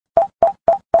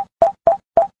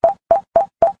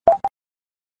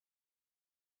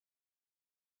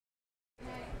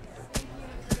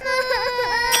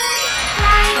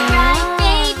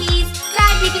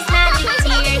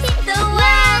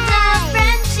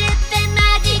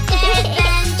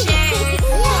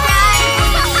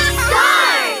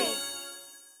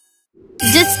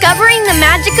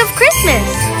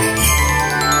Christmas!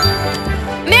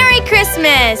 Merry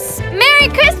Christmas! Merry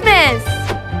Christmas!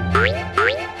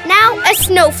 Now a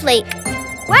snowflake.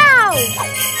 Wow!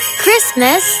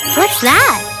 Christmas? What's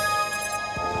that?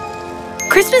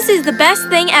 Christmas is the best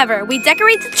thing ever. We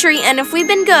decorate the tree, and if we've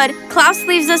been good, Klaus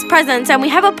leaves us presents, and we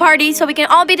have a party so we can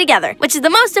all be together, which is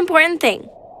the most important thing.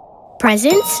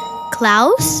 Presents?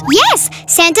 Klaus? Yes,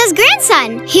 Santa's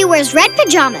grandson. He wears red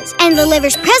pajamas and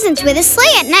delivers presents with a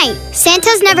sleigh at night.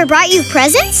 Santa's never brought you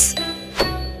presents?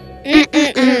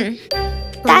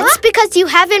 That's because you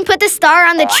haven't put the star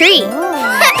on the tree.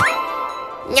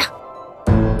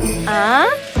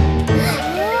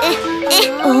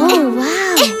 Oh, wow.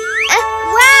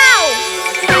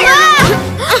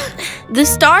 The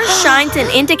star shines and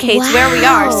indicates where we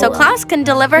are, so Klaus can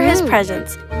deliver his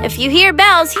presents. If you hear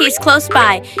bells, he's close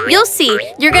by. You'll see.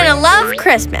 You're gonna love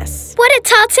Christmas. What a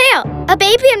tall tale! A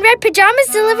baby in red pajamas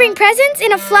delivering presents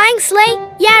in a flying sleigh?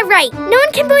 Yeah, right. No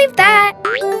one can believe that.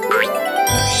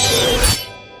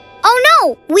 Oh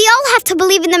no! We all have to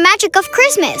believe in the magic of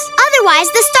Christmas.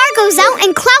 Otherwise, the star goes out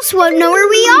and Klaus won't know where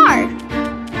we are.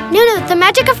 No, the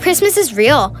magic of Christmas is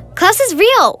real. Klaus is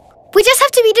real. We just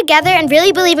have to be together and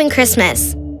really believe in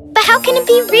Christmas. But how can it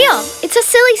be real? It's a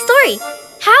silly story.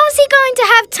 How is he going to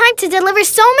have time to deliver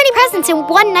so many presents in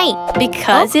one night?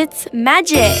 Because it's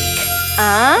magic.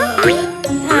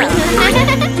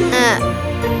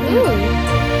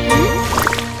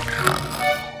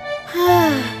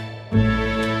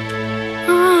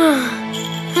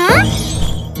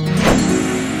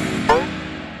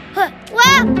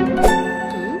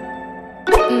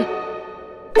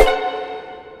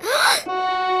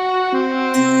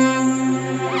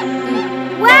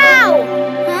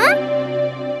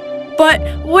 But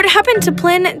what happened to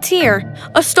Planet Tier?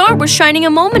 A star was shining a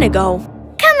moment ago.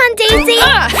 Come on, Daisy!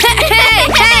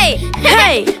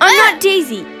 Hey! I'm not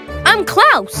Daisy. I'm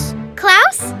Klaus.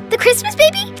 Klaus? The Christmas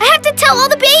baby? I have to tell all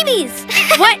the babies!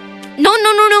 What? No.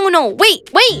 Wait.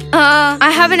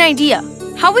 I have an idea.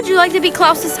 How would you like to be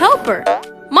Klaus's helper?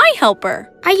 My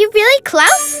helper. Are you really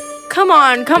Klaus? Come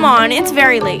on. It's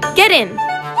very late. Get in.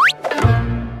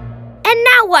 And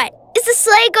now what? Is the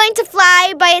sleigh going to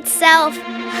fly by itself?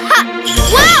 Ha!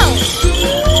 Whoa!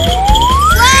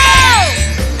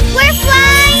 We're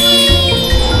flying!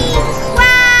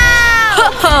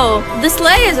 Wow! Ho! The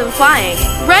sleigh isn't flying.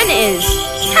 Ren is.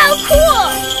 How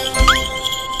cool!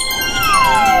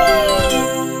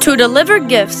 To deliver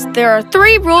gifts, there are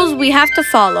 3 rules we have to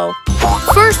follow.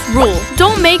 First rule,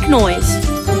 don't make noise.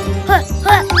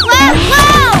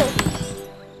 Whoa!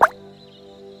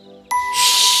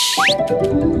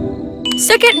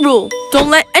 Second rule, don't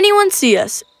let anyone see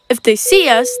us. If they see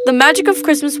us, the magic of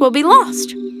Christmas will be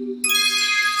lost.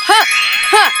 Ha!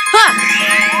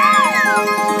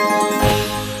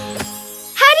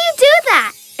 How do you do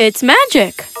that? It's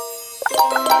magic.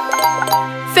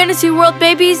 Fantasy World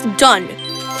babies, done.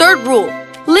 Third rule,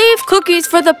 leave cookies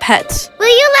for the pets. Will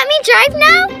you let me drive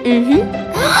now?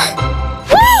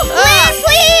 Woo! Land,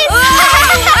 please!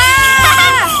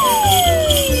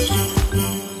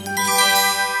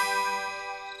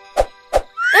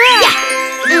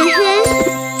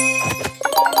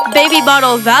 Baby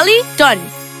Bottle Valley, done.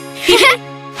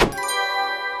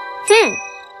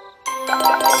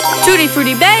 Tutti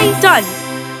Frutti Bay, done.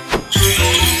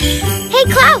 Hey,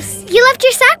 Klaus, you left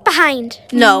your sack behind.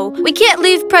 No, we can't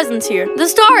leave presents here. The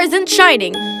star isn't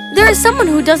shining. There is someone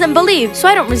who doesn't believe, so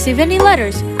I don't receive any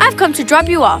letters. I've come to drop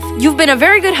you off. You've been a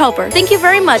very good helper. Thank you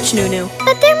very much, Nunu.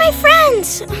 But they're my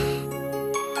friends.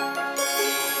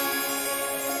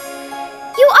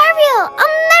 You are real.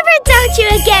 I'll never doubt you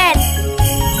again.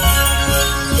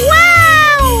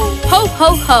 Wow! Ho,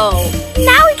 ho, ho.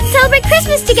 Now we can celebrate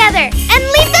Christmas together and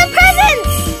leave them presents!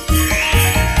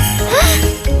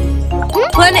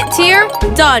 Planet Tier,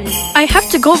 done. I have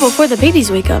to go before the babies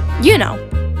wake up. You know.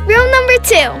 Rule number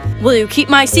 2. Will you keep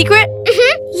my secret?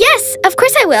 Yes, of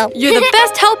course I will. You're the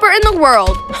best helper in the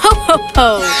world. Ho, ho,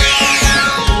 ho.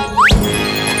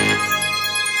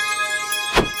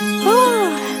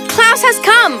 Klaus has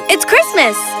come. It's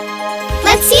Christmas.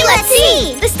 Let's see.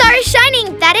 The star is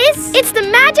shining. That is, it's the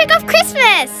magic of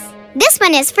Christmas. This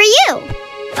one is for you.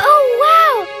 Oh,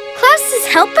 wow. Klaus's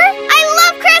helper? I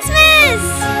love Christmas!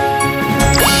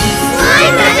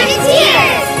 My magic is here!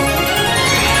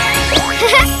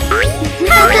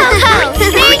 Ho, ho, ho!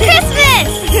 Merry Christmas!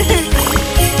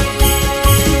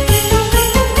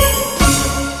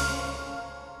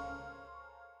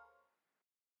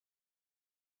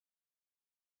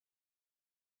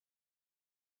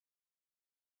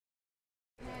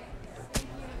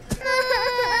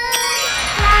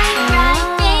 Ride,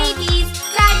 babies,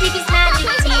 magic is magic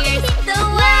tears. The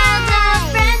world of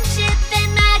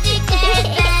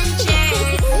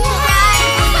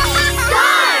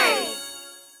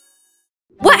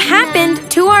What happened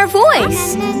to our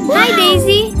voice? Hi,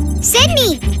 Daisy.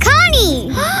 Sydney,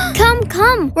 Connie.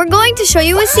 Come. We're going to show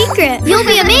you a secret. You'll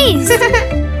be amazed.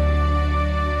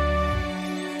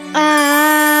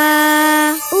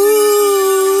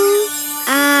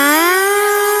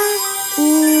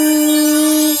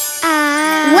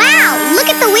 Wow, look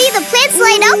at the way the plants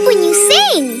light up when you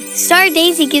sing. Star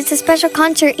Daisy gives a special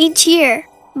concert each year.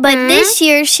 But this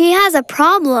year, she has a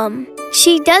problem.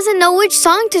 She doesn't know which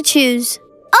song to choose.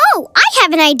 Oh, I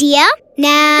have an idea.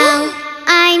 Now,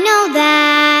 I know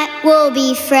that we'll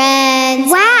be friends.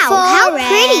 Wow, how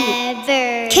pretty.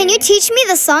 Can you teach me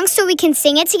the song so we can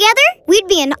sing it together? We'd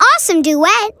be an awesome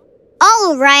duet.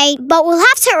 All right, but we'll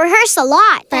have to rehearse a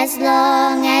lot. As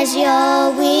long as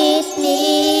you're with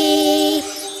me,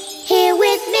 here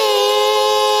with me.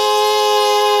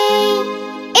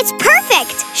 It's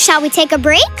perfect. Shall we take a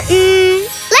break?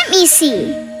 Let me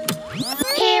see.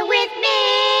 Here with me.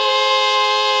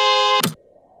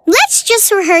 Let's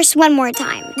just rehearse one more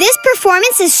time. This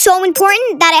performance is so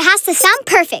important that it has to sound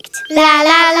perfect. La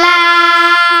la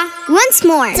la. Once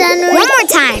more. One more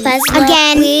time.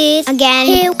 Again.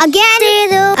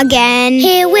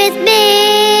 Here with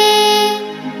me.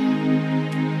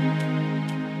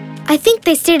 I think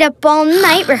they stayed up all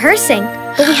night rehearsing,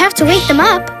 but we have to wake them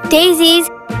up. Daisies,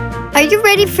 are you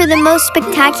ready for the most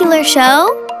spectacular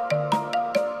show?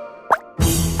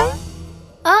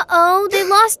 Uh-oh, they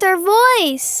lost their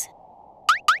voice.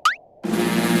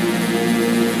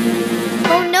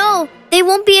 Oh no, they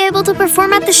won't be able to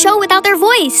perform at the show without their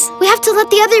voice. We have to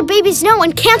let the other babies know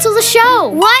and cancel the show.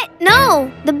 What? No,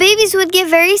 the babies would get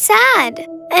very sad.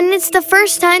 And it's the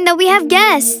first time that we have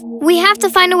guests. We have to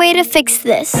find a way to fix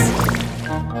this.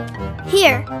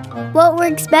 Here, what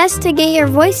works best to get your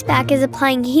voice back is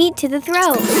applying heat to the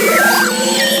throat.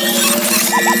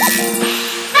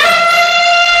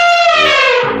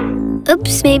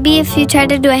 Oops, maybe if you try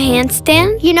to do a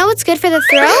handstand? You know what's good for the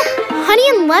throat? Honey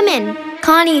and lemon.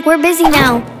 Connie, we're busy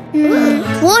now.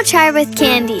 We'll try with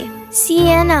candy.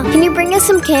 Sienna, can you bring us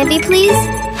some candy, please?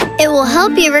 It will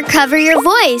help you recover your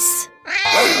voice.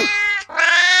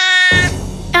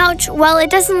 Ouch, well, it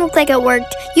doesn't look like it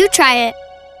worked. You try it.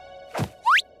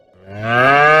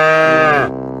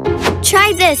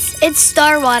 Try this. It's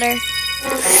star water.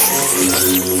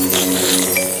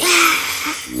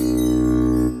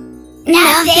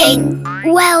 Nothing.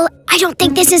 Well, I don't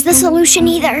think this is the solution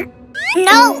either.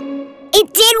 No,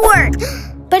 it did work.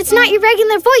 But it's not your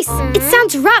regular voice. It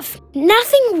sounds rough.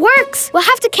 Nothing works. We'll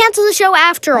have to cancel the show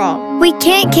after all. We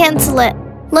can't cancel it.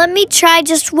 Let me try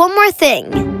just one more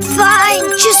thing.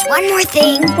 Fine, just one more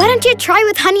thing. Why don't you try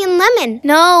with honey and lemon?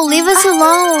 No, leave us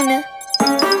alone.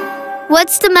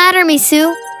 What's the matter,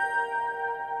 Misu?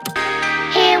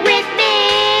 Here with me.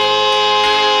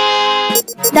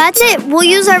 That's it. We'll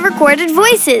use our recorded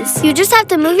voices. You just have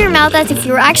to move your mouth as if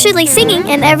you were actually singing,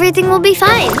 and everything will be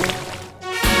fine.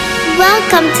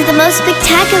 Welcome to the most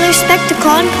spectacular spectacle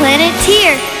on planet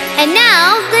Tier. And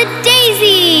now, the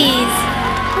daisies!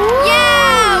 Yeah!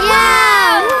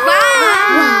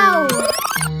 Wow!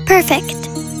 Perfect.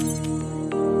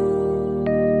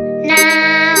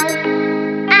 Now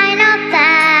I know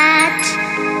that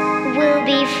we'll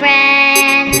be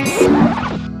friends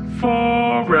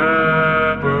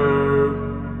forever.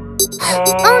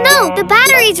 Oh no, the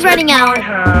battery's running out.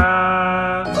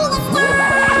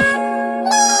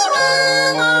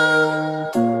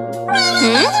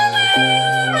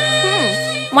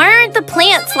 Why aren't the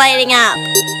plants lighting up?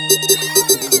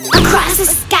 Across the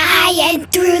sky and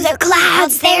through the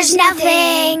clouds, there's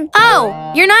nothing. Oh,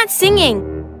 you're not singing.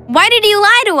 Why did you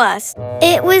lie to us?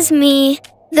 It was me.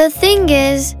 The thing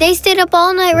is, they stayed up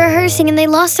all night rehearsing and they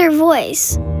lost their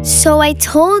voice. So I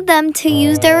told them to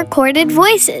use their recorded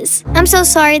voices. I'm so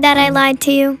sorry that I lied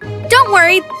to you. Don't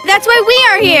worry, that's why we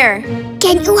are here.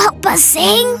 Can you help us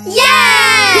sing?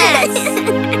 Yes!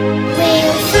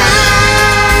 we'll fly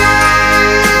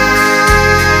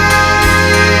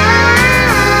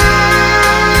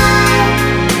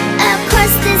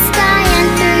across the sky and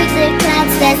through the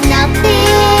clouds. There's nothing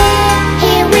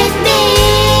here with me.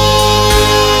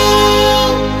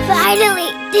 Finally,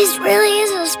 this really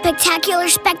is a spectacular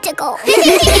spectacle.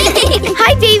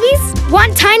 Hi, babies.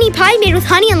 Want tiny pie made with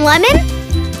honey and lemon?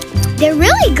 They're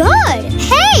really good.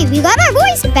 Hey, we got our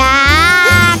voice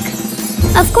back.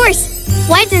 Of course.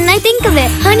 Why didn't I think of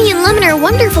it? Honey and lemon are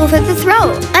wonderful for the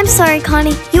throat. I'm sorry,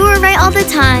 Connie. You were right all the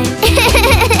time.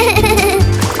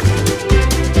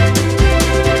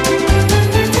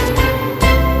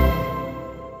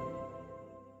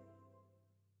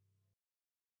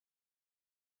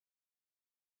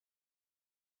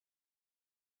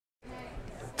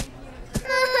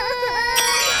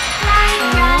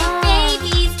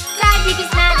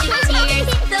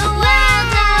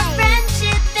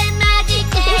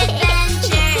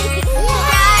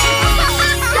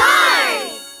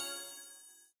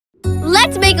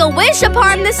 wish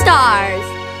upon the stars.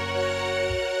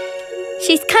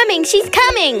 She's coming, she's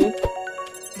coming.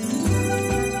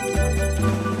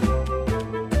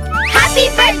 Happy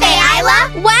birthday,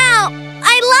 Isla! Wow,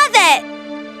 I love it.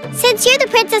 Since you're the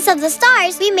princess of the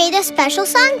stars, we made a special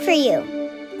song for you.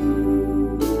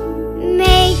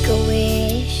 Make a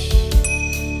wish,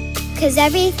 'cause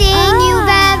everything you've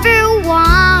ever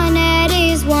wanted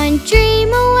is one dream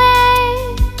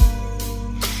away.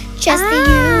 Just the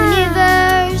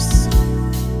universe,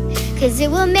 'cause it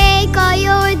will make all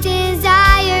your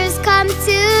desires come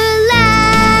to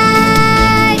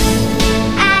life.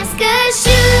 Ask a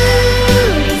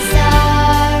shooting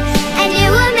star, and it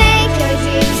will make your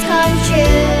dreams come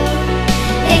true.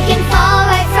 It can fall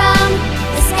right from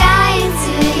the sky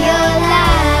into your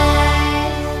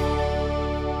life.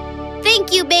 Thank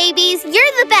you, babies.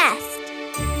 You're the best.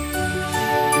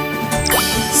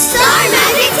 Star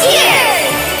Magic's here!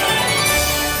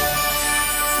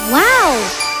 Wow,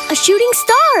 a shooting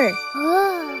star.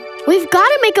 We've got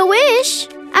to make a wish.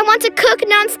 I want to cook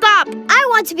non-stop. I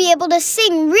want to be able to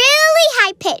sing really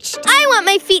high-pitched. I want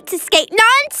my feet to skate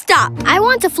non-stop. I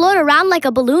want to float around like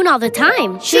a balloon all the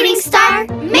time. Shooting star,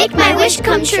 make my wish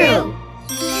come true.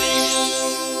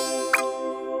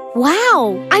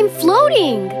 Wow, I'm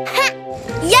floating.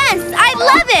 Yes, I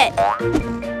love it.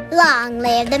 Long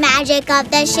live the magic of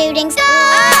the shooting star.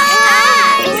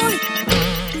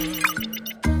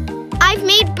 I've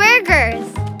made burgers.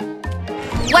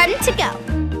 One to go.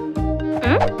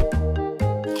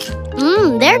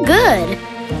 They're good.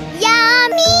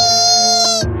 Yummy!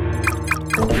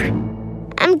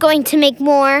 I'm going to make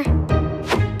more.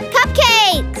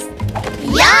 Cupcakes!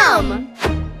 Yum!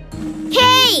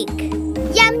 Cake!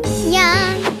 Yum,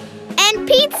 yum. And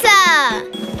pizza!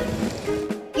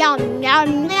 Yum,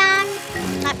 yum, yum.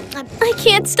 I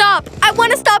can't stop. I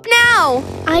want to stop now.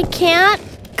 I can't.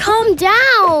 Calm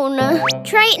down.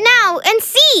 Try it now and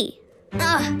see.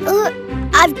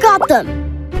 I've got them.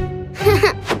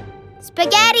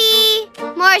 Spaghetti!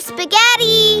 More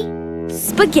spaghetti!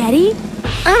 Spaghetti?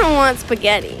 I don't want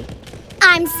spaghetti.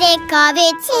 I'm sick of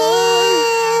it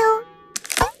too.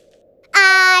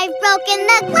 I've broken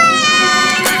the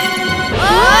glass.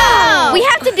 Whoa! We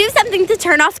have to do something to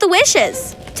turn off the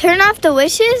wishes. Turn off the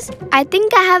wishes? I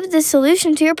think I have the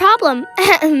solution to your problem.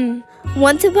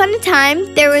 Once upon a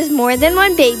time, there was more than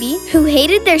one baby who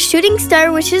hated their shooting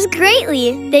star wishes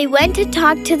greatly. They went to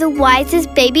talk to the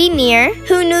wisest baby near,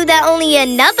 who knew that only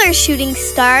another shooting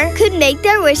star could make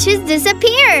their wishes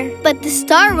disappear. But the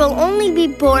star will only be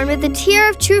born with a tear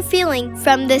of true feeling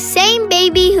from the same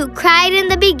baby who cried in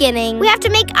the beginning. We have to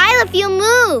make Isla feel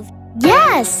moved.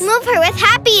 Yes! Move her with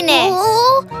happiness.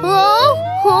 Oh.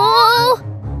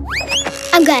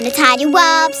 I'm gonna tie you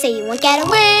up so you won't get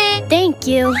away. Thank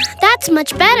you. That's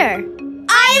much better.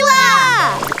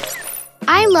 Isla!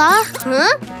 Isla?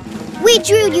 Huh? We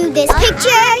drew you these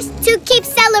pictures to keep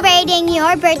celebrating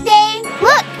your birthday.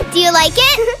 Look, do you like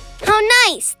it? How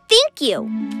nice. Thank you.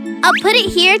 I'll put it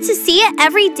here to see it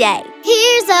every day.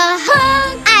 Here's a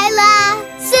hug, Isla.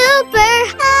 Super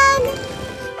hug.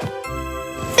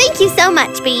 Thank you so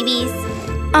much, babies.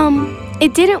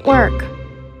 It didn't work.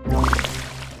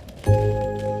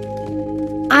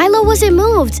 Isla wasn't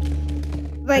moved.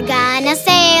 We're gonna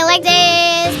stay like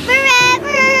this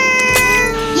forever.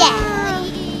 Yeah.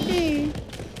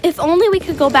 If only we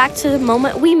could go back to the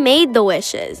moment we made the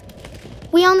wishes.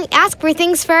 We only ask for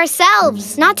things for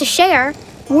ourselves, not to share.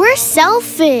 We're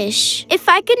selfish. If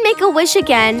I could make a wish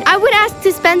again, I would ask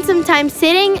to spend some time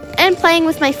sitting and playing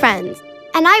with my friends.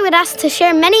 And I would ask to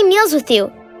share many meals with you,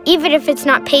 even if it's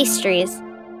not pastries.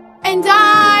 And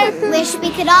I wish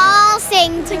we could all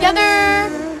sing together,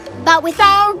 but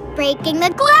without breaking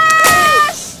the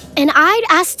glass. And I'd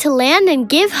ask to land and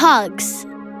give hugs.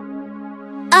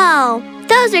 Oh,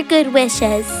 those are good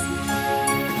wishes.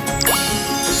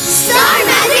 Star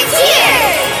Magic's here!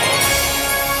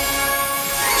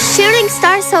 Shooting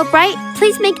star so bright,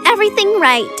 please make everything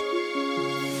right.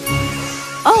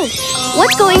 Oh,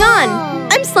 what's going on?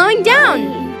 I'm slowing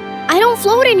down. I don't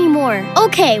float anymore.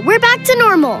 Okay, we're back to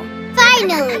normal.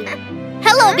 Finally.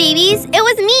 Hello, babies. It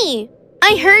was me.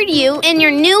 I heard you, and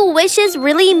your new wishes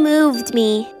really moved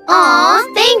me. Aw,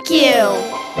 thank you.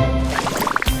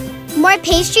 More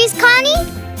pastries, Connie?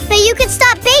 But you could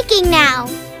stop baking now.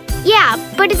 Yeah,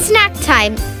 but it's snack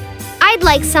time. I'd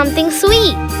like something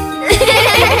sweet.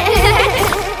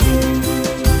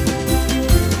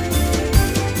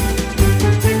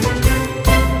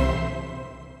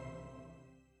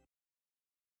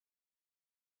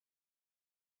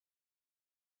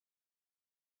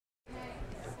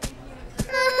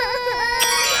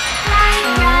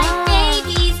 Bright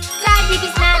babies, magic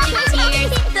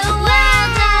tears. The world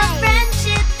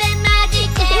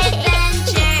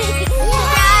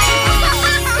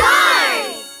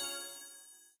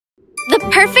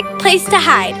place to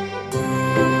hide.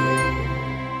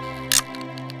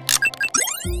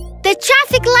 The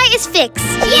traffic light is fixed.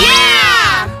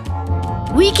 Yeah!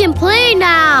 We can play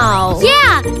now.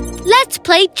 Yeah, let's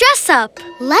play dress up.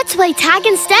 Let's play tag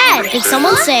instead. Did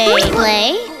someone say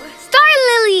play? Star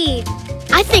Lily!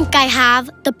 I think I have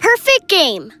the perfect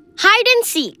game. Hide and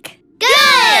seek. Good!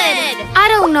 I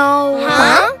don't know.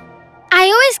 Huh? I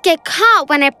always get caught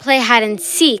when I play hide and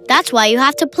seek. That's why you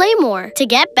have to play more to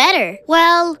get better.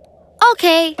 Well,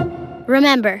 okay.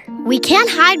 Remember, we can't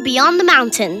hide beyond the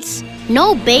mountains.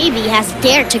 No baby has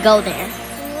dared to go there.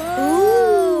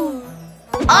 Ooh.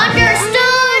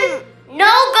 Understood!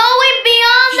 No going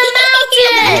beyond the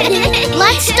mountain!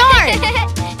 Let's start!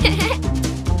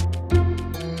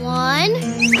 1,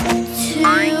 2,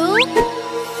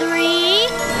 3,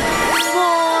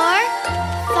 4,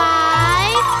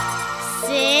 5,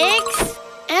 6,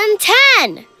 and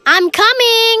 10. I'm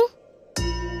coming!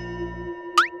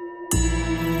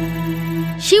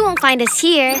 She won't find us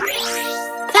here.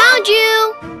 Found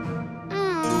you!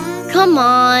 Come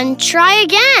on, try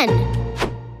again.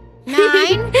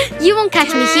 9. You won't catch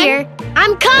 10. Me here.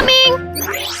 I'm coming!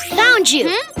 Found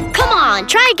you. Come on,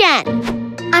 try again.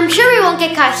 I'm sure we won't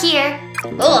get caught here.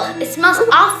 Ugh, it smells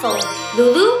awful.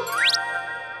 Lulu?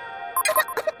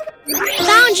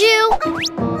 Found you!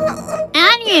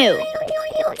 And you!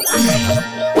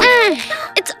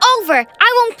 It's over.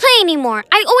 I won't play anymore.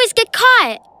 I always get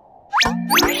caught.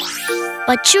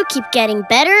 But you keep getting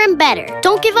better and better.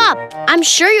 Don't give up. I'm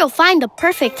sure you'll find the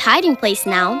perfect hiding place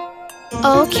now.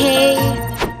 Okay.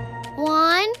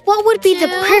 1. What would be the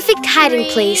perfect hiding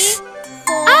place? 4.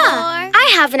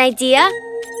 I have an idea.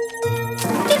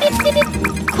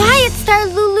 Quiet, Star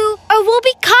Lulu, or we'll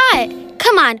be caught.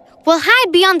 Come on, we'll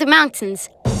hide beyond the mountains.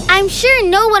 I'm sure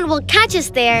no one will catch us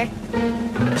there.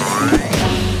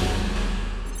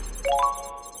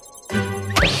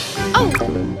 Oh,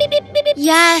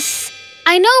 yes.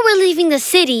 I know we're leaving the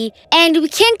city and we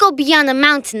can't go beyond the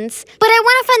mountains, but I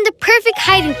want to find the perfect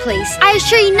hiding place. I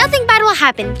assure you nothing bad will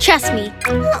happen. Trust me.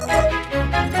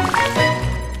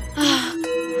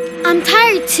 I'm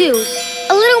tired too.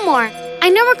 A little more. I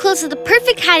know we're close to the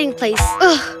perfect hiding place.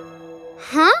 Ugh.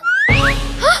 Huh?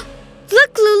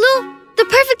 Look, Lulu! The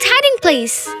perfect hiding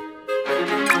place!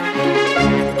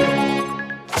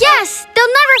 Yes!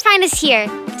 They'll never find us here.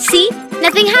 See?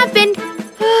 Nothing happened.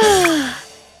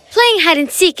 Playing hide and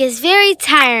seek is very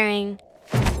tiring.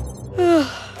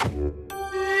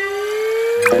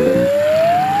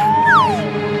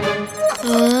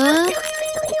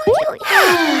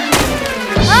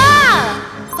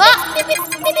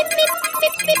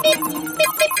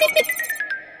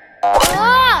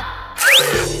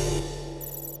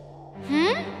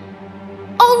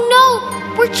 Oh no!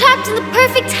 We're trapped in the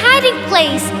perfect hiding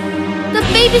place! The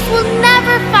babies will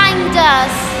never find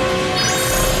us!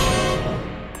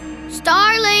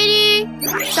 Star Lady!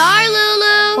 Star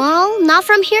Lulu! Well, not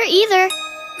from here either.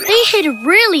 They hid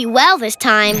really well this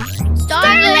time.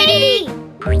 Star Lady!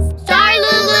 Star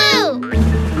Lulu!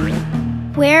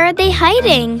 Where are they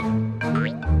hiding?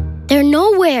 They're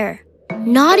nowhere.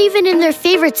 Not even in their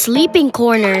favorite sleeping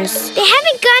corners. They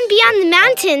haven't gone beyond the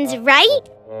mountains, right?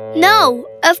 No,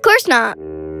 of course not.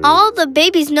 All the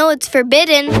babies know it's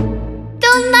forbidden.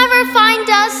 They'll never find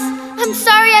us. I'm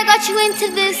sorry I got you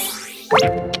into this.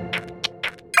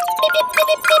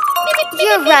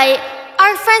 You're right.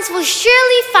 Our friends will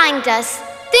surely find us.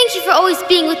 Thank you for always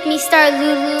being with me, Star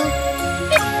Lulu.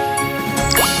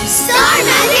 Star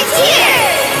Magic's here!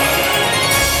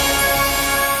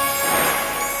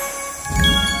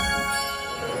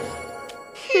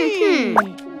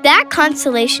 That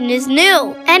constellation is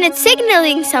new, and it's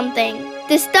signaling something.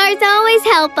 The stars always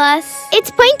help us. It's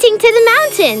pointing to the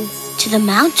mountains. To the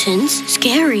mountains?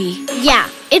 Scary. Yeah,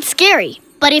 it's scary.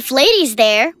 But if Lady's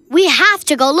there, we have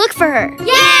to go look for her.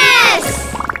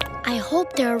 Yes! I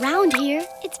hope they're around here.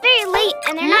 It's very late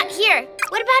and they're not here.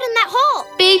 What about in that hole?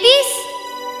 Babies?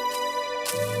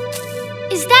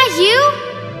 Is that you?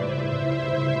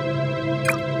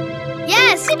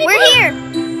 Yes, we're here.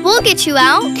 We'll get you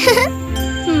out.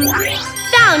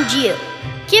 Found you.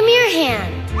 Give me your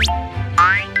hand.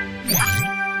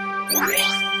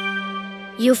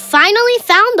 You finally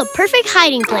found the perfect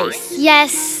hiding place.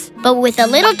 Yes, but with a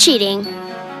little cheating.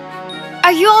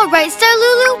 Are you all right, Star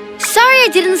Lulu? Sorry I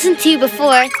didn't listen to you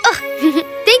before.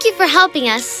 Thank you for helping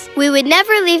us. we would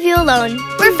never leave you alone.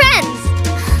 We're friends.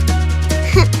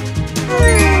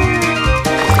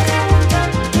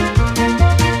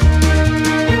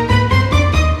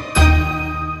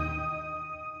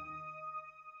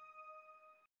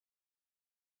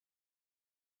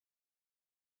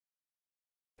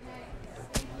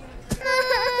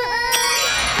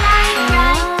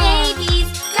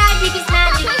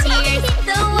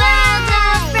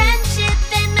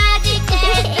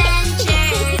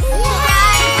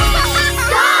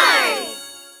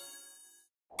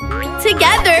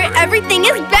 Everything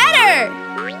is better!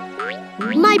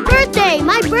 My birthday!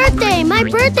 My birthday! My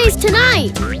birthday's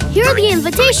tonight! Here are the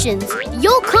invitations.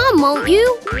 You'll come, won't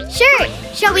you? Sure.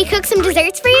 Shall we cook some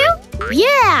desserts for you?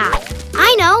 Yeah!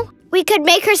 I know. We could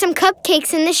make her some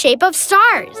cupcakes in the shape of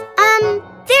stars.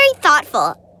 Very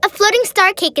thoughtful. A floating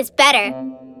star cake is better.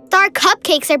 Star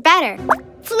cupcakes are better.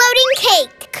 Floating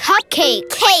cake. Cupcake.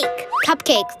 Cake.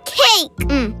 Cupcakes. Cake.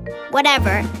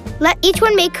 Whatever. Let each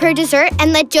one make her dessert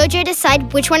and let Jojo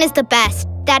decide which one is the best.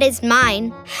 That is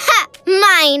mine. Ha!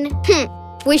 Mine.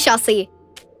 We shall see.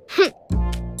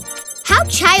 How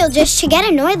childish to get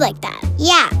annoyed like that.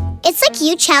 Yeah, it's like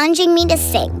you challenging me to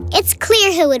sing. It's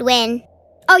clear who would win.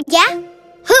 Oh, yeah?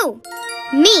 Who?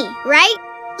 Me, right?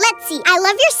 Let's see. I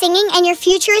love your singing and your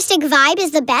futuristic vibe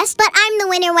is the best, but I'm the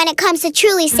winner when it comes to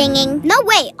truly singing. No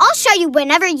way. I'll show you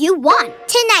whenever you want.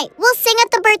 Tonight, we'll sing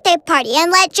at the birthday party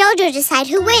and let Jojo decide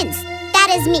who wins. That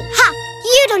is me. Ha!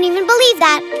 You don't even believe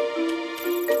that.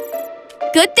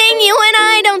 Good thing you and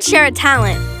I don't share a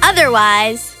talent.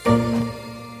 Otherwise...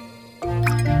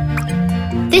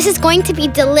 This is going to be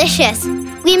delicious.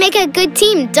 We make a good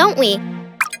team, don't we?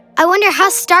 I wonder how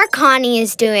Star Connie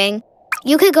is doing.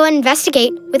 You could go and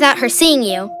investigate without her seeing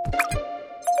you.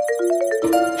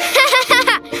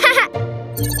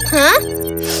 Huh?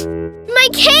 My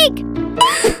cake!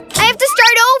 I have to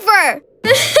start over!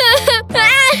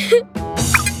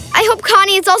 I hope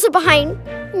Connie is also behind.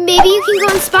 Maybe you can go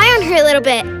and spy on her a little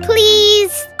bit.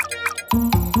 Please?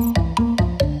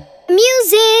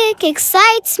 Music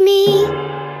excites me.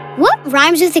 What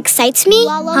rhymes with excites me?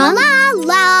 La la la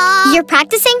la. You're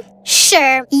practicing?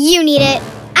 Sure, you need it.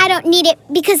 I don't need it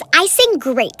because I sing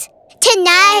great.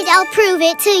 Tonight I'll prove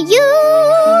it to you.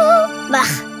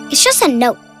 Ugh, it's just a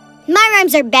note. My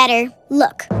rhymes are better.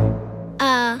 Look.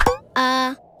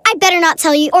 I better not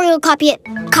tell you or you'll copy it.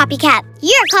 Copycat.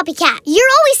 You're a copycat.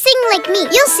 You're always singing like me.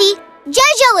 You'll see.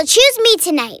 Jojo will choose me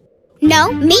tonight.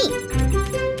 No, me.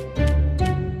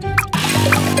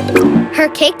 Her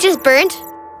cake just burned?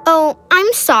 Oh,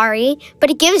 I'm sorry, but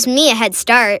it gives me a head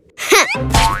start.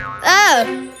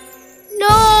 Oh. No!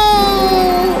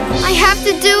 I have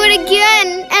to do it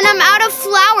again, and I'm out of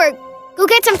flour. Go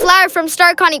get some flour from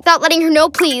Star Connie without letting her know,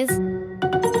 please.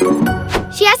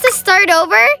 She has to start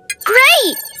over?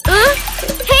 Great!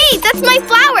 Hey, that's my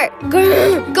flour.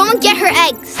 Go and get her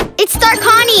eggs. It's Star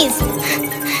Connie's.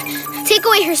 Take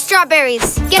away her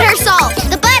strawberries. Get her salt,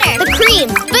 the butter, the cream,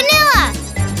 vanilla.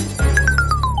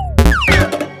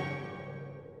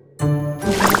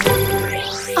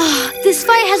 This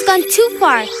fight has gone too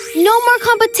far. No more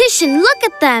competition. Look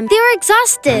at them. They were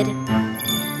exhausted.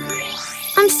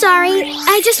 I'm sorry.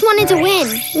 I just wanted to win.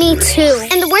 Me too.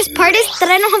 And the worst part is that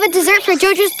I don't have a dessert for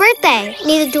Jojo's birthday.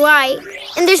 Neither do I.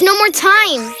 And there's no more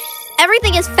time.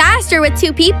 Everything is faster with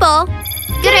two people.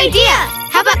 Good idea.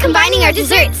 How about combining our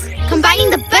desserts? Combining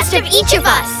the best of each of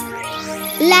us.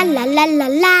 La la la la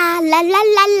la la la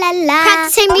la la la.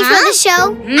 Practicing before the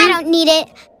show? I don't need it.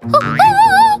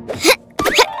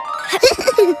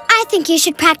 I think you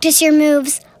should practice your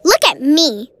moves. Look at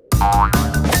me.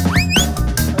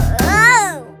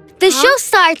 The show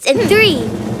starts in 3,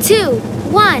 2,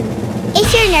 1.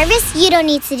 If you're nervous, you don't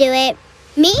need to do it.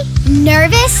 Me?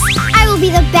 Nervous? I will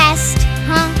be the best.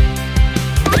 Huh?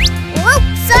 Whoa,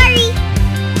 sorry.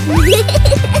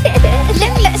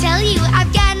 Let me tell you,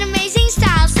 I've got an amazing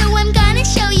style, so I'm gonna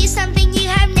show you something you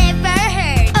have never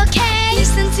heard. Okay?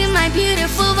 Listen to my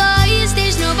beautiful voice,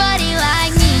 there's nobody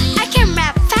like me. I can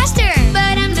rap faster,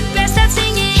 but I'm the best at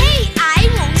singing. Hey, I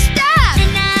won't stop,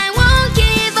 and I won't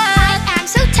give up. I am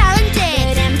so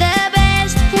talented, I'm the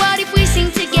best. What if we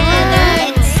sing together?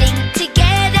 Let's sing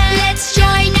together. Let's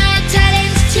join our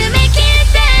talents to make it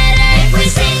better. If we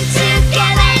sing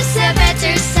together, it's a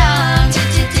better song.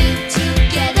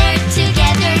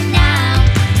 Together now.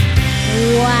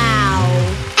 Wow.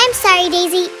 I'm sorry,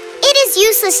 Daisy. It is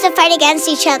useless to fight against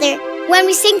each other. When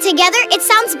we sing together, it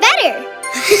sounds better.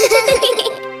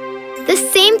 The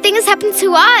same thing has happened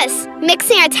to us.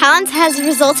 Mixing our talents has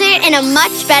resulted in a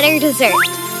much better dessert.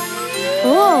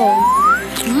 Oh.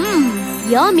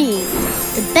 Yummy.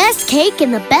 The best cake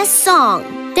and the best song.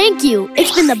 Thank you.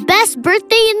 It's been the best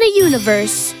birthday in the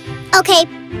universe. Okay,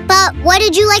 but what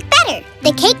did you like better?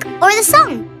 The cake or the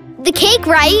song? The cake,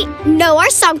 right? No,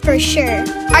 our song for sure.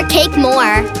 Our cake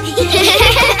more.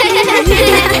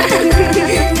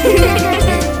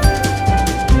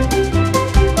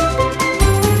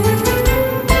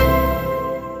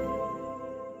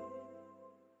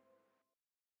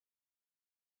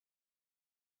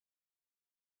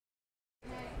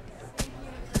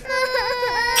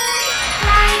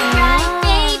 Cry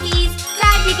babies,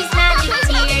 magic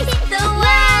tears. The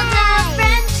world of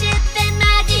friendship and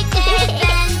magic.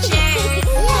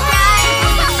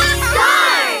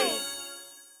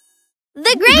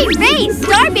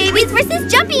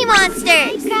 jumpy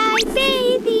monsters. Cry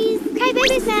babies,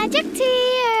 magic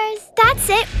tears. That's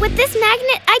it. With this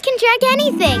magnet, I can drag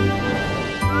anything.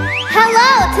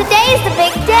 Hello, today's the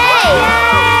big day.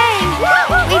 Yay!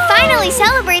 We finally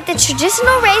celebrate the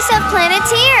traditional race of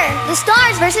Planeteer, the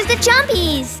stars versus the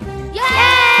jumpies.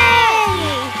 Yay!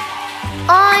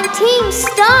 On Team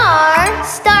Star,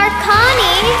 Star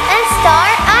Connie and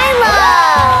Star Isla.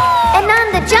 And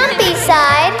on the jumpy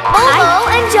side,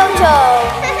 Momo and Jojo.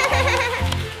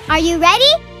 Are you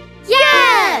ready?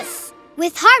 Yes!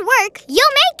 With hard work,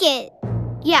 you'll make it.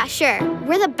 Yeah, sure.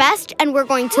 We're the best and we're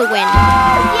going to win.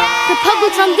 The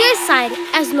public's on their side,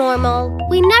 as normal.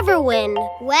 We never win.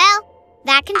 Well,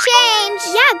 that can change.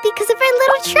 Yeah, because of our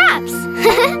little traps.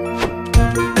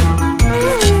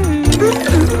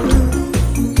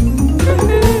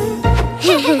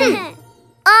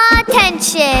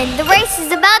 Attention! The race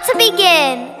is about to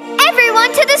begin.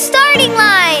 Everyone to the starting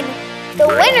line. The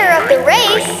winner of the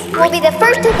race will be the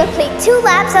first to complete 2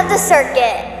 laps of the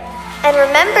circuit. And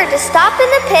remember to stop in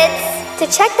the pits to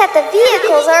check that the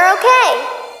vehicles are okay.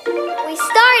 We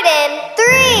start in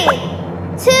 3,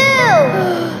 2,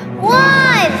 1,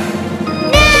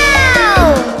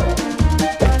 now!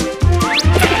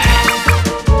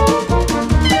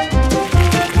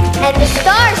 And the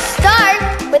stars start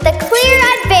with a clear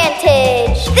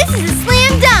advantage. This is a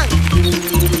slam dunk.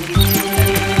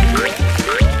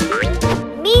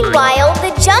 Meanwhile,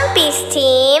 the Jumpies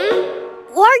team...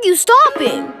 Why are you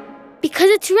stopping? Because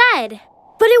it's red.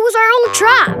 But it was our own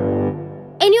trap.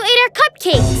 And you ate our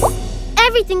cupcakes.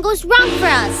 Everything goes wrong for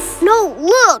us. No,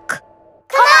 look!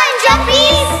 Come on,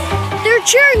 Jumpies! They're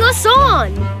cheering us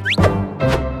on.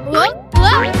 Whoa!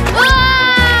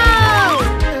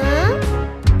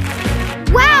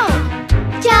 Wow!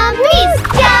 Jumpies!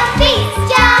 Jumpies!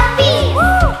 Jumpies!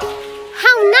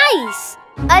 How nice!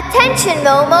 Attention,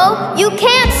 Momo! You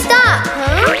can't stop!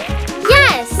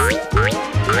 Yes!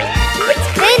 It's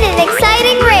been an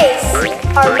exciting race!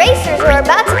 Our racers are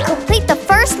about to complete the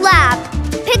first lap.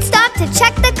 Pit stop to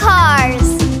check the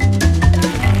cars.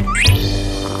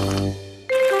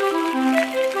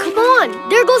 Come on!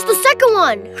 There goes the second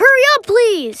one! Hurry up,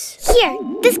 please! Here,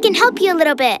 this can help you a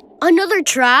little bit. Another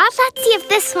trap? Let's see if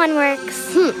this one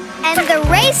works. And the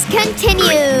race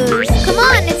continues. Come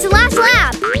on, it's the last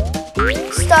lap.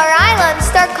 Star Isla and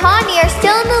Star Connie are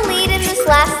still in the lead in this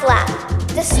last lap.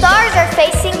 The stars are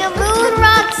facing a moon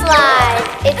rock slide.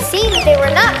 It seems they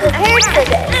were not prepared for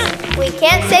this. We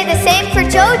can't say the same for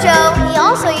Jojo. He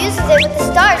also uses it with the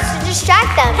stars to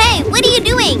distract them. Hey, what are you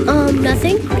doing?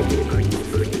 Nothing.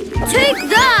 Take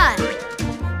that!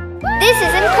 This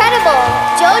is incredible.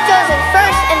 Jojo's in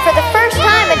first, and for the first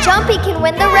time, a Jumpy can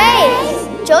win the race.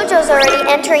 Jojo's already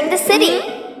entering the city.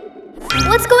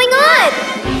 What's going on?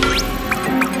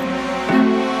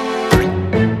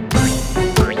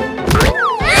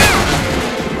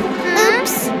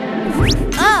 Oops.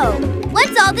 Oh,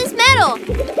 what's all this metal?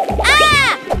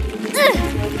 Ah!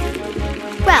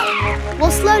 Well,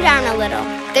 we'll slow down a little.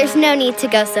 There's no need to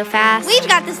go so fast. We've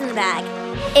got this in the bag.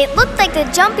 It looked like the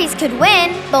Jumpies could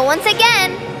win, but once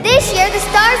again, this year the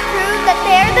stars proved that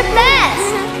they're the best.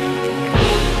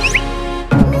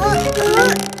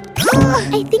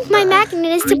 I think my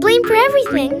magnet is to blame for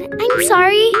everything. I'm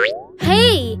sorry.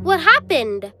 Hey, what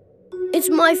happened? It's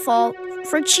my fault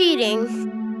for cheating.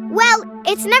 Well,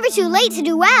 it's never too late to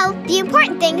do well. The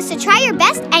important thing is to try your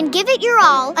best and give it your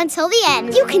all until the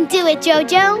end. You can do it,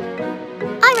 Jojo.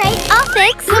 All right, I'll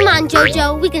fix. Come on,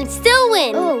 Jojo, we can still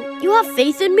win. Oh, you have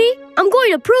faith in me? I'm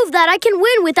going to prove that I can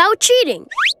win without cheating.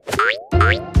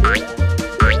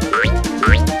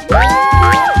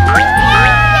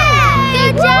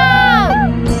 Good job!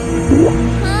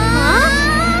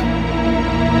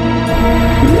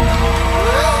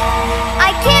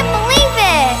 I can't believe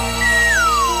it!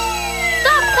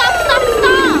 Stop!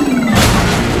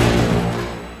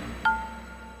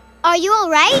 Are you all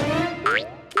right?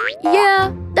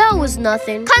 Yeah, that was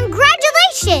nothing.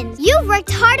 Congratulations! You've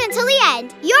worked hard until the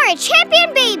end. You're a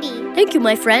champion baby. Thank you,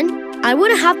 my friend. I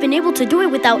wouldn't have been able to do it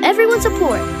without everyone's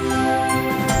support.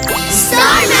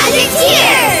 Star Magic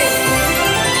Tears!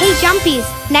 Hey, Jumpies.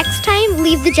 Next time,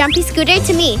 leave the Jumpy scooter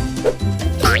to me.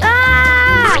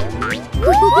 Ah!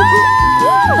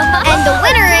 And the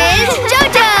winner is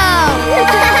Jojo!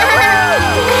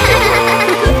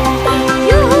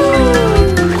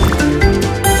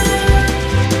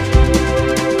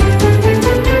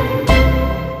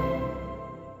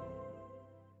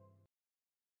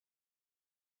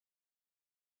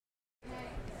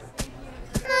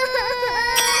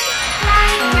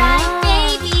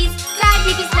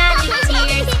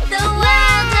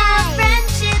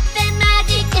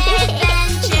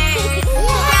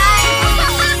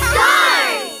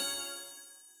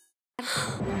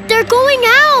 They're going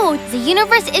out! The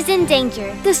universe is in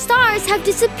danger. The stars have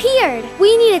disappeared.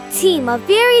 We need a team of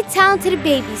very talented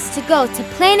babies to go to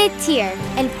Planet Tier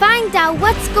and find out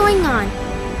what's going on.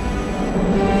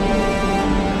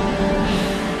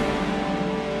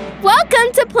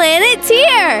 Welcome to Planet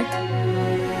Tier!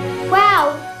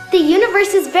 Wow, the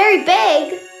universe is very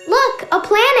big. Look, a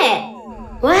planet.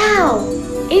 Wow,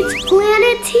 it's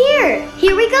Planet Tier.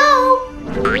 Here we go.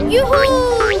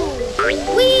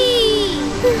 Yoo-hoo! Whee!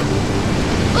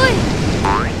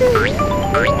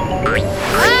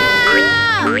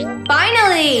 Ah!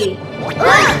 Finally!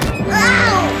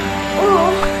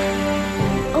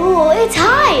 Oh, it's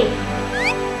high.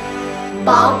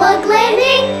 Ball bug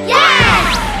landing?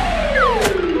 Yes!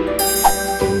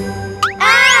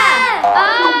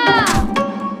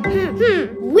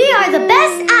 We are the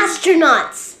best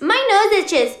astronauts. My nose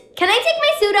itches. Can I take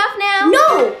my suit off now?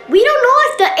 No, we don't know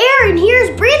if the air in here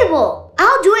is breathable.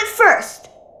 I'll do it first.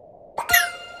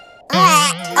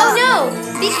 Oh no!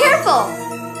 Be careful!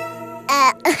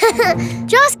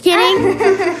 Just kidding.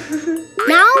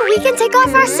 Now we can take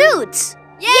off our suits.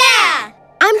 Yeah!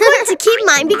 I'm going to keep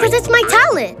mine because it's my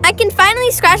talent. I can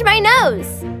finally scratch my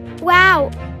nose. Wow,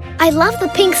 I love the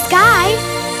pink sky.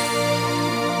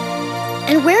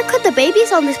 And where could the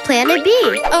babies on this planet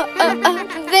be?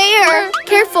 There.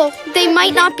 Careful, they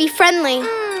might not be friendly.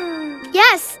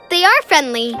 Yes, they are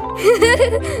friendly.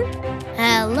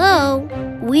 Hello,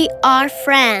 we are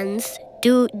friends.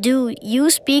 Do you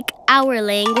speak our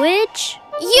language?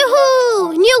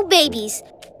 Yoo-hoo! New babies.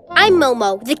 I'm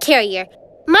Momo, the carrier.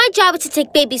 My job is to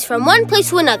take babies from one place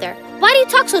to another. Why do you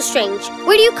talk so strange?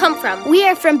 Where do you come from? We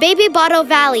are from Baby Bottle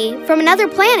Valley, from another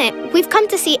planet. We've come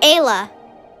to see Ayla.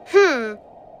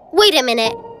 Wait a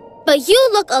minute. But you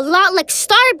look a lot like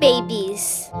star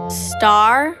babies.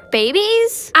 Star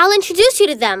babies? I'll introduce you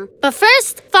to them. But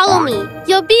first, follow me.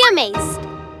 You'll be amazed.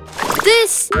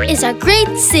 This is a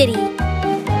great city.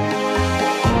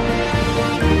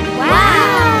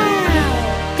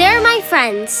 Wow! They're my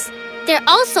friends. They're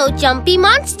also jumpy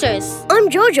monsters. I'm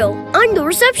Jojo. I'm the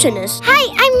receptionist. Hi,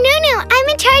 I'm Nunu. I'm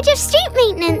in charge of street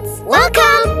maintenance.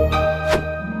 Welcome!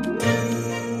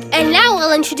 And now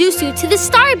I'll introduce you to the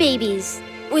star babies.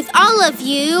 With all of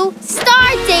you,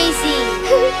 Star Daisy.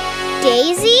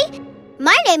 Daisy?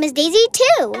 My name is Daisy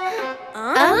too.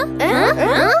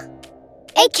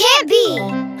 It can't be.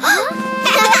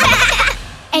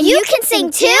 And you can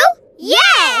sing too?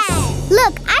 Yes!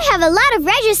 Look, I have a lot of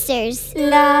registers.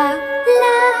 La,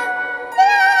 la.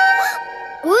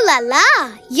 Ooh la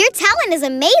la! Your talent is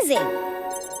amazing.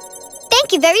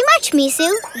 Thank you very much,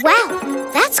 Misu. Wow,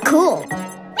 that's cool.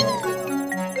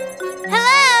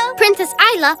 Hello! Princess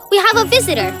Ayla, we have a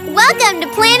visitor. Welcome to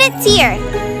Planet Tier.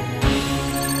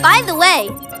 By the way,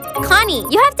 Connie,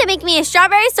 you have to make me a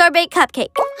strawberry sorbet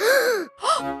cupcake.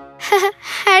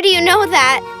 How do you know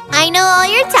that? I know all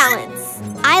your talents.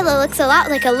 Ayla looks a lot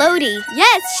like a Lodi.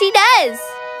 Yes, she does.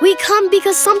 We come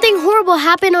because something horrible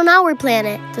happened on our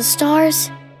planet. The stars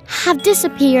have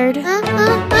disappeared.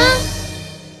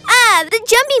 The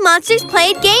jumpy monsters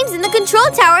played games in the control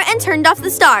tower and turned off the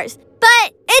stars.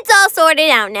 But it's all sorted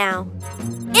out now.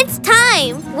 It's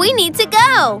time. We need to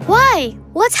go. Why?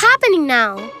 What's happening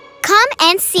now? Come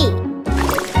and see.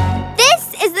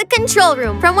 This is the control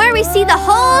room from where we see the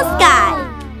whole sky.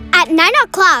 At 9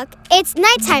 o'clock, it's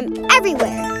nighttime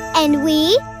everywhere. And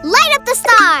we light up the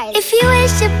stars. If you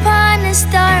wish upon a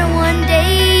star one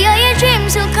day, all your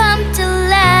dreams will come to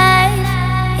life.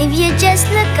 If you just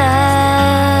look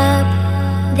up,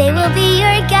 they will be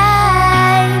your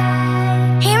guide.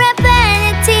 Here at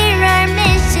Planet Tier, our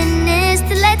mission is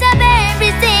to light up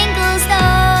every single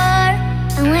star.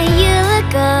 And when you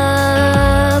look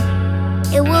up,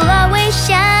 it will always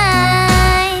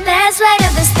shine. Let's light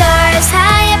up the stars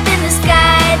high up in the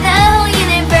sky. The whole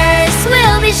universe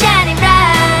will be shining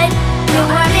bright. No,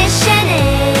 our mission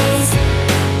is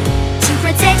to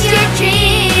protect your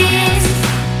dreams.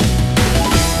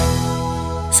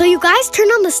 So you guys turn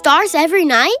on the stars every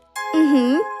night?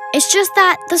 Mm-hmm. It's just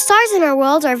that the stars in our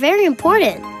world are very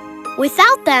important.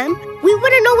 Without them, we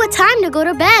wouldn't know what time to go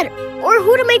to bed or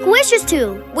who to make wishes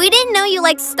to. We didn't know you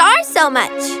liked stars so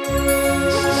much.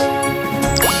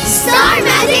 Star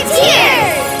Magic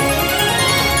Tier!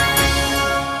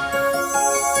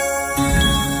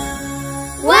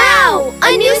 Wow,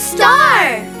 a new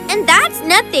star! And that's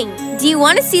nothing. Do you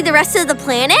want to see the rest of the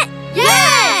planet?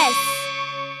 Yes!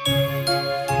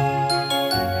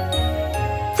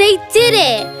 They did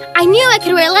it! I knew I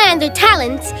could rely on their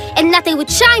talents and that they would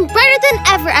shine brighter than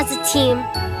ever as a team.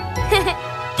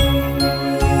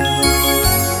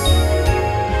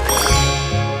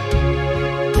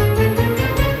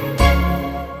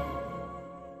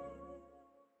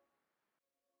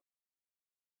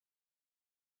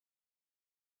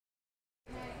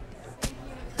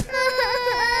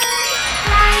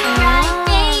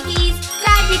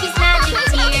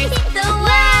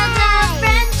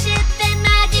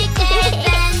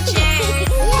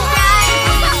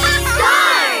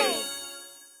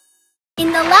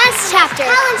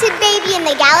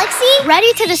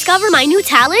 Ready to discover my new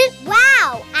talent?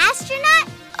 Wow, astronaut?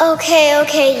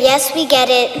 Okay, yes, we get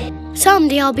it.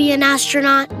 Someday I'll be an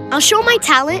astronaut. I'll show my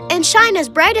talent and shine as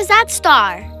bright as that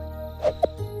star.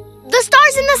 The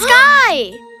stars in the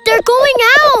sky! They're going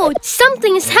out!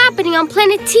 Something is happening on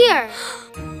planet Tier.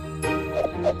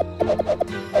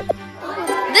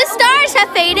 The stars have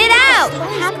faded out.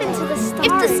 What happened to the stars?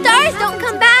 If the stars don't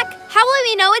come back, how will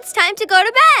we know it's time to go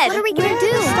to bed? What are we gonna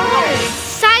do?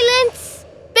 Silence!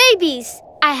 Babies!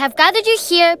 I have gathered you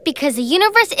here because the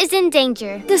universe is in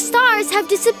danger. The stars have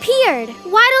disappeared.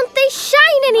 Why don't they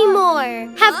shine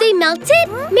anymore? Have they melted?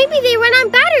 Maybe they run on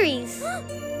batteries.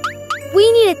 We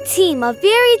need a team of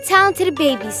very talented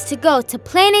babies to go to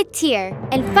planet Tier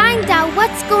and find out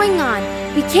what's going on.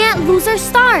 We can't lose our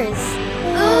stars.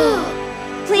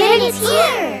 Planet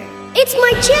Tier! It's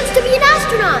my chance to be an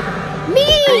astronaut.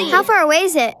 Me! How far away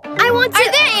is it? I want to...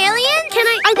 Are there aliens?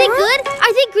 Are they good?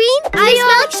 Are they green? Do they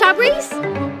smell like strawberries?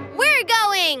 We're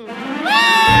going.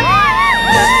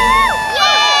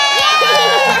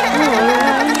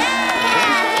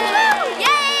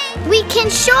 We can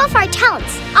show off our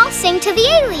talents. I'll sing to the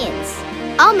aliens.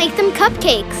 I'll make them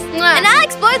cupcakes. And I'll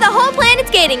explore the whole planet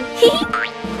skating.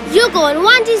 You'll go in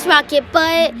Wandy's rocket,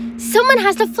 but someone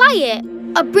has to fly it.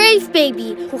 A brave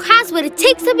baby who has what it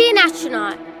takes to be an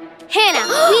astronaut. Hannah,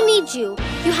 we need you.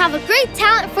 You have a great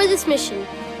talent for this mission.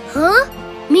 Huh?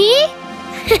 Me?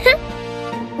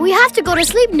 We have to go to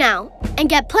sleep now and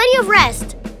get plenty of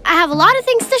rest. I have a lot of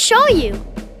things to show you.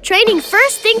 Training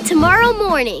first thing tomorrow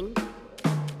morning.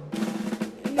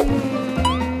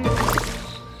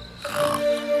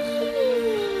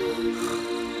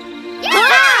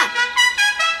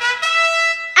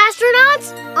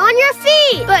 Astronauts, on your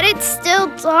feet! But it's still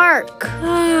dark.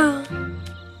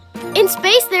 In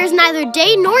space, there's neither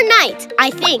day nor night,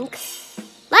 I think.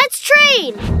 Let's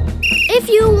train! If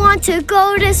you want to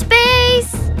go to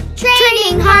space,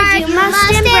 training hard you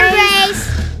must embrace.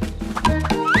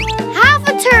 Half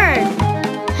a turn.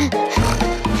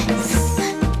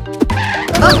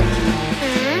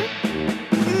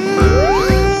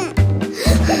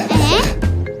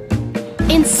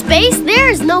 In space, there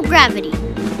is no gravity,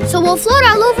 so we'll float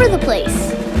all over the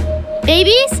place.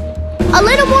 Babies, a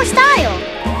little more style.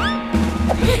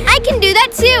 I can do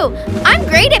that too. I'm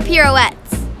great at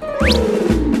pirouettes.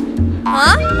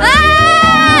 Huh?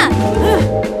 Ah!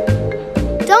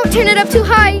 Don't turn it up too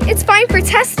high. It's fine for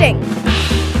testing.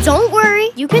 Don't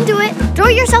worry, you can do it. Throw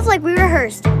yourself like we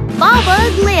rehearsed. Ball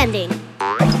bug landing.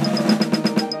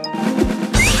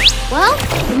 Well,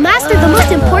 you mastered the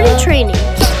most important training.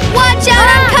 Watch out,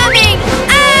 I'm coming!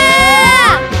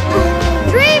 Ah!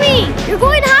 Dreamy, you're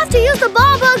going to have to use the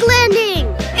ball bug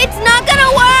landing. It's not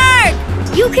gonna work!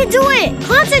 You can do it.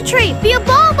 Concentrate, be a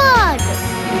ball bug.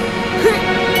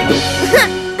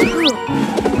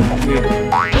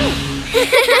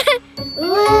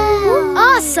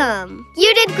 Awesome.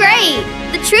 You did great.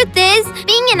 The truth is,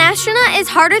 being an astronaut is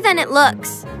harder than it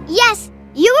looks. Yes,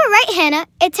 you were right, Hannah.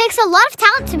 It takes a lot of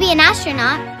talent to be an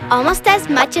astronaut. Almost as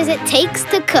much as it takes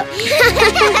to cook.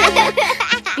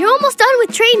 You're almost done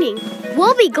with training.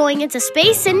 We'll be going into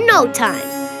space in no time.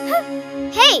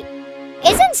 Hey,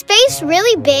 isn't space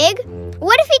really big?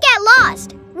 What if we get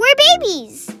lost? We're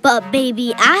babies. But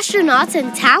baby astronauts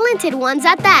and talented ones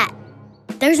at that.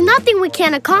 There's nothing we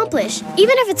can't accomplish.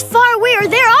 Even if it's far away or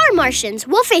there are Martians,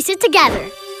 we'll face it together.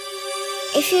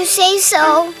 If you say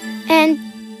so. And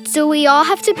do we all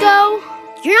have to go?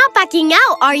 You're not backing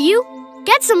out, are you?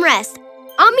 Get some rest.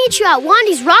 I'll meet you at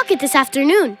Wandy's rocket this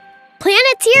afternoon.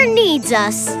 Planeteer needs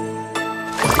us.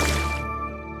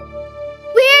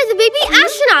 Where are the baby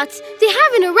astronauts? They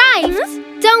haven't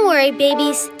arrived. Don't worry,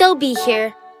 babies. They'll be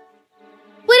here.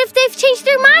 What if they've changed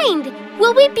their mind?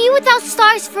 Will we be without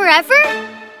stars forever?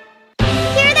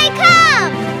 Here they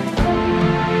come!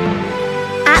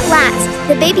 At last,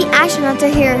 the baby astronauts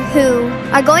are here who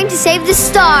are going to save the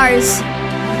stars.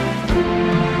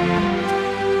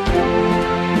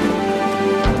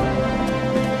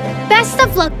 Best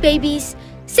of luck, babies.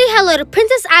 Say hello to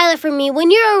Princess Isla for me when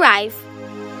you arrive.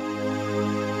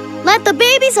 Let the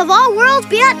babies of all worlds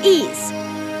be at ease.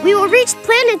 We will reach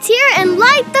Planeteer and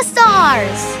light the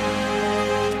stars.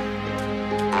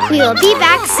 We will be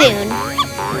back soon.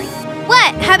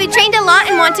 What? Have you trained a lot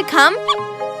and want to come?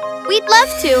 We'd love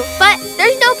to, but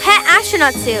there's no pet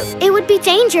astronaut suit. It would be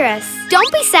dangerous.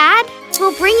 Don't be sad.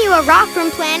 We'll bring you a rock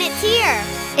from Planet Tier.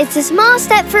 It's a small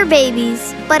step for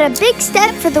babies, but a big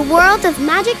step for the world of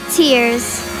magic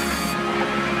tears.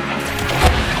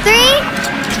 3,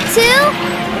 2,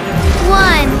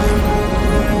 1.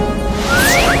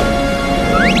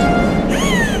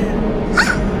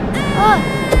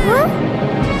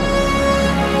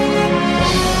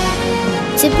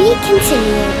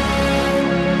 continued.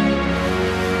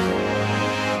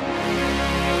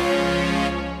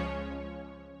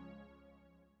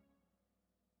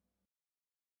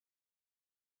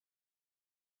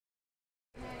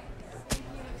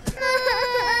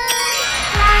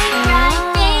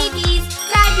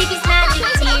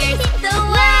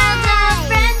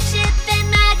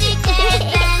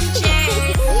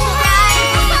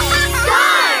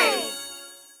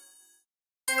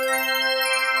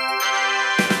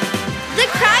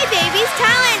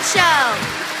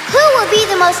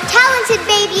 Most talented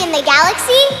baby in the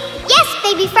galaxy? Yes,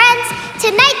 baby friends!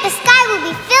 Tonight the sky will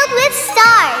be filled with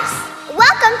stars!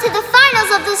 Welcome to the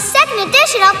finals of the second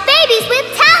edition of Babies with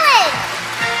Talent!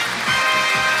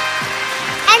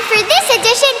 And for this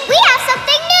edition, we have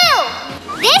something new!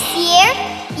 This year,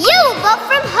 you will vote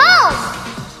from home!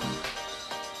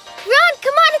 Ron,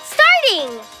 come on, it's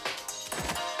starting!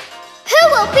 Who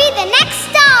will be the next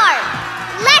star?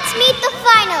 Let's meet the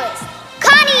finalists!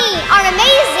 Connie, our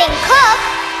amazing cook.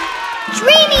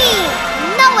 Dreamy,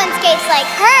 no one skates like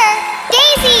her.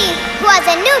 Daisy, who has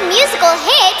a new musical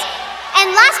hit.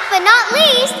 And last but not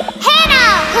least,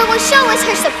 Hannah, who will show us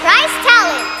her surprise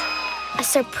talent. A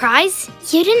surprise?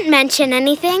 You didn't mention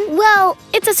anything. Well,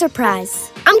 it's a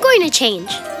surprise. I'm going to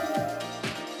change.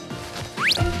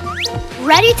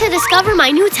 Ready to discover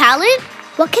my new talent?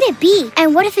 What could it be?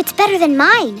 And what if it's better than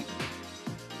mine?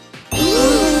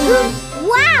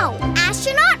 Wow!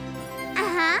 Astronaut?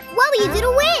 What will you do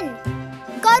to win?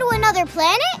 Go to another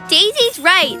planet? Daisy's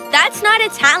right. That's not a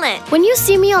talent. When you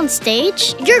see me on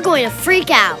stage, you're going to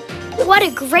freak out. What a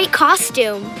great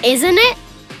costume, isn't it?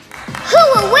 Who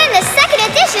will win the second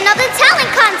edition of the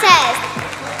talent contest?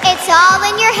 It's all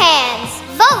in your hands.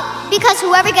 Vote, because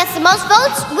whoever gets the most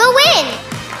votes will win.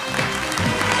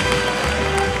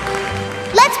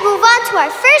 Let's move on to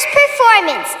our first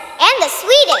performance, and the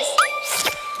sweetest.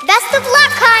 Best of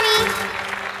luck, Connie!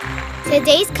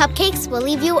 Today's cupcakes will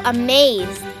leave you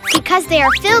amazed because they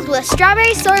are filled with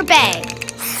strawberry sorbet.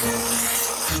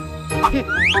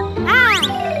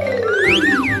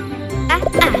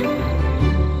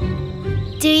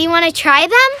 Do you want to try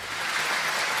them?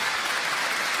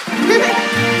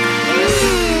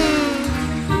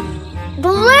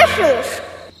 Delicious!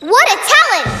 What a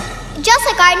talent! Just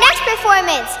like our next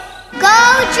performance.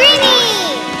 Go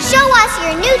Dreamy! Show us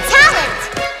your new talent!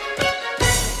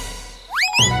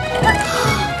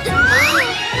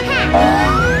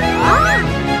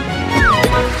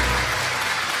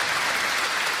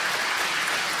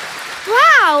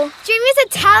 Wow! Dreamy's a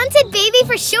talented baby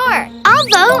for sure. I'll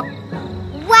vote.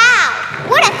 Wow!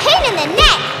 What a pain in the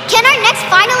neck! Can our next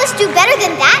finalist do better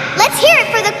than that? Let's hear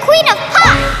it for the Queen of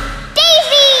Pop,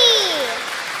 Daisy!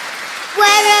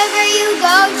 Wherever you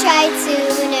go, try to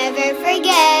never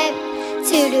forget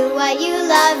to do what you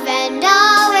love and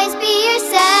always be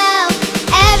yourself.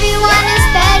 Everyone is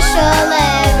special,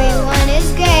 everyone is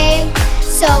great.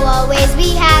 So always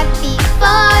be happy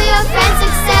for your friend's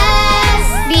success.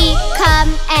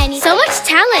 Become anything. So much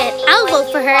talent. I'll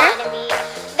vote for her.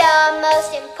 The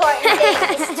most important thing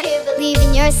is to believe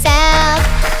in yourself.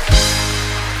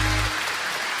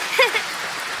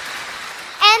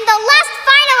 And the last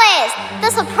finalist, the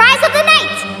surprise of the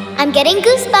night. I'm getting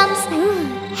goosebumps.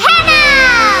 Hannah!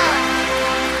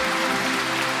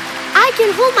 I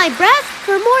can hold my breath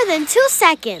for more than 2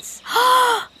 seconds.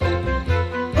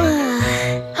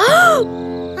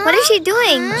 What is she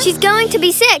doing? She's going to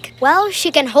be sick. Well,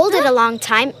 she can hold it a long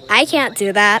time. I can't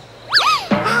do that.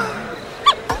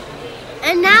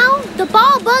 And now, the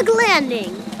ball bug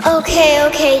landing.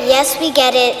 Okay, yes, we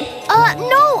get it.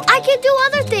 No, I can do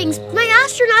other things. My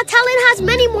astronaut talent has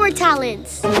many more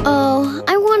talents. Oh,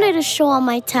 I wanted to show all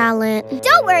my talent.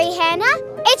 Don't worry, Hannah.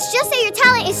 It's just that your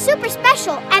talent is super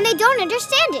special and they don't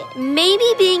understand it.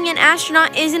 Maybe being an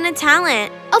astronaut isn't a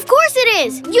talent. Of course it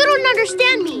is. You don't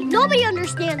understand me. Nobody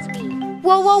understands me.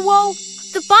 Whoa.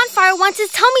 The bonfire wants to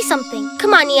tell me something.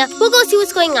 Come on, Nia. We'll go see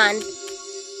what's going on.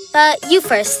 You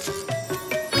first.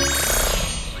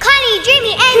 Connie,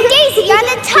 Dreamy, and Daisy are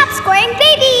the top scoring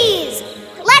babies.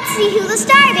 Let's see who the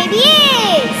star baby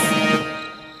is.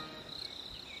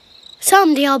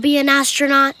 Someday I'll be an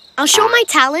astronaut. I'll show my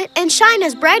talent and shine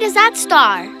as bright as that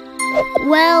star.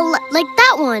 Well, like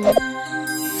that one.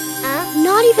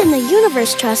 Not even the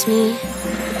universe trusts me.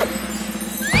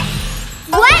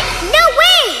 What? No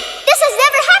way! This has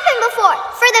never happened before.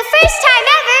 For the first time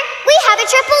ever, we have a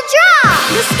triple draw.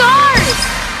 The stars!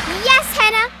 Yes,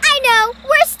 Hannah, I know.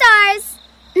 We're stars.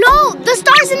 No, the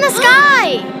stars in the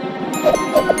sky!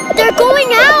 They're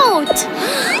going out!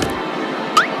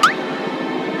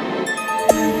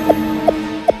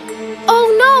 Oh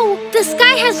no! The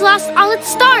sky has lost all its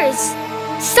stars.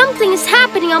 Something is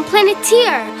happening on planet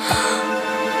Tier.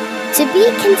 To be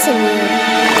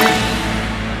continued.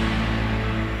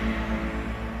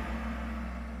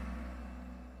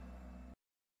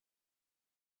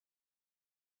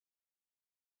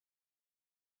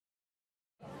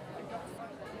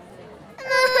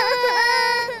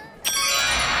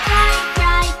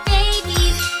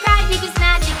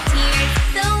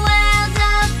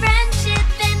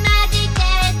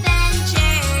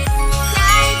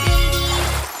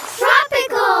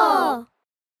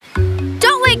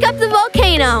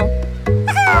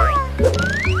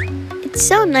 It's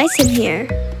so nice in here.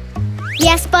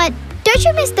 Yes, but don't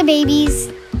you miss the babies?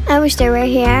 I wish they were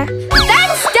here.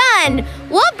 That's done!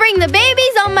 We'll bring the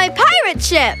babies on my pirate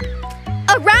ship.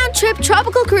 A round-trip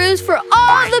tropical cruise for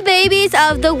all the babies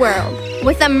of the world.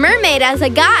 With a mermaid as a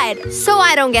guide, so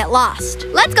I don't get lost.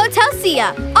 Let's go tell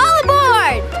Sia. All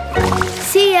aboard!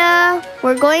 Sia,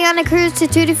 we're going on a cruise to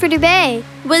Tutti Frutti Bay.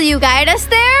 Will you guide us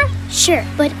there? Sure,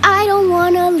 but I don't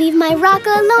want to leave my rock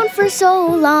alone for so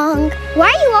long. Why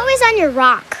are you always on your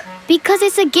rock? Because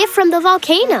it's a gift from the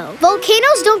volcano.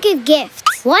 Volcanoes don't give gifts.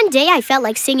 One day I felt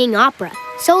like singing opera,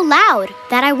 so loud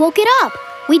that I woke it up.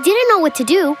 We didn't know what to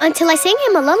do until I sang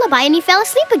him a lullaby and he fell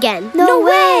asleep again. No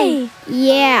way!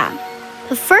 Yeah.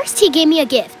 But first he gave me a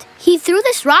gift. He threw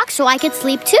this rock so I could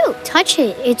sleep too. Touch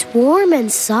it. It's warm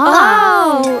and soft.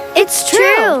 Oh, it's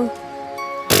true.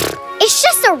 It's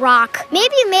just a rock.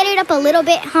 Maybe you made it up a little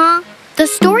bit, huh? The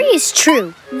story is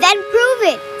true. Then prove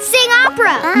it. Sing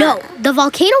opera. No, the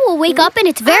volcano will wake up and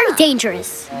it's very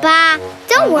dangerous. Bah,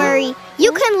 don't worry.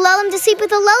 You can lull him to sleep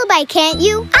with a lullaby, can't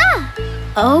you?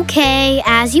 Okay,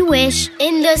 as you wish.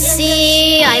 In the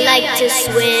sea, I like to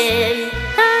swim.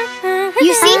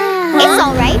 You see? It's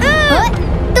all right. But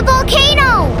the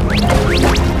volcano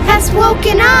Has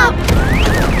woken up.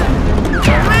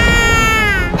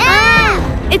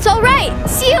 It's all right.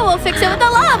 Sia will fix it with a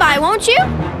lullaby, won't you?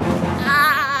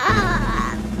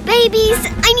 Babies,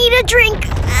 I need a drink.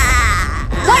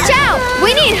 Watch out!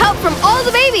 We need help from all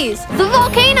the babies. The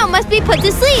volcano must be put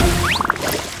to sleep.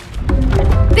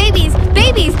 Babies,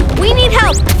 we need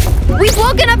help. We've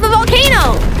woken up the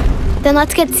volcano. Then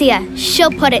let's get Sia.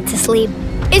 She'll put it to sleep.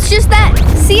 It's just that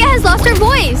Sia has lost her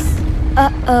voice.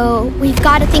 Uh-oh, we've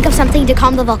got to think of something to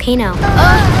calm the volcano.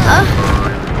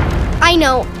 I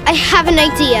know, I have an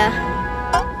idea.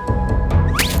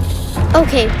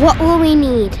 Okay, what will we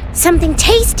need? Something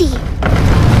tasty.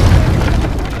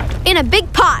 In a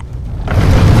big pot.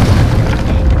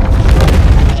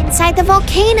 Inside the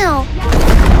volcano.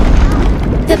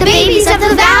 The babies of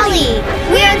the valley!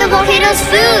 We are the volcano's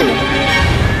food.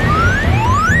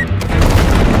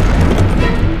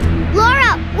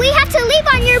 Laura, we have to leave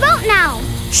on your boat now.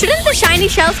 Shouldn't the shiny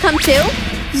shells come too?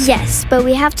 Yes, but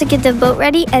we have to get the boat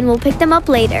ready and we'll pick them up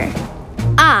later.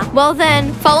 Well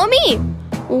then, follow me.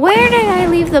 Where did I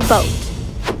leave the boat?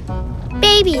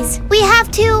 Babies, we have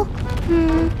to...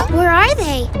 where are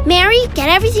they? Mary, get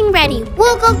everything ready.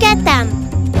 We'll go get them.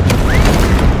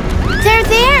 They're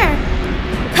there.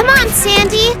 Come on,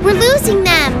 Sandy. We're losing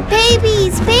them.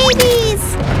 Babies.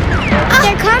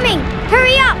 They're coming.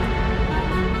 Hurry up.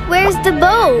 Where's the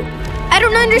boat? I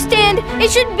don't understand. It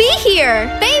should be here.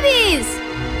 Babies!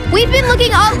 We've been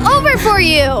looking all over for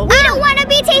you. We don't want to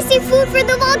be tasty food for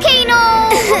the volcano.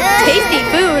 Tasty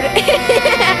food?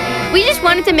 We just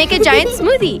wanted to make a giant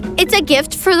smoothie. It's a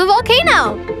gift for the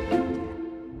volcano.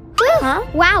 Huh?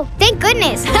 Wow, thank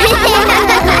goodness.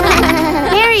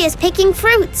 Mary is picking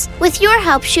fruits. With your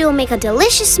help, she will make a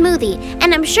delicious smoothie,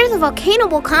 and I'm sure the volcano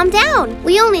will calm down.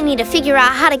 We only need to figure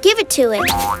out how to give it to it.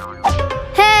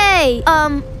 Hey,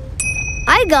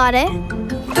 I got it.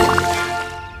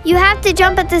 You have to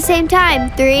jump at the same time.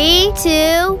 3,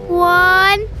 2,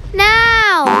 1,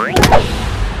 now!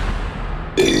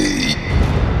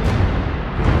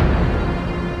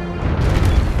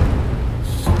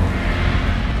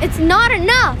 It's not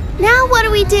enough. Now what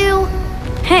do we do?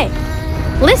 Hey,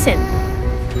 listen.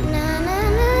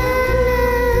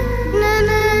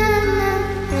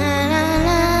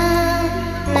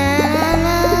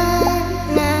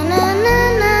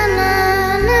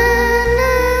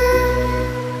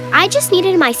 I just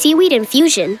needed my seaweed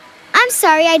infusion. I'm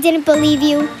sorry I didn't believe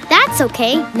you. That's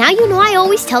okay. Now you know I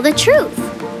always tell the truth.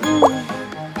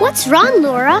 What's wrong,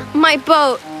 Laura? My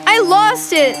boat. I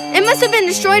lost it. It must have been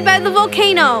destroyed by the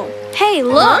volcano. Hey,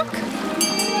 look.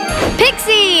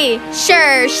 Pixie!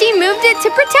 Sure, she moved it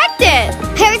to protect it.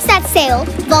 Parrots that sail,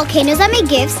 volcanoes that make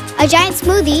gifts, a giant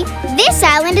smoothie. This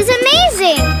island is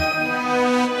amazing!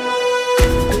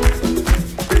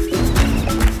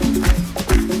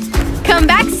 Come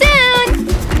back soon.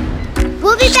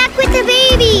 We'll be back with the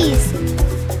babies.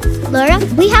 Laura,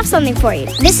 we have have something for you.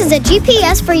 This is a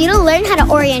GPS for you to learn how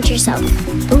to orient yourself.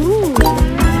 Ooh.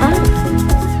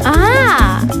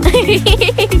 Ah.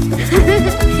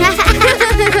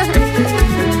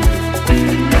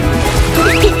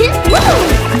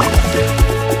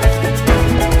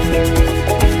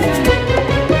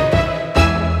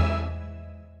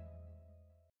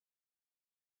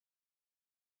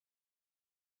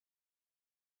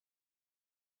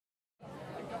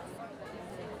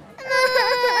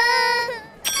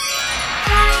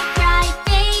 Cry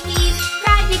babies,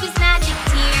 magic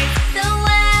tears, the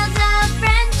world of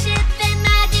friendship and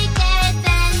magic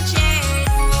adventures.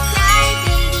 Cry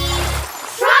babies.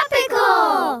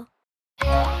 Tropical!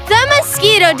 The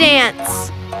mosquito dance.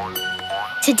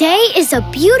 Today is a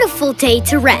beautiful day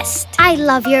to rest. I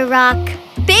love your rock.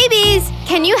 Babies,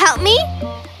 can you help me?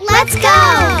 Let's go!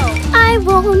 I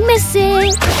won't miss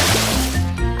it.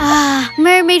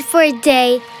 Mermaid for a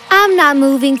day. I'm not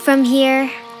moving from here.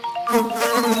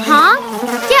 Huh?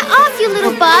 Get off, you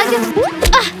little bug!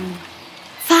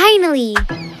 Finally!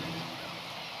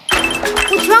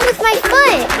 What's wrong with my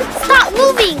foot? Stop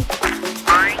moving!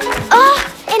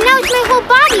 And now it's my whole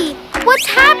body! What's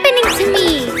happening to me?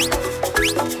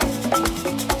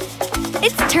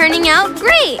 It's turning out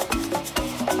great.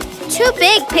 Too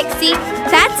big, Pixie.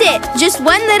 That's it. Just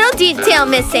one little detail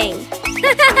missing.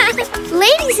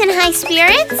 Ladies in high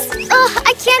spirits?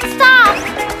 I can't stop!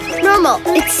 Normal,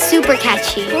 it's super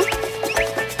catchy.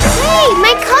 Hey,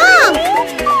 my conch!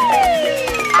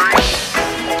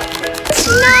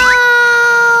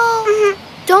 No!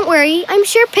 Don't worry, I'm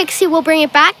sure Pixie will bring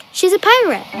it back. She's a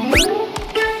pirate.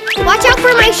 Watch out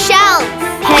for my shells!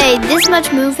 Hey, this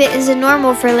much movement isn't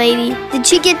normal for Lady. Did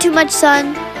she get too much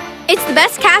sun? It's the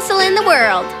best castle in the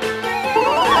world.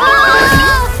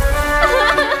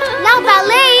 Now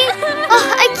ballet!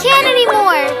 I can't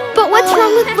anymore! But what's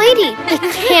wrong with Lady? It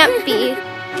can't be.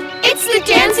 It's the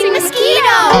dancing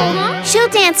mosquito! She'll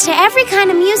dance to every kind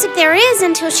of music there is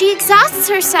until she exhausts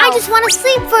herself. I just want to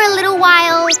sleep for a little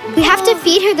while. We have to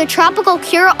feed her the tropical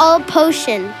cure-all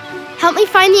potion. Help me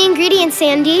find the ingredients,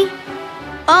 Sandy.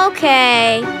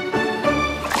 Okay.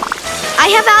 I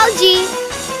have algae.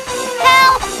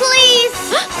 Help, please!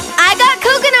 I got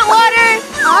coconut water.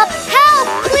 Help,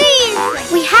 please!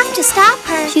 We have to stop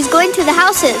her. She's going to the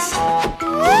houses.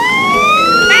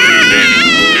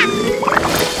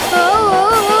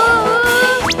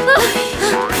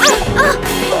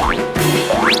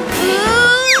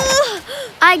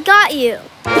 I got you.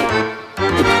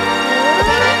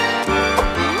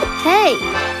 Hey,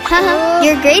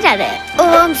 you're great at it.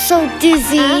 Oh, I'm so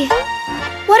dizzy.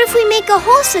 What if we make a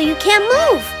hole so you can't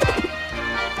move?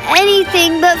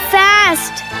 Anything but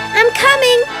fast. I'm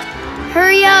coming.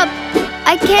 Hurry up.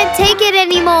 I can't take it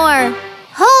anymore.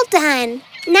 Hold on.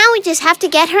 Now we just have to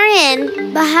get her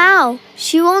in. But how?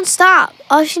 She won't stop.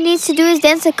 All she needs to do is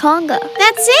dance a conga.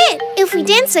 That's it. If we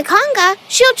dance a conga,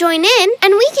 she'll join in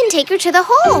and we can take her to the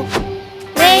hole.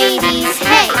 Ladies,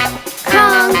 hey.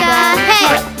 Conga,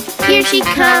 hey. Here she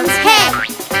comes, hey.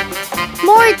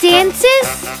 More dances?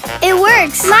 It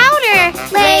works. Louder.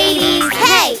 Ladies,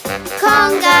 hey.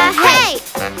 Conga, hey.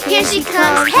 Here she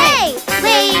comes, hey.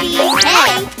 Ladies,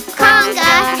 hey.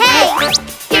 Conga, hey.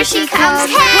 Here she comes,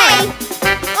 hey.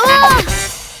 Oh!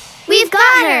 We've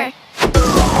got her.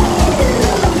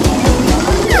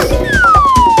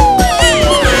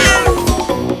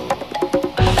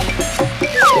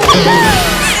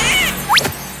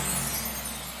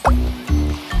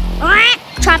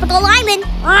 Tropical Island.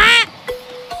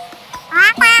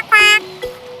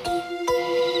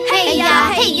 Hey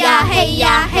ya, hey ya, hey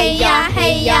ya, hey ya,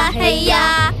 hey ya, hey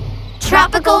ya.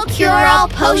 Tropical cure-all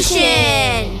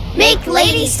potion. Make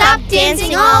Lady stop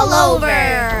dancing all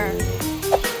over.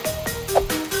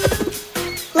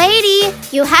 Lady,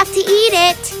 you have to eat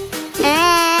it.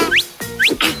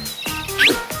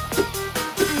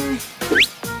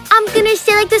 I'm gonna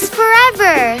stay like this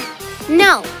forever.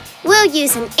 No, we'll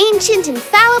use an ancient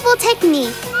infallible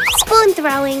technique. Spoon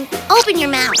throwing. Open your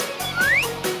mouth.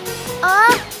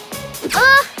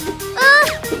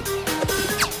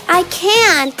 I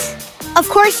can't. Of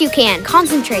course you can.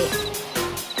 Concentrate.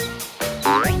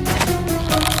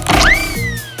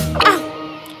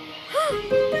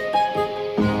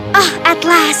 At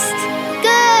last.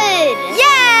 Good.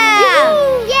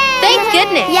 Yeah! Yay. Thank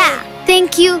goodness. Yeah.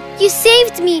 Thank you. You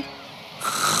saved me.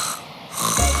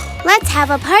 Let's have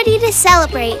a party to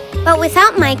celebrate. But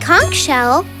without my conch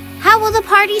shell, how will the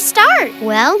party start?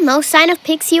 Well, no sign of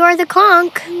Pixie or the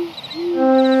conch.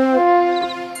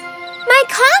 My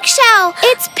conch shell!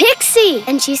 It's Pixie,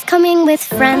 and she's coming with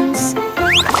friends.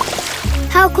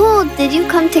 How cool. Did you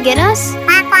come to get us?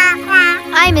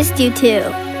 I missed you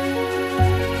too.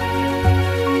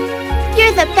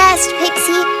 You're the best,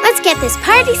 Pixie. Let's get this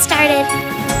party started.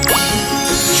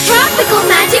 Tropical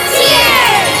Magic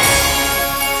Tears!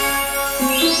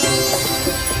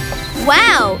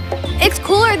 Wow, it's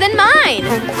cooler than mine.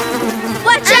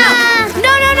 Watch out!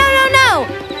 No, no, no, no, no!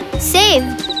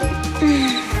 Saved.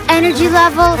 Energy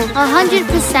level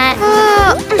 100%.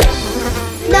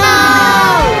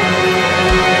 No!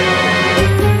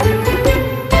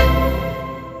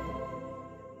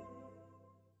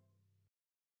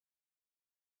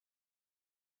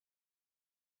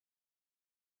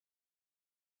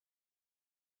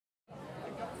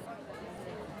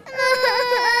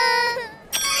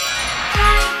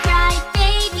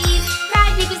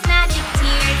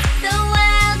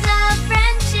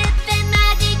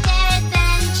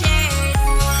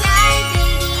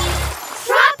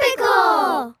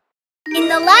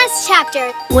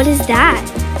 Chapter. What is that?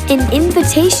 An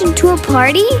invitation to a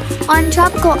party? On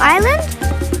Tropical Island?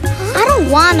 I don't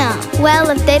wanna. Well,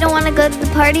 if they don't want to go to the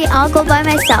party, I'll go by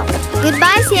myself.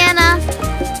 Goodbye, Sienna.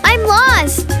 I'm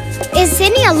lost. Is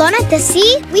Sydney alone at the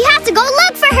sea? We have to go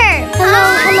look for her. Hello,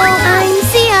 I'm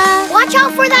Sia. Watch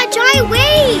out for that giant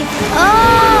wave.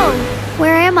 Oh,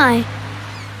 where am I?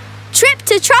 Trip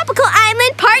to Tropical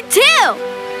Island Part 2!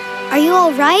 Are you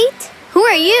all right? Who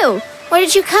are you? Where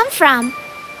did you come from?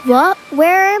 What?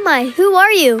 Where am I? Who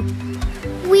are you?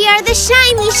 We are the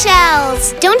shiny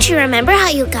shells. Don't you remember how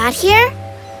you got here?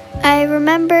 I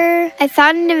remember I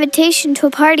found an invitation to a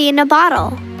party in a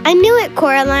bottle. I knew it,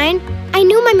 Coraline. I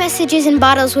knew my messages in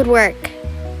bottles would work.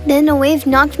 Then a wave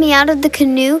knocked me out of the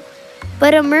canoe,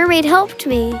 but a mermaid helped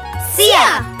me.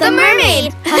 Sia, the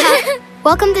mermaid!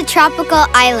 Welcome to Tropical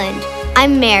Island.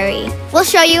 I'm Mary. We'll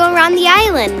show you around the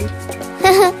island.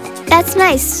 That's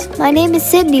nice. My name is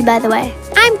Sydney, by the way.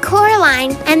 I'm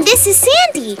Coraline, and this is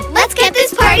Sandy. Let's get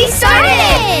this party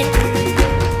started!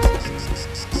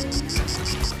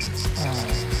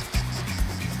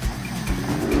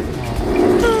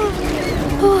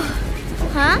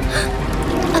 Huh?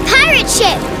 A pirate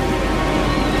ship!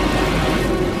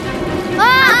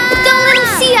 Don't let them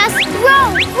see us!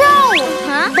 Row! Row!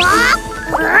 Huh?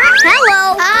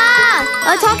 Hello!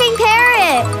 A talking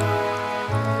parrot!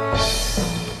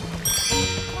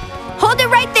 Hold it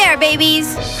right there,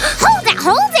 babies! Hold it!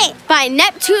 Hold it! By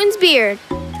Neptune's beard.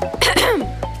 Get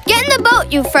in the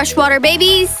boat, you freshwater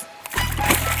babies!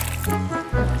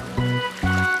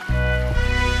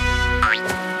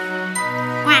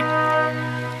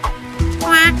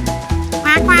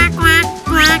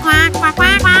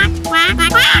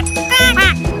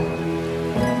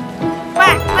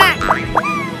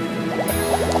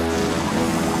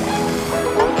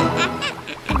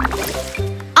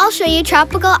 I'll show you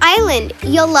Tropical Island.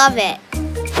 You'll love it.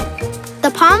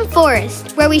 The palm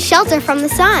forest, where we shelter from the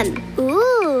sun.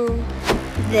 Ooh.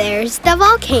 There's the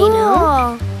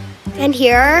volcano. Cool. And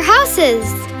here are our houses.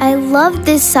 I love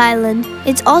this island.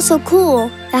 It's also cool.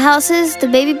 The houses, the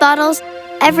baby bottles,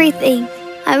 everything.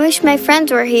 I wish my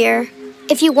friends were here.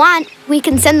 If you want, we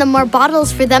can send them more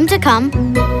bottles for them to come.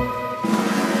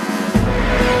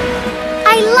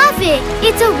 I love it.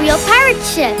 It's a real pirate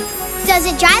ship. Does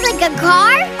it drive like a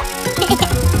car?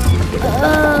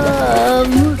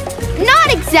 Not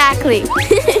exactly.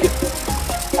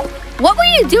 What were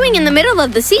you doing in the middle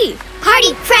of the sea?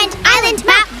 Party, friend, island,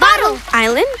 map, bottle.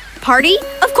 Island? Party?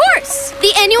 Of course!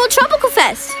 The annual Tropical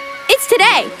Fest. It's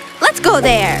today. Let's go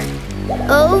there.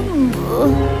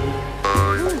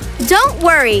 Don't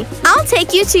worry. I'll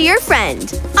take you to your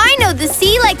friend. I know the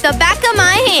sea like the back of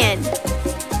my hand.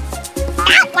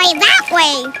 That way, that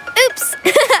way. Oops.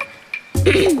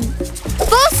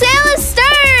 Full sail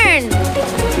astern!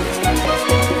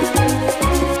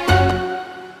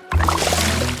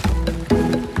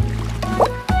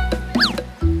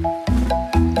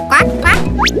 Quack, quack.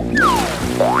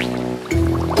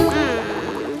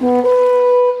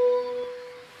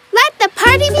 Let the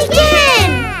party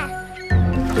begin!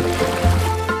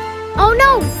 Oh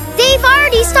no, they've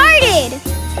already started!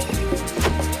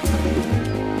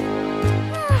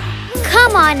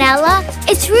 Come on, Ella.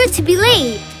 It's rude to be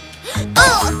late.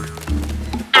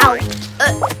 Ow!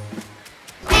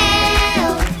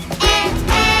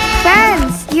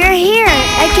 Friends, you're here.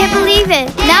 I can't believe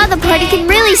it. Now the party can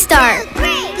really start.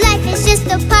 Life is just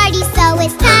a party, so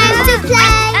it's time to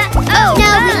play. We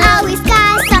always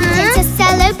got something to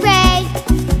celebrate.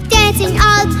 Dancing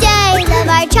all day, love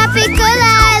our tropical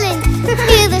island.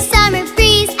 Feel the summer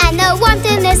breeze and the warmth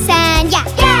in the sand. Yeah!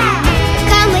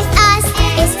 Come with us,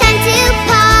 it's time to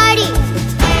party.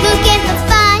 Look at the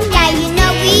fun, yeah, you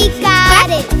know we got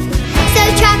it. So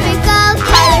tropical,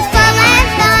 colorful and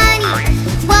funny.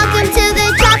 Welcome to the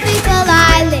tropical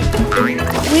island.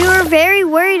 We were very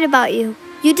worried about you.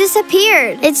 You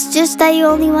disappeared. It's just that you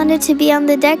only wanted to be on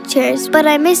the deck chairs, but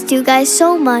I missed you guys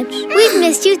so much. We've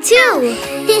missed you too.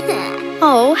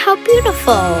 Oh, how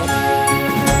beautiful.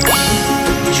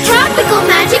 Tropical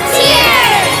Magic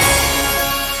Tears!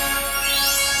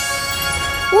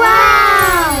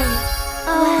 Wow!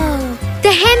 Oh.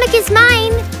 The hammock is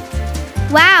mine.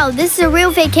 Wow, this is a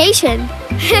real vacation.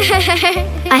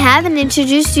 I haven't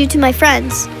introduced you to my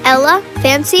friends. Ella,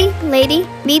 Fancy, Lady,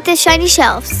 meet the shiny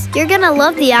shelves. You're gonna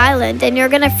love the island and you're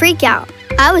gonna freak out.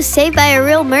 I was saved by a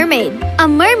real mermaid. A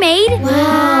mermaid?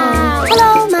 Wow.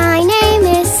 Hello, my name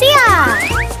is Sia.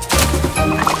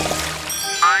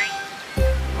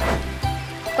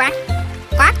 Quack,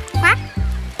 quack, quack,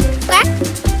 quack,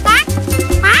 quack,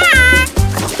 quack.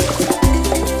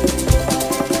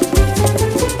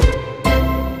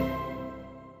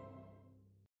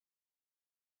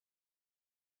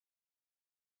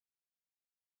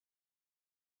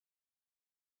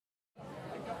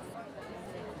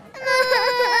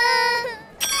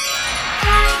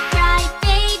 Cry,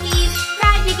 babies,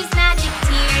 magic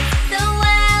tears. The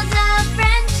world of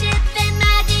friendship and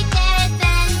magic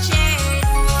adventures.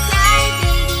 Cry,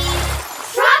 babies.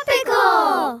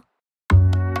 Tropical!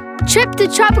 Trip to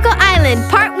Tropical Island,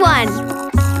 Part 1.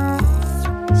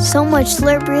 So much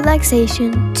slurp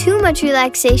relaxation. Too much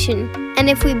relaxation. And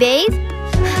if we bathe?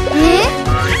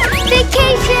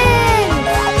 Vacation!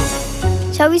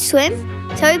 Shall we swim?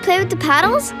 Shall we play with the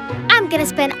paddles? I'm gonna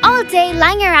spend all day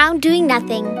lying around doing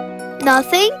nothing.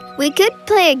 Nothing? We could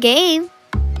play a game.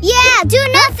 Yeah, do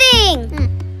nothing!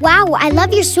 Wow, I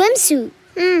love your swimsuit.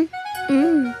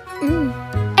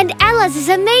 And Ella's is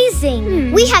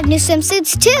amazing. We have new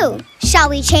swimsuits too. Shall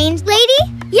we change, lady?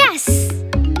 Yes.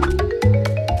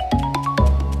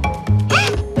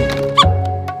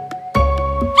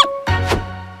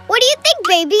 What do you think,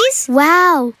 babies?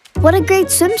 Wow, what a great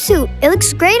swimsuit. It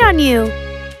looks great on you.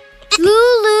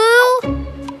 Lulu.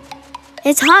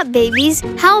 It's hot, babies.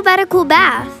 How about a cool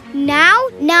bath? Now?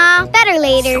 Nah, better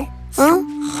later. Huh?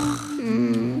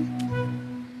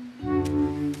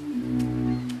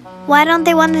 Why don't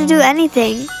they want to do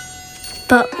anything?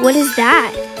 But what is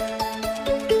that?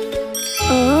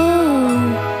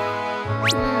 Oh.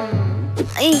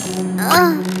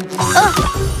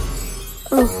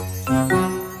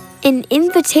 An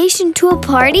invitation to a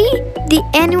party? The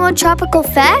annual Tropical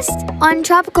Fest? On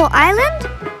Tropical Island?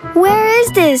 Where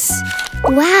is this?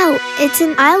 Wow, it's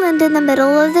an island in the middle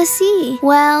of the sea.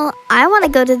 Well, I want to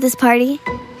go to this party.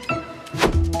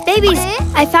 Babies,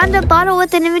 I found a bottle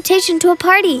with an invitation to a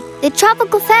party. The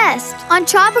Tropical Fest on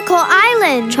Tropical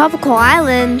Island. Tropical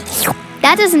Island?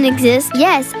 That doesn't exist.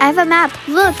 Yes, I have a map.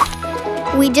 Look.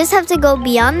 We just have to go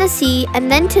beyond the sea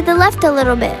and then to the left a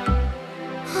little bit.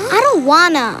 I don't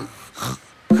wanna.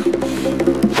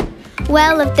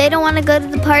 Well, if they don't want to go to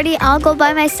the party, I'll go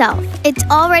by myself. It's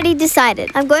already decided.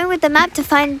 I'm going with the map to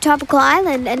find Tropical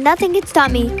Island and nothing can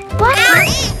stop me. What?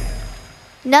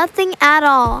 Nothing at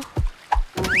all.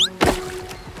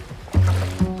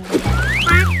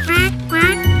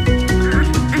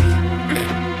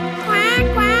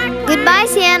 Goodbye,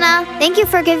 Sienna. Thank you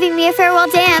for giving me a farewell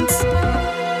dance.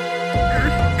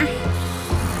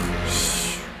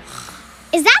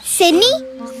 Is that Sydney?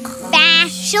 Bah,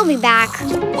 she'll be back.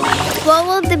 What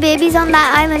will the babies on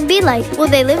that island be like? Will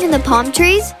they live in the palm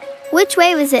trees? Which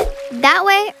way was it? That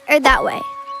way or that way?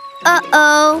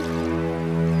 Uh-oh.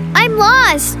 I'm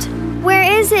lost. Where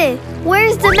is it?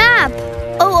 Where's the map?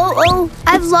 Oh,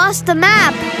 I've lost the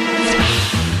map.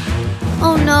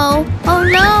 Oh no, oh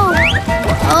no.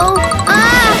 Oh,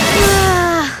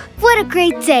 What a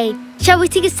great day. Shall we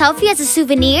take a selfie as a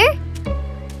souvenir?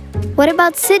 What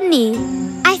about Sydney?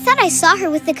 I thought I saw her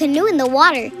with the canoe in the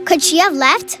water. Could she have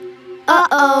left?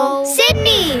 Uh-oh.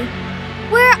 Sydney!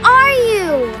 Where are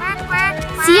you?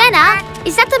 Sienna,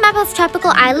 is that the map of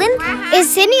Tropical Island? Is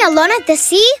Sydney alone at the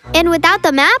sea? And without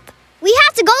the map? We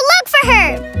have to go look for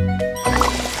her!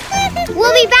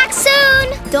 We'll be back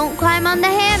soon! Don't climb on the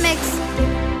hammocks.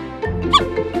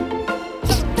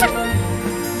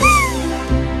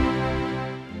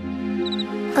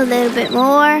 A little bit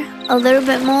more, a little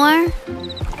bit more.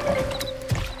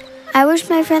 I wish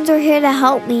my friends were here to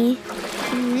help me.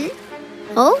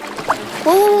 Oh?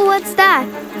 Whoa, what's that?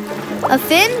 A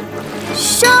fin?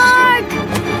 Shark!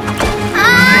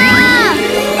 Ah!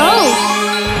 Oh!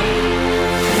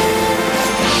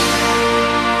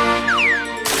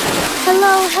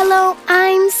 Hello,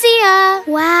 I'm Sia.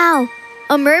 Wow.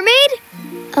 A mermaid?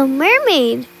 A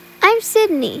mermaid. I'm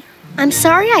Sydney. I'm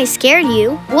sorry I scared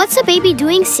you. What's a baby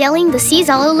doing sailing the seas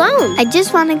all alone? I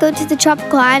just want to go to the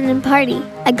Tropical Island party.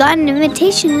 I got an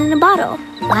invitation in a bottle.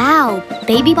 Wow,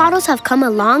 baby bottles have come a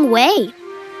long way.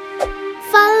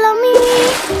 follow me.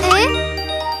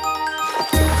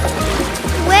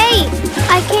 Wait,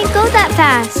 I can't go that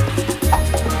fast.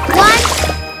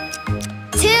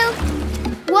 1, 2,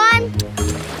 1,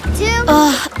 2.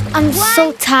 I'm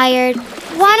so tired.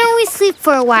 Why don't we sleep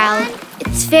for a while?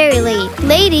 It's very late.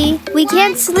 Lady, we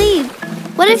can't sleep.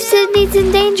 What if Sydney's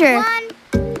in danger?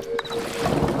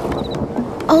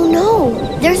 Oh no,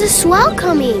 there's a swell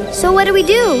coming. So what do we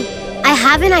do? I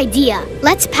have an idea.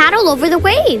 Let's paddle over the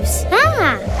waves.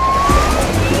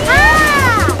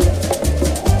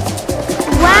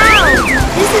 Wow,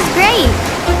 this is great.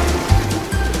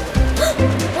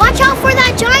 Watch out for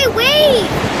that giant wave.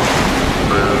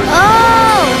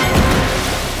 Oh!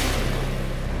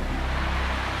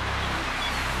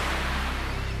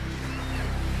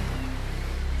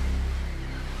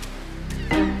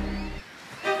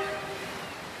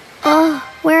 Oh,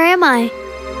 where am I?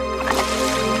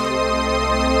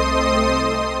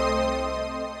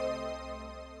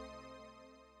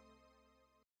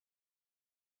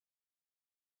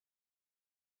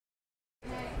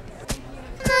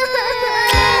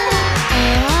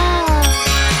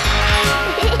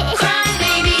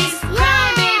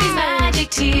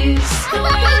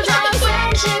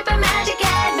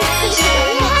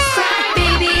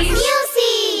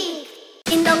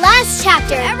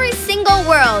 Chapter. Every single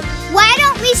world. Why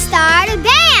don't we start a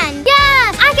band?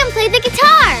 Yes, I can play the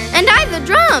guitar. And I the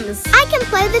drums. I can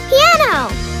play the piano.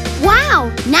 Wow,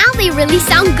 now they really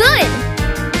sound good.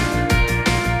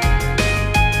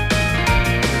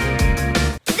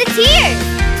 The Tears.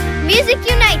 Music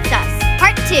Unites Us.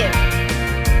 Part 2.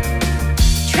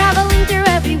 Traveling through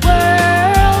every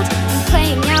world and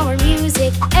playing our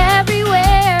music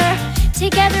everywhere.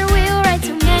 Together we'll write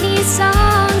so many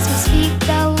songs. We speak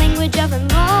the language of emotions.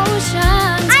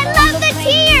 I love the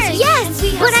Tears. Yes,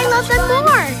 but I love them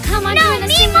more. Come on, No,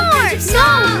 me more.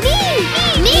 No, me.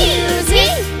 Music,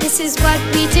 this is what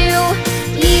we do.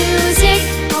 Music,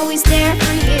 always there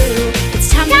for you. It's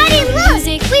time Daddy, to look,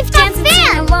 music. we've dance got and sing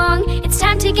fans. along. It's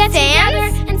time to get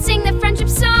together and sing the friendship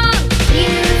song.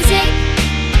 Music.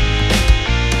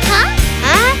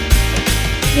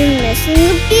 You're missing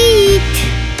the beat.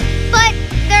 But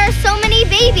there are so many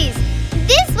babies.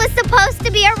 This was supposed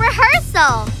to be a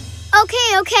rehearsal.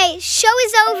 Okay, show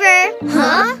is over.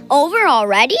 Huh? Over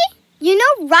already? You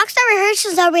know, Rockstar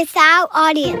rehearsals are without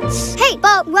audience. Hey,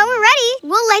 but when we're ready,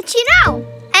 we'll let you know.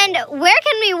 And where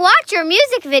can we watch your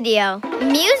music video?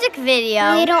 Music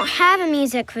video? We don't have a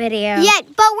music video. Yet,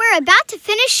 but we're about to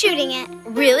finish shooting it.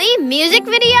 Really? Music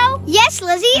video? Yes,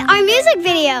 Lizzie, our music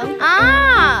video.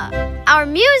 Ah, our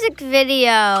music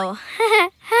video.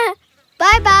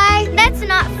 Bye-bye. That's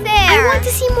not fair. I want to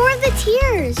see more of the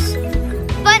Tears.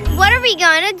 But what are we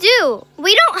gonna do?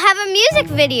 We don't have a music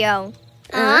video.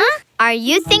 Huh? Are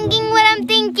you thinking what I'm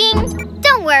thinking?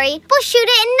 Don't worry, we'll shoot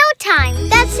it in no time.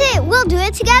 That's it, we'll do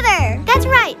it together. That's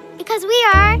right, because we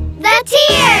are The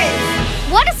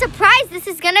Tears! What a surprise this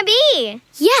is gonna be.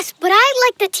 Yes, but I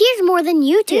like the Tears more than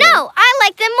you do. No, I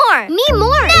like them more. Me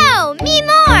more. No, me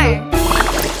more.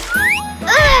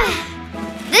 Ugh.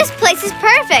 This place is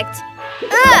perfect.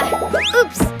 Ugh.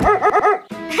 Oops.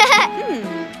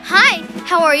 Hi,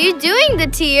 how are you doing, The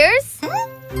Tears?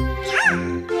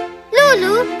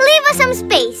 Lulu, leave us some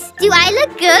space. Do I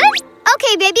look good?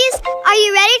 Okay, babies, are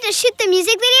you ready to shoot the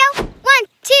music video? 1,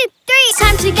 2, 3. It's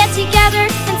time to get together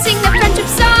and sing the friendship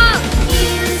song.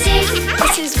 Music,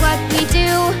 this is what we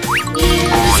do.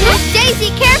 Music.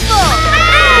 Daisy, careful!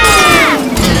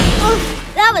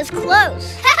 That was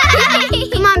close.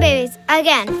 Come on, babies.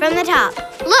 Again, from the top.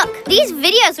 Look, these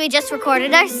videos we just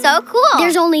recorded are so cool.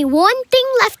 There's only one thing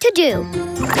left to do.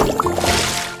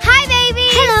 Hi,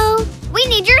 babies. Hello. We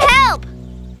need your help.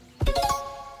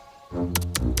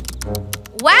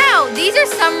 Wow, these are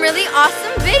some really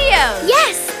awesome videos.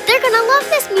 Yes, they're gonna love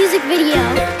this music video.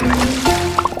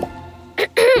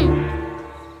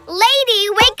 Lady,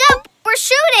 wake up! We're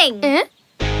shooting.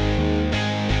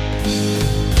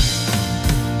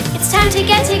 It's time to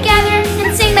get together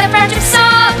and sing the friendship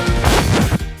song.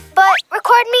 But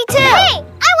record me too. Hey,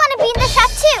 I want to be in the shot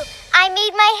too. I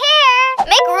made my hair.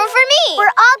 Make room for me.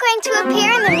 We're all going to appear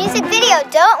in the music video.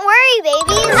 Don't worry,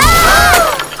 babies.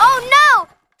 Oh no!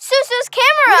 Susu's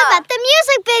camera. What about the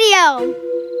music video?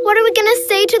 What are we gonna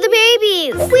say to the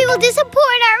babies? We will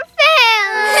disappoint our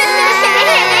fans.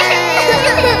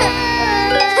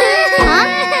 Huh?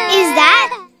 Is that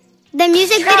the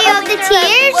music video of The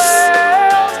Tears?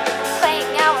 World,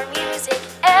 playing our music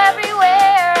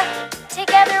everywhere.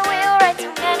 Together we'll write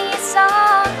so many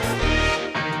songs.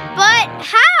 But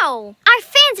how? Our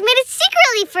fans made it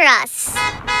secretly for us.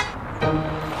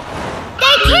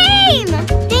 They came!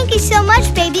 Thank you so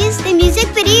much, babies. The music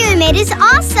video you made is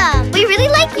awesome. We really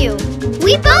like you.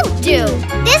 We both do.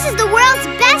 This is the world's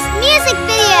best music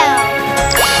video.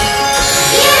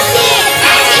 Music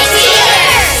Magic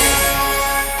Tears!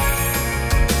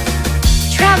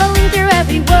 Traveling through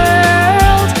every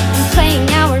world and playing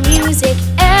our music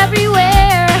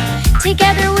everywhere.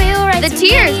 Together we'll write The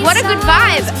Tears, what a good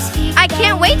vibe. I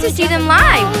can't wait to see them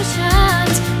live.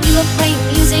 We love playing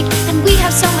music and we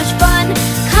have so much fun.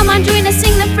 Come on, join us,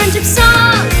 sing the friendship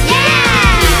song.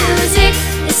 Yeah! Music,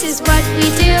 this is what we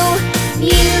do.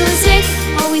 Music,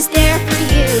 always there for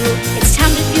you. It's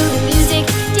time to feel the music,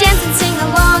 dance and sing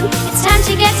along. It's time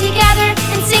to get together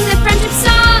and sing the friendship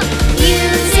song.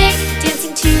 Music,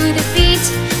 dancing to the beat.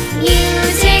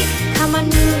 Music, come on,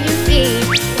 move your feet.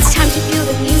 It's time to feel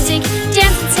the music,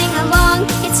 dance and sing along.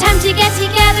 It's time to get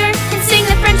together and sing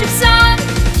the friendship song.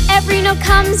 Every note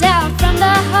comes out from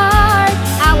the heart.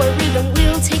 Our rhythm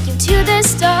will take you to the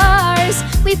stars.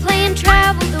 We play and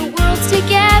travel the worlds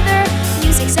together.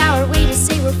 Music's our way to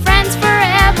say we're friends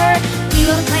forever. We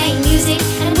love playing music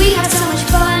and we have so much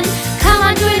fun. Come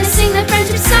on, join us, sing the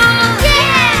friendship song.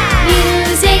 Yeah!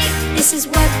 Music, this is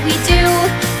what we do.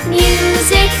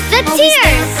 Music, The always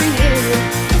there Tears. for you.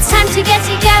 It's time to get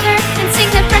together and sing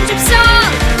the friendship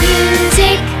song.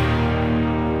 Music.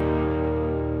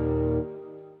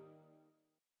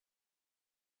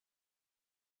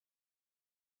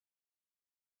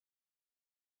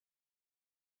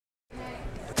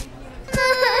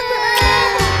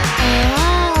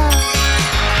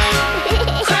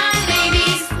 Cry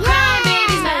babies,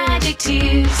 magic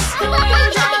tears. The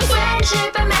world of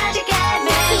friendship and magic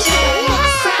adventures.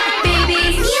 Cry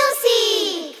babies.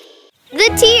 Music! The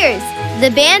Tears,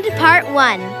 the band part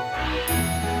 1.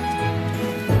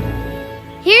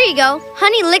 Here you go,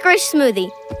 honey licorice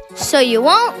smoothie, so you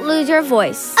won't lose your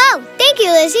voice. Oh, thank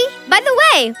you, Lizzie. By the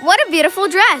way, what a beautiful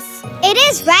dress. It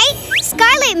is, right?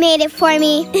 Scarlett made it for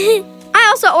me. I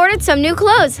also ordered some new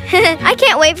clothes. I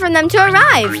can't wait for them to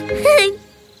arrive.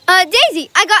 Daisy,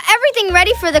 I got everything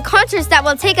ready for the concerts that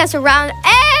will take us around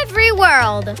every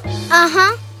world.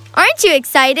 Uh-huh. Aren't you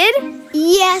excited?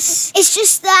 Yes, it's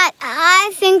just that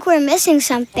I think we're missing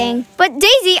something. But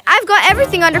Daisy, I've got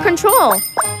everything under control.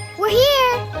 We're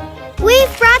here.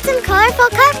 We've brought some colorful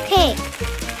cupcakes.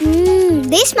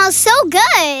 They smell so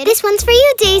good. This one's for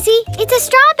you, Daisy. It's a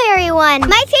strawberry one.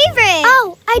 My favorite.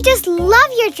 Oh, I just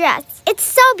love your dress. It's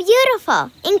so beautiful.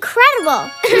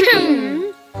 Incredible.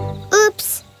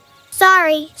 Oops.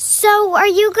 Sorry. So, are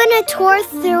you gonna tour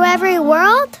through every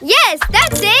world? Yes,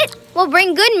 that's it. We'll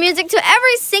bring good music to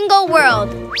every single world.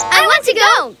 I want to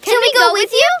go. Can we go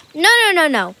with you?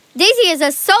 No. Daisy is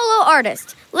a solo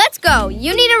artist. Let's go.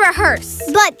 You need to rehearse.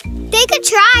 But they could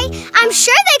try. I'm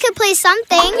sure they could play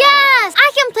something. Yes,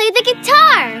 I can play the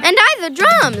guitar. And I the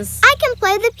drums. I can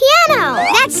play the piano.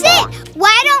 That's it.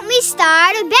 Why don't we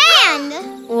start a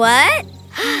band? What?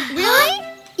 Really?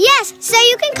 Yes, so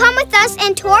you can come with us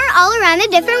and tour all around the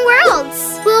different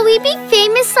worlds. Will we be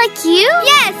famous like you?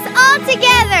 Yes, all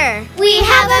together. We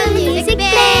have a music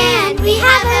band. We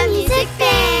have a music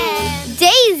band.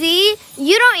 Daisy,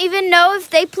 you don't even know if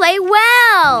they play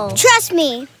well. Trust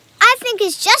me, I think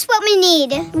it's just what we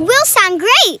need. We'll sound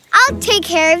great. I'll take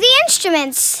care of the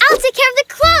instruments. I'll take care of the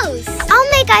clothes. I'll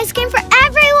make ice cream for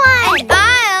everyone.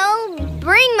 I'll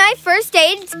bring my first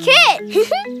aid kit.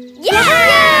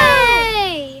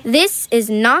 Yay! This is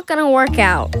not gonna work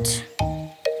out.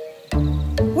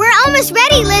 We're almost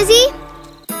ready, Lizzie.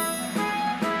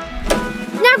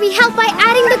 Now we help by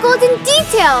adding the golden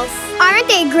details. Aren't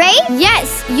they great?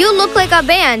 Yes, you look like a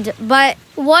band, but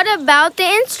what about the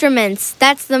instruments?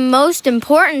 That's the most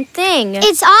important thing.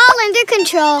 It's all under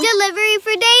control. Delivery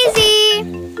for Daisy.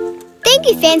 Thank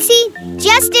you, Fancy.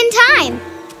 Just in time.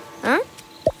 Huh?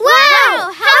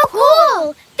 Wow, how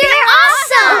cool! They're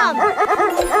awesome!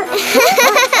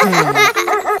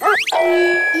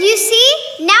 You see?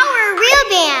 Now we're a real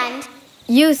band.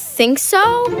 You think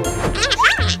so?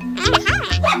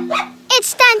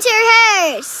 It's time to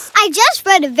rehearse. I just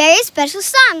wrote a very special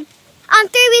song. On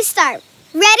 3 we start.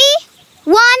 Ready?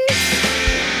 1.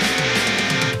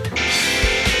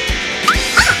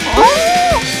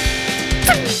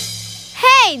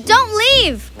 Hey, don't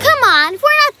leave! Come on,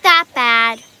 we're not that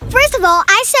bad. First of all,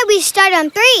 I said we start on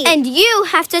 3. And you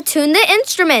have to tune the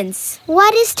instruments.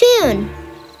 What is tune?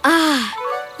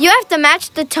 You have to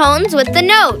match the tones with the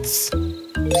notes.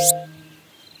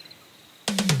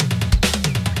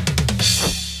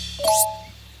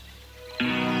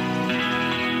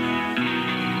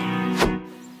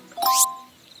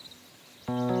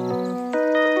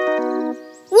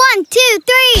 One, two,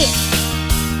 three.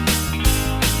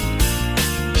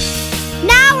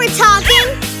 Now we're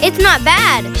talking. It's not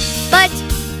bad. But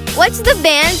what's the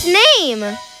band's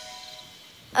name?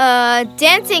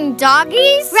 Dancing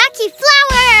Doggies? Rocky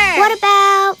Flower! What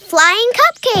about Flying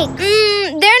Cupcakes?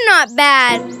 They're not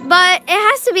bad, but it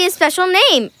has to be a special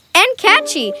name and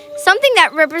catchy. Something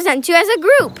that represents you as a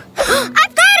group.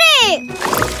 I've got it!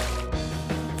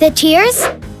 The Cheers?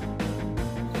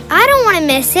 I don't want to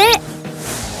miss it.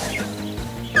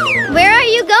 Where are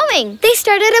you going? They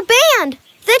started a band.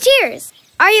 The Cheers.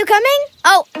 Are you coming?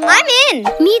 Oh, I'm in.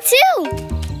 Me too.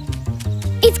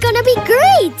 It's gonna be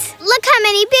great. Look how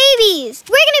many babies.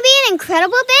 We're gonna be an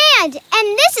incredible band,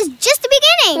 and this is just the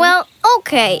beginning. Well,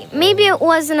 okay. Maybe it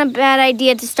wasn't a bad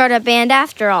idea to start a band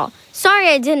after all. Sorry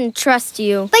I didn't trust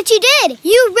you. But you did.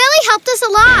 You really helped us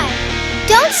a lot.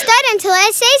 Don't start until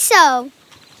I say so.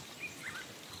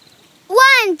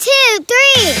 1, 2, 3.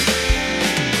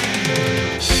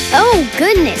 Oh,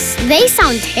 goodness. They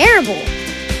sound terrible.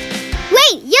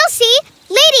 Wait, you'll see.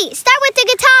 Lady, start with the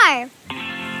guitar.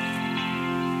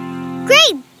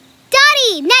 Great.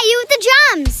 Dottie, now you with the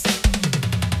drums.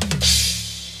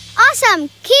 Awesome.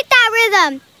 Keep that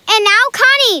rhythm. And now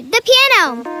Connie, the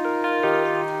piano.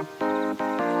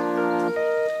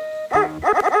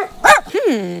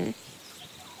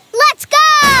 Let's go!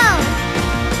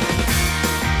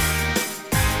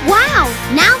 Wow,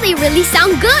 now they really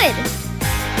sound good.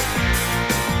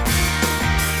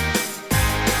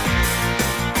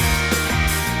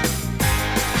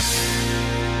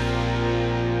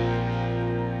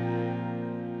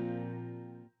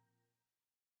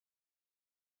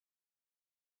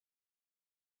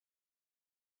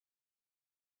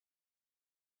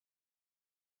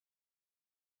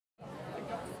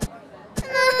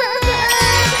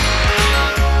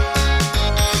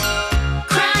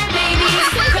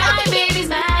 Cry babies,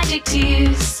 magic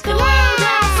tears. The world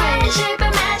of friendship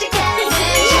and magic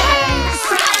adventures.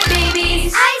 Cry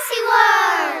babies. Icy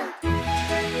World!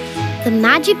 The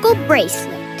magical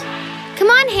bracelet. Come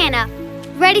on, Hannah.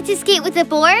 Ready to skate with the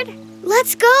board?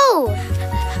 Let's go.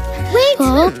 Wait.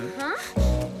 Huh?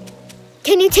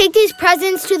 Can you take these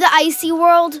presents to the icy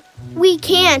world? We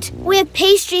can't. We have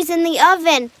pastries in the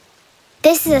oven.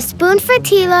 This is a spoon for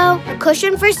Tilo, a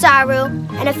cushion for Saru,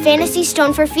 and a fantasy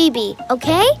stone for Phoebe,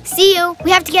 okay? See you. We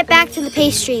have to get back to the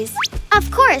pastries. Of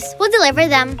course, we'll deliver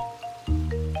them.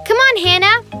 Come on,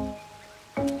 Hannah.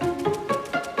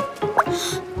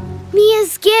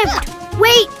 Mia's gift.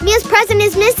 Wait, Mia's present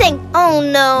is missing. Oh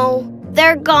no,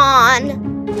 they're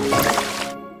gone.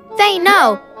 They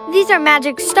know. These are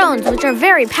magic stones, which are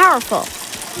very powerful.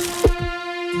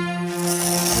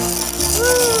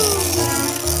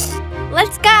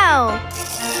 Let's go!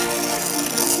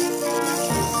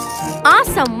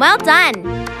 Awesome, well done!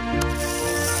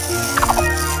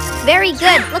 Very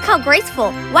good, look how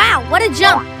graceful. Wow, what a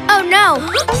jump! Oh no,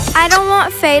 I don't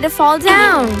want Faye to fall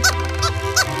down.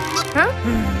 Huh?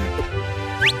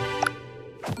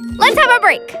 Let's have a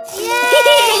break!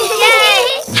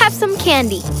 Yay! Have some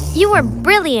candy. You were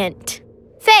brilliant.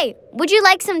 Faye, would you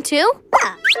like some too?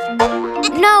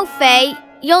 No, Faye,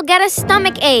 you'll get a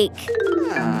stomach ache.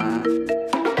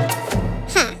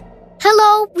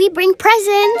 Hello, we bring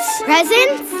presents.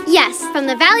 Presents? Yes, from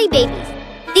the Valley Babies.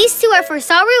 These two are for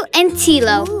Saru and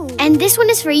Tilo. Ooh. And this one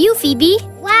is for you, Phoebe.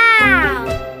 Wow!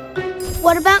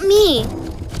 What about me?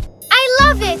 I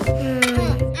love it!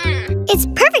 It's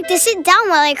perfect to sit down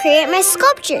while I create my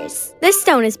sculptures. This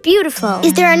stone is beautiful.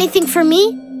 Is there anything for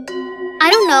me?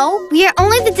 I don't know. We are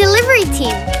only the delivery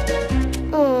team.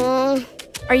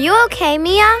 Are you okay,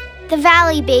 Mia? The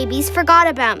Valley Babies forgot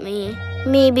about me.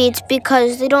 Maybe it's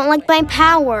because they don't like my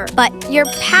power. But your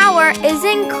power is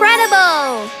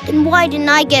incredible! Then why didn't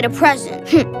I get a present?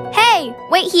 Hey,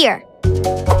 wait here.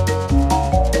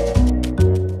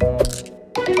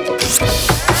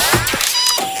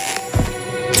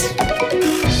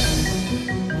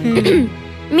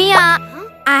 Mia,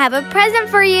 I have a present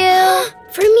for you.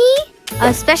 For me?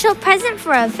 A special present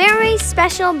for a very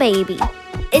special baby.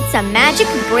 It's a magic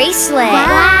bracelet.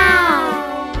 Wow!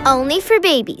 Only for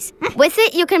babies. With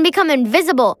it, you can become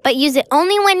invisible, but use it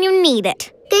only when you need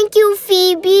it. Thank you,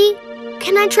 Phoebe.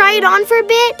 Can I try it on for a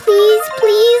bit, please,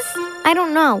 please? I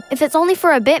don't know. If it's only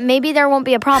for a bit, maybe there won't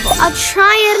be a problem. I'll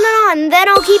try it on, then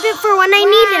I'll keep it for when I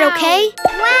need it, okay?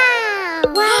 Wow!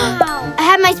 Wow! I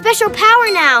have my special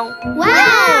power now.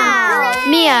 Wow!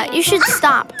 Mia, you should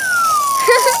stop.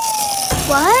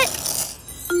 What?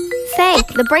 Faye,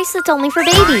 the bracelet's only for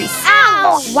babies.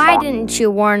 Ouch! Why didn't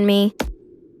you warn me?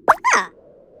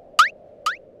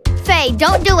 Faye,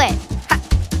 don't do it.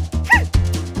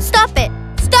 Stop it.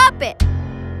 Stop it.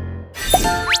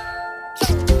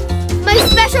 My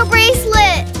special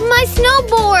bracelet! My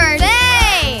snowboard!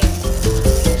 Faye!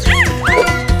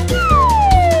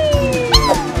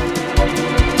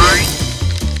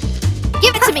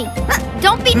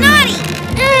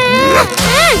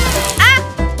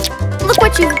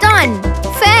 you've done.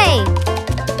 Faye!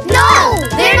 No!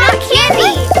 They're not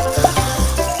candy!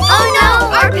 Oh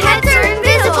no! Our pets are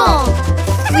invisible!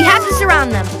 We have to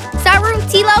surround them. Saru,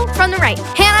 Tilo from the right.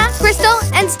 Hannah, Crystal,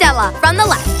 and Stella from the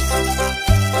left.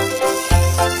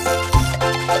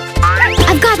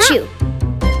 I've got you.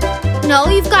 No,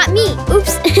 you've got me.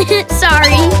 Oops.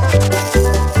 Sorry.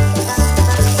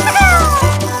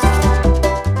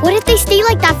 What if they stay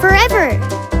like that forever?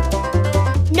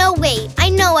 No, wait. I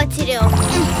know what to do.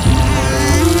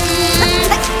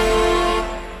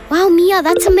 Wow, Mia,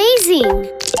 that's amazing.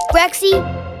 Rexy,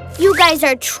 you guys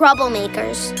are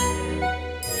troublemakers.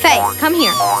 Faye, come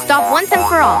here. Stop once and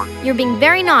for all. You're being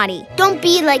very naughty. Don't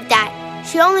be like that.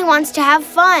 She only wants to have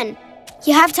fun.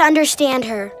 You have to understand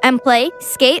her. And play,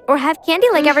 skate, or have candy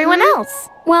like everyone else.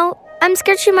 Well, I'm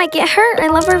scared she might get hurt. I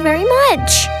love her very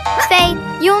much. Faye,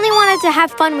 you only wanted to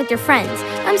have fun with your friends.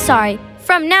 I'm sorry.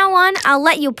 From now on, I'll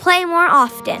let you play more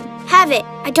often. Have it.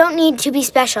 I don't need to be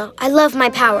special. I love my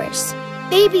powers.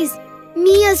 Babies,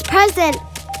 Mia's present.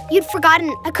 You'd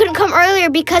forgotten. I couldn't come earlier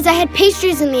because I had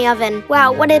pastries in the oven.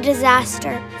 Wow, what a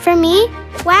disaster. For me?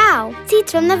 Wow,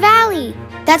 seeds from the valley.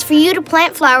 That's for you to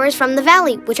plant flowers from the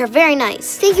valley, which are very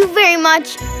nice. Thank you very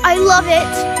much. I love it.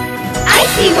 I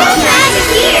see world magic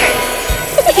here!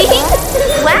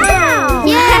 Wow!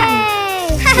 Yay!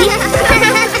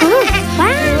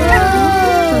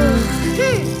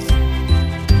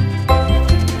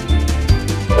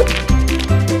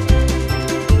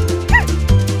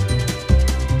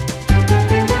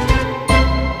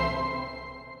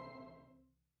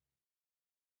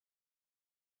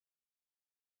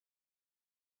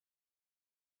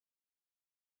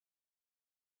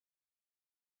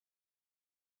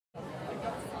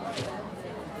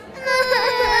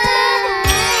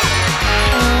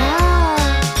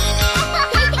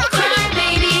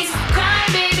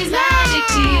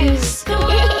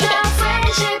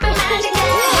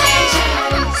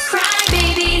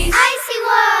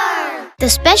 The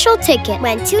special ticket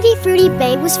when Tutti Frutti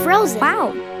Bay was frozen.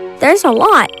 Wow, there's a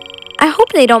lot. I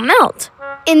hope they don't melt.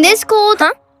 In this cold?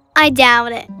 Huh? I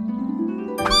doubt it.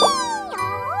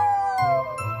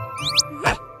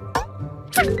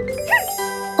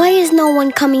 Why is no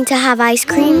one coming to have ice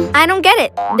cream? I don't get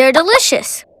it. They're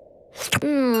delicious.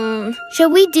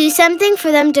 Should we do something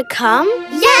for them to come?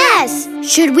 Yes!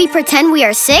 Should we pretend we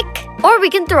are sick? Or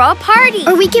we can throw a party.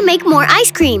 Or we can make more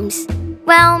ice creams.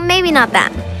 Well, maybe not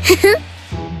that.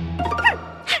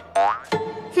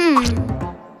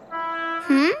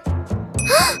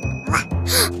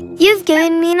 You've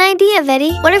given me an idea,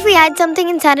 Betty. What if we had something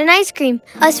inside an ice cream?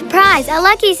 A surprise, a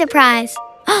lucky surprise.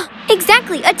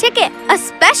 Exactly, a ticket. A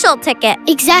special ticket.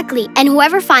 Exactly, and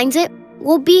whoever finds it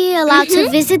will be allowed to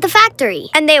visit the factory.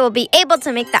 And they will be able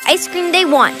to make the ice cream they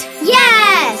want.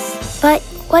 Yes! But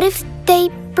what if they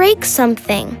break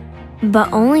something?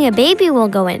 But only a baby will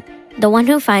go in. The one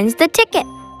who finds the ticket.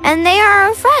 And they are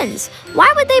our friends.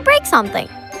 Why would they break something?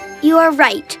 You are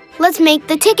right. Let's make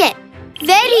the ticket.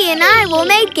 Betty and I will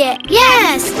make it.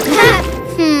 Yes!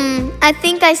 I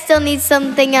think I still need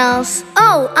something else.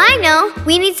 Oh, I know.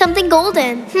 We need something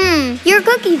golden. Your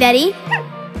cookie, Betty.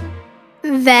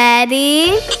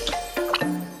 Betty?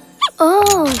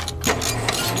 Oh.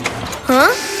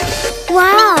 Huh?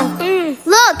 Wow.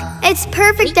 Look, it's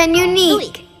perfect and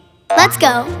unique. Let's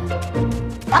go.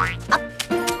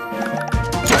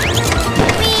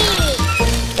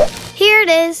 Here it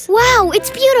is. Wow, it's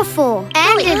beautiful.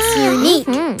 And it's unique.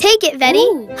 Take it, Betty.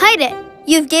 Hide it.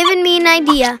 You've given me an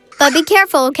idea. But be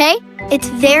careful, okay? It's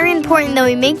very important that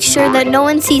we make sure that no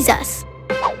one sees us.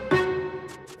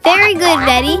 Very good,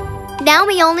 Betty. Now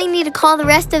we only need to call the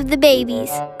rest of the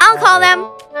babies. I'll call them.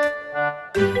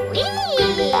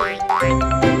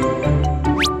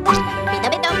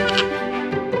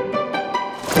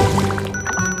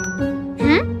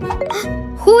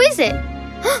 Who is it?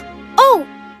 Oh,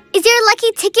 is there a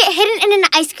lucky ticket hidden in an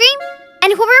ice cream?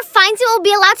 And whoever finds it will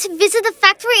be allowed to visit the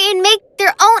factory and make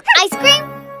their own ice cream?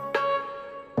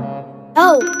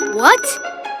 Oh, what?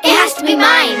 It has to be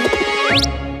mine.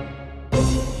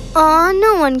 Aw,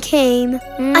 no one came.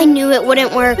 I knew it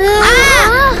wouldn't work.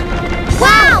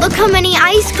 Wow, look how many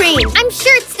ice creams. I'm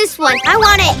sure it's this one. I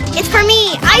want it. It's for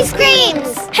me. Ice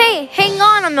creams. Hey, hang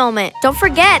on a moment. Don't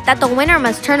forget that the winner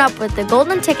must turn up with the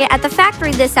golden ticket at the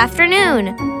factory this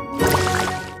afternoon.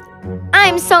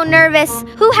 I'm so nervous.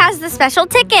 Who has the special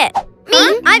ticket?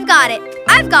 Me. I've got it.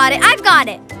 I've got it. I've got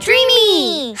it.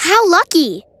 Dreamy. How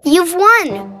lucky. You've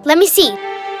won. Let me see.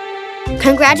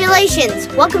 Congratulations.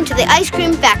 Welcome to the ice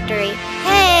cream factory.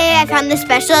 Hey, I found the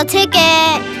special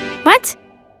ticket. What?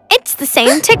 It's the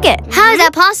same ticket. How is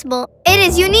that possible? It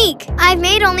is unique. I've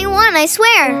made only one, I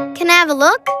swear. Can I have a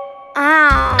look?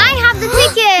 I have the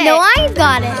ticket. No, I've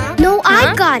got it. No,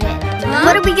 I've got it.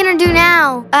 What are we gonna do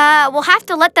now? We'll have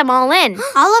to let them all in.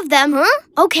 All of them?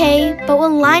 Okay, but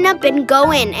we'll line up and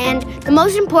go in. And the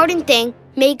most important thing,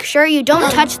 make sure you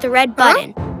don't touch the red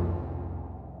button.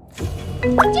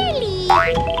 Jelly!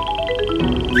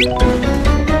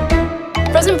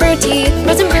 Frozen fruity,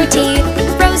 frozen fruity,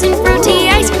 frozen fruity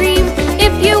ice cream.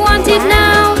 If you want it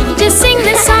now, just sing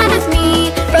this song with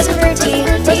me. Frozen fruity,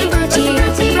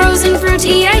 frozen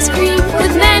fruity ice cream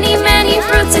with many, many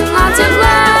fruits and lots of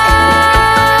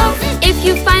love. If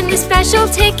you find the special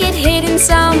ticket hidden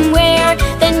somewhere,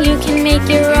 then you can make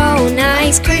your own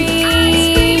ice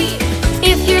cream.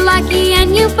 If you're lucky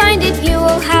and you find it, you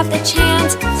will have the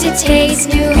chance to taste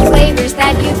new flavors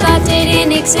that you thought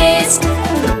didn't exist.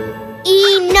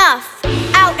 Enough!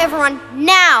 Out, everyone,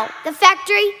 now! The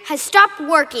factory has stopped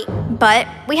working. But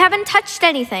we haven't touched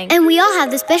anything. And we all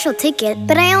have the special ticket,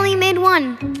 but I only made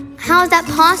one. How is that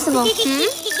possible?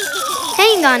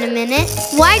 Hang on a minute.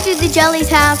 Why do the jellies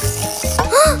have...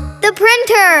 the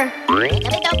printer!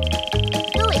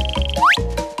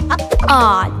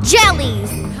 Aw,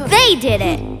 jellies! They did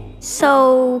it!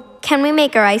 So, can we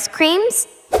make our ice creams?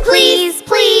 Please,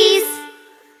 please!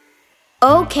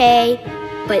 Okay,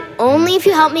 but only if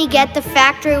you help me get the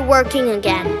factory working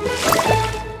again.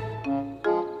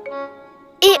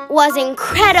 It was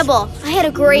incredible. I had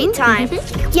a great time.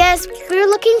 Yes, we were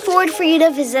looking forward for you to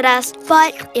visit us,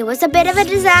 but it was a bit of a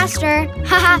disaster.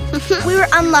 Haha, we were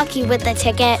unlucky with the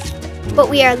ticket. But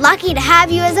we are lucky to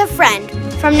have you as a friend.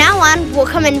 From now on, we'll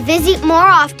come and visit more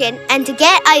often and to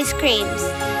get ice creams.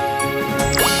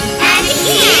 And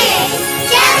here,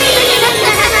 jelly!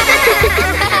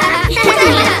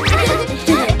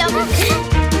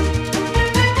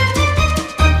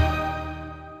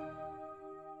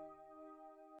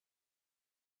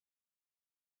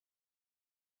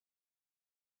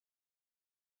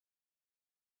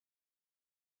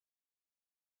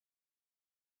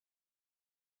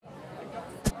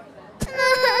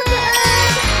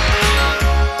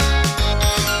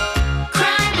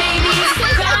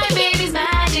 Cry babies,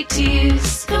 magic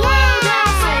tears. The world of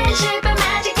friendship and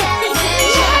magic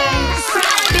adventures.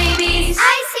 Cry babies.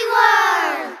 Icy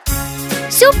World!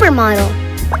 Supermodel.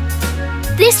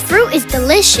 This fruit is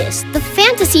delicious. The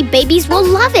fantasy babies will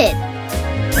love it.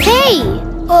 Hey!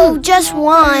 Oh, just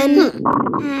one.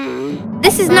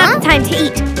 This is not the time to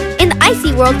eat. In the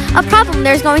icy world, a problem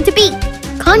there's going to be.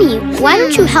 Connie, why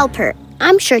don't you help her?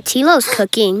 I'm sure Tilo's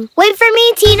cooking. Wait for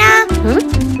me, Tina.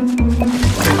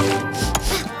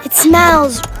 It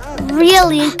smells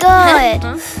really good.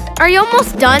 Are you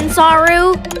almost done,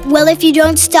 Saru? Well, if you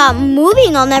don't stop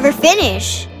moving, I'll never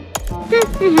finish.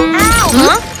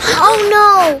 Ow! Oh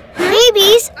no!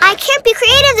 Babies, I can't be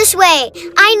creative this way.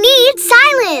 I need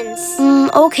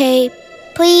silence. Okay.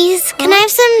 Please, can I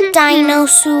have some dino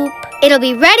soup? It'll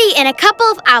be ready in a couple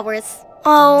of hours.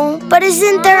 Oh, but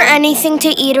isn't there anything to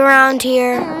eat around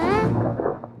here?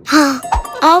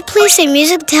 I'll play some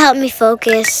music to help me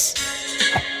focus.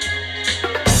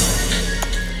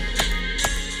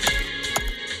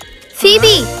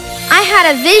 Phoebe, I had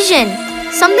a vision.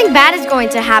 Something bad is going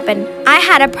to happen. I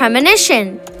had a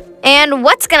premonition. And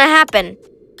what's gonna happen?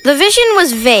 The vision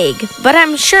was vague, but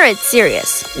I'm sure it's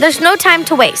serious. There's no time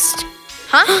to waste.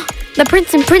 Huh? The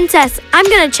prince and princess. I'm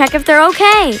gonna check if they're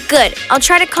okay. Good. I'll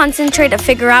try to concentrate to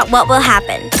figure out what will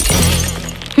happen.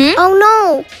 Oh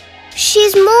no!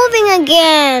 She's moving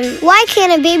again. Why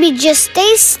can't a baby just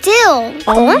stay still?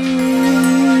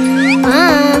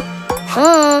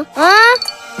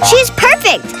 She's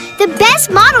perfect! The best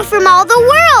model from all the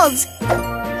worlds!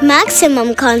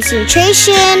 Maximum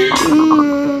concentration.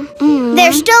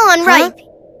 They're still unripe.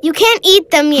 You can't eat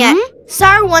them yet.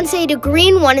 Sar once ate a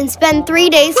green one and spent 3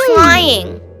 days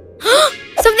flying.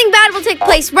 Something bad will take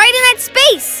place right in that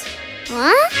space.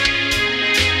 Huh?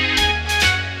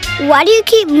 Why do you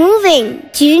keep moving?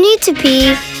 Do you need to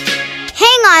pee?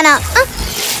 Hang on.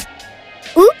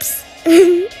 Oops.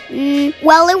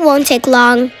 Well, it won't take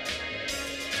long.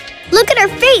 Look at her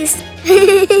face.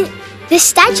 This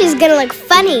statue is gonna look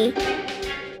funny.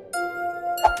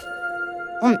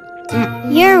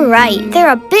 You're right.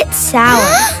 They're a bit sour.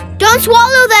 Don't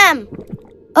swallow them!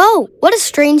 Oh, what a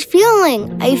strange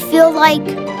feeling. I feel like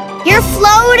you're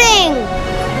floating.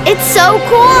 It's so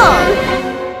cool.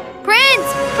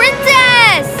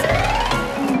 Princess!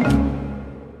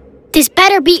 This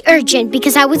better be urgent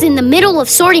because I was in the middle of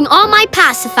sorting all my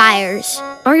pacifiers.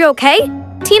 Are you okay?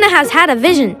 Tina has had a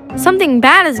vision. Something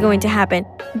bad is going to happen.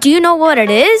 Do you know what it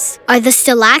is? Are the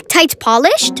stalactites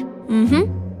polished?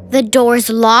 The doors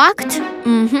locked?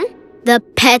 The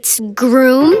pets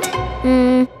groomed?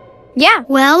 Yeah.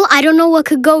 Well, I don't know what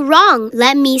could go wrong.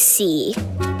 Let me see.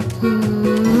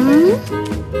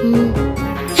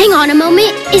 Hang on a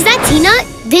moment. Is that Tina?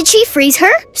 Did she freeze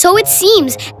her? So it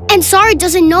seems. And Sarah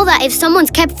doesn't know that if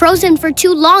someone's kept frozen for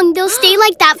too long, they'll stay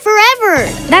like that forever.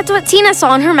 That's what Tina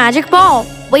saw in her magic ball.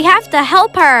 We have to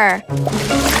help her.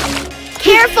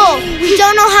 Careful! We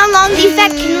don't know how long the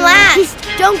effect can last.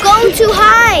 Don't go too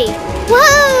high.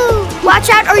 Whoa! Watch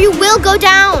out or you will go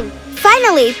down.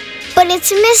 Finally, but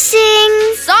it's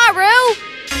missing... Saru!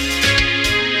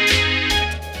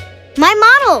 my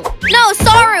model. No,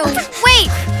 Saru!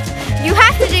 Wait! You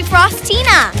have to defrost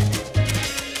Tina.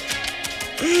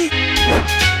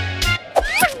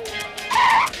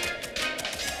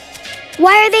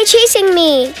 Why are they chasing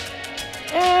me?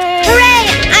 Hooray!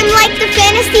 I'm like the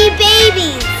fantasy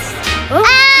babies.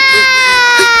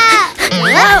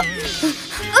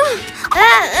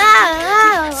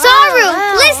 Saru,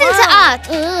 listen to us.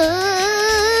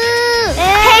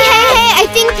 Hey, I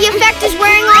think the effect is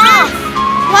wearing off.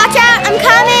 Watch out, I'm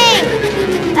coming.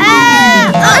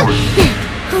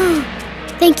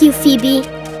 Thank you, Phoebe.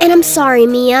 And I'm sorry,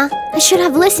 Mia. I should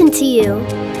have listened to you.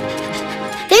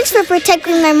 Thanks for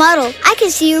protecting my model. I can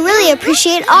see you really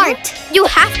appreciate art. You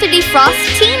have to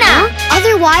defrost Tina.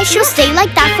 Otherwise, she'll stay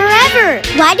like that forever.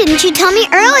 Why didn't you tell me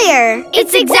earlier?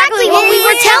 It's exactly what we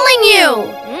were telling you.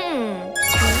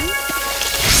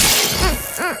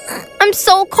 I'm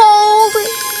so cold.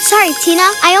 Sorry, Tina.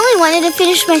 I only wanted to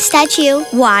finish my statue.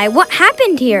 Why? What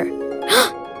happened here?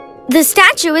 The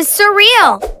statue is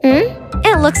surreal.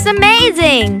 It looks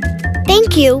amazing.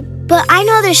 Thank you, but I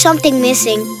know there's something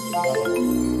missing.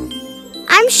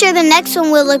 I'm sure the next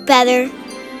one will look better.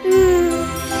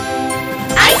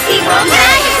 I see World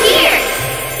Magic here!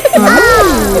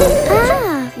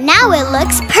 Now it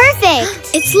looks perfect.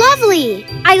 It's lovely.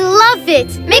 I love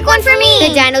it. Make one for me.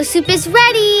 The dino soup is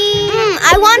ready.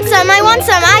 I want some.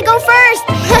 I go first.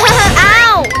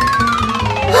 Ow!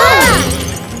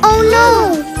 Oh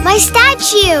no, my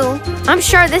statue. I'm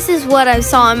sure this is what I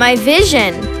saw in my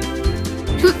vision.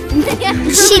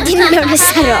 She didn't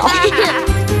notice at all.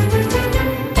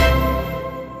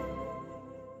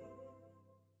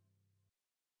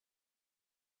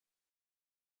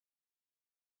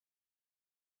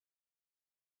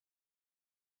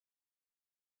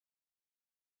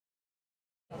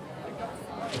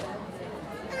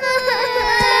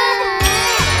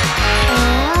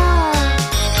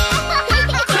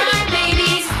 Cry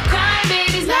babies,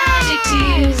 magic to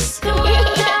use. The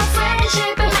world of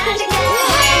friendship and magic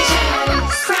and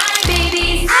cry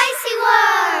babies. Icy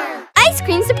World. Ice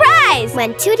cream surprise.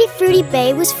 When Tutti Frutti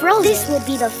Bay was frozen, this will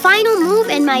be the final move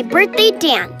in my birthday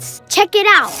dance. Check it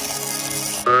out.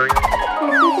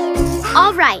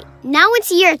 All right, now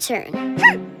it's your turn.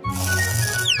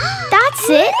 That's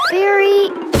it. Very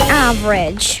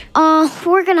average.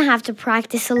 We're gonna have to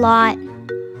practice a lot.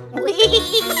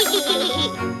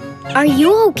 Are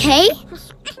you okay?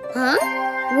 Huh?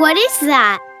 What is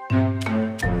that?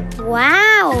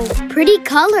 Wow, pretty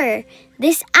color.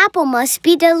 This apple must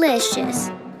be delicious.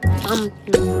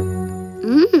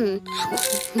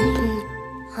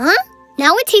 Huh?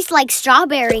 Now it tastes like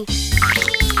strawberry.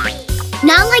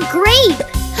 Not like grape.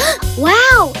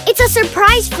 Wow, it's a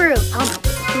surprise fruit.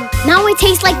 Now it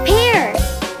tastes like pear.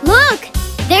 Look,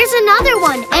 there's another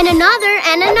one, and another,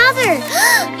 and another.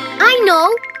 I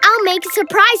know, I'll make a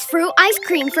surprise fruit ice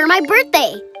cream for my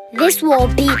birthday. This will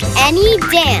beat any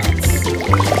dance.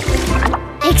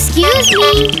 Excuse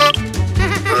me.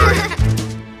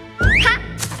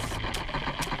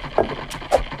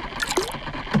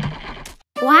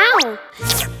 Wow.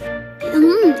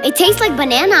 It tastes like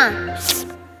banana.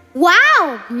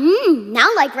 Wow. Now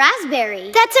like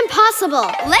raspberry. That's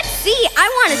impossible. Let's see. I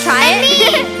want to try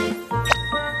it.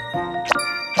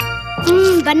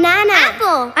 Banana.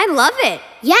 Apple. I love it.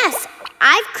 Yes,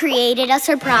 I've created a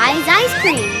surprise ice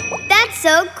cream. That's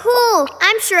so cool.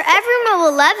 I'm sure everyone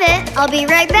will love it. I'll be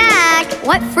right back.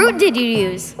 What fruit did you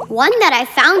use? One that I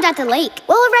found at the lake.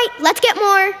 Well, all right, let's get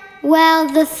more. Well,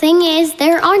 the thing is,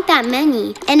 there aren't that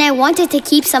many. And I wanted to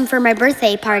keep some for my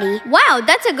birthday party. Wow,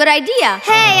 that's a good idea.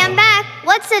 Hey, I'm back.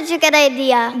 What's such a good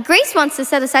idea? Grace wants to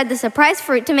set aside the surprise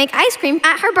fruit to make ice cream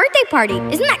at her birthday party.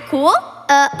 Isn't that cool?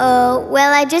 Uh-oh.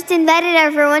 Well, I just invited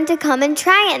everyone to come and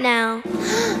try it now.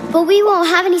 But we won't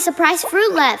have any surprise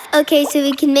fruit left. Okay, so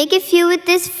we can make a few with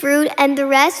this fruit and the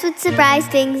rest with surprise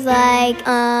things like,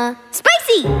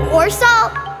 Spicy! or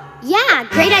salt. Yeah,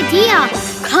 great idea.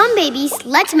 Come, babies,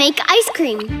 let's make ice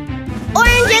cream.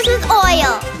 Oranges with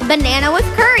oil. Banana with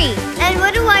curry. And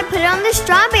what do I put on the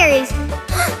strawberries?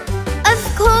 Of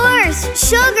course,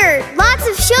 sugar. Lots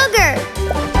of sugar.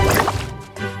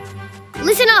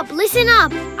 Listen up, listen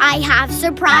up. I have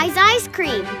surprise ice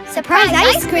cream. Surprise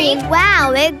ice cream?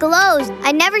 Wow, it glows.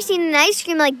 I've never seen an ice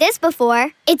cream like this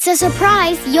before. It's a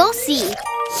surprise, you'll see.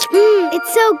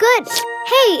 It's so good.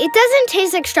 Hey, it doesn't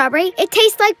taste like strawberry. It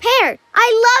tastes like pear.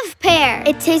 I love pear.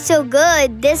 It tastes so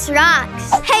good. This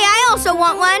rocks. Hey, I also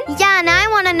want one. Yeah, and I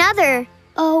want another.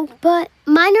 Oh, but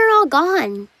mine are all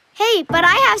gone. Hey, but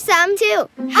I have some too.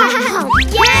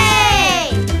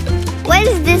 Yay! What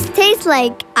does this taste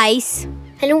like? Ice.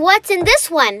 And what's in this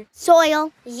one?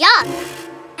 Soil. Yuck.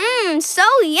 So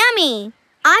yummy.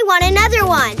 I want another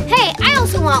one. Hey, I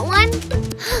also want one.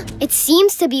 It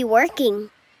seems to be working.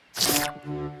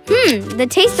 The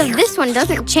taste of this one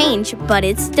doesn't change, but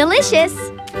it's delicious.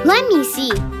 Let me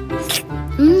see.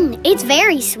 It's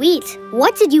very sweet.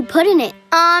 What did you put in it?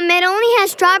 It only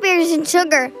has strawberries and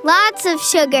sugar. Lots of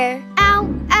sugar. Ow,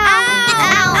 ow,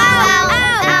 ow,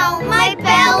 ow, ow, my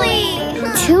belly.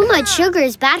 Too much sugar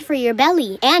is bad for your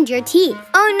belly and your teeth.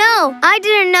 Oh no, I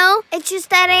didn't know. It's just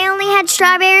that I only had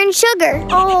strawberry and sugar.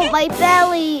 Oh, my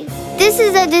belly. This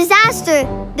is a disaster.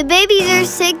 The babies are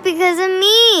sick because of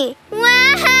me.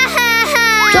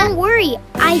 Don't worry.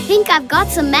 I think I've got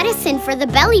some medicine for the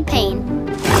belly pain.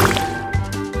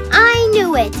 I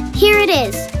knew it. Here it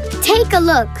is. Take a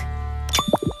look.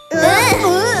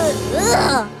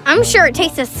 I'm sure it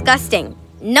tastes disgusting.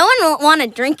 No one will want to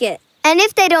drink it. And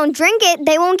if they don't drink it,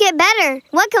 they won't get better.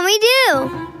 What can we do?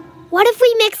 What if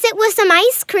we mix it with some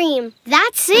ice cream?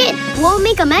 That's it. We'll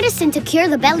make a medicine to cure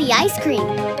the belly ice cream.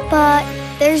 But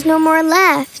there's no more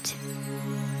left.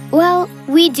 Well,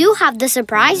 we do have the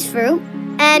surprise fruit.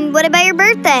 And what about your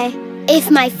birthday? If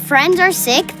my friends are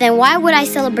sick, then why would I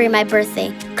celebrate my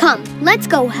birthday? Come, let's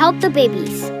go help the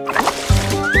babies.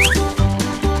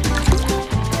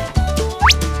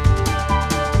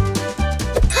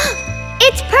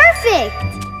 It's perfect!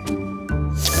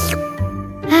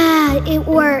 It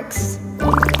works.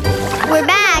 We're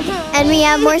back, and we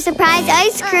have more surprise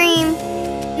ice cream.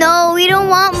 No, we don't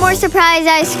want more surprise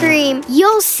ice cream.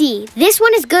 You'll see. This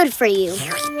one is good for you.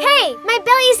 Hey, my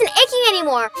belly isn't aching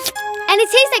anymore. And it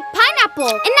tastes like pineapple,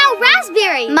 and now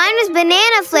raspberry. Mine was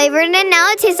banana flavored, and now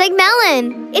it tastes like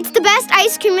melon. It's the best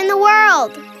ice cream in the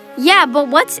world. Yeah, but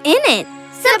what's in it?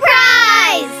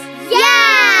 Surprise!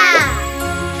 Yeah!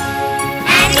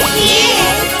 And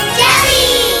here's jelly!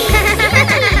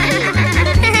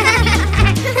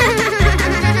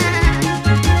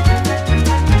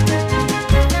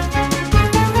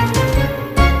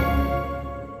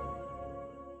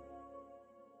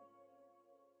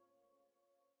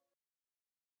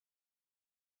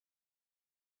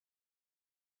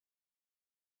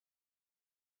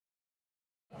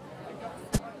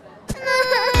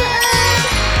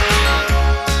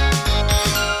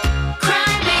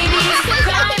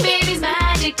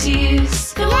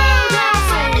 The world of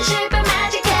friendship and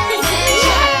magic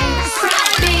adventures.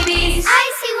 Crybabies.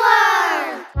 Icy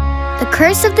World! The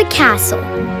Curse of the Castle.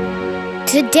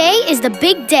 Today is the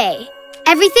big day.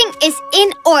 Everything is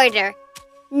in order.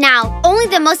 Now, only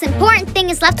the most important thing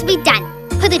is left to be done.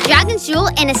 Put the dragon's jewel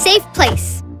in a safe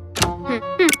place.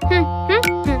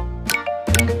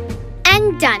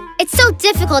 And done. It's so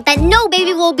difficult that no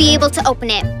baby will be able to open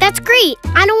it. That's great.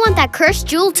 I don't want that cursed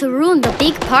jewel to ruin the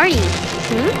big party.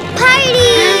 Party!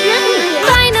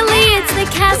 Finally, it's the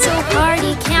castle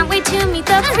party. Can't wait to meet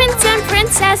the prince and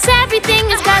princess. Everything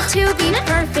has got to be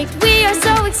perfect. We are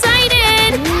so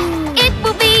excited. It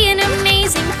will be an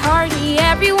amazing party.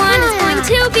 Everyone is going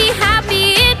to be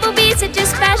happy. It will be such a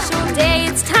special day.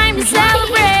 It's time to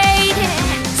celebrate.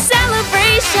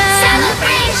 Celebration.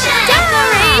 Celebration.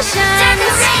 Decorations.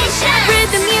 Decorations.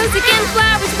 With the music and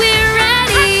flowers, we're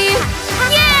ready.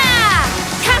 Yeah!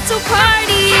 Castle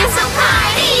party. Castle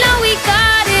party. No, we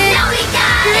got it. No, we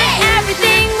got it.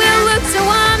 Everything will look so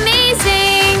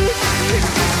amazing.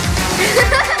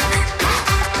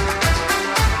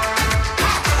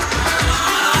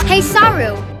 Hey,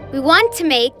 Saru. We want to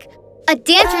make a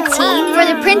dance routine for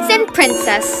the prince and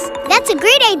princess. That's a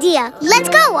great idea. Let's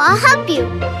go. I'll help you.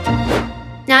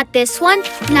 Not this one,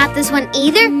 not this one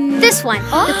either. This one.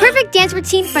 The perfect dance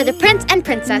routine for the prince and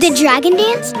princess. The dragon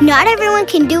dance? Not everyone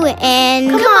can do it,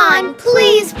 and... Come on,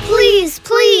 please, please,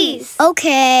 please.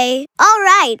 Okay. All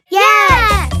right.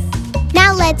 Yes!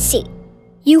 Now let's see.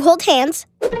 You hold hands.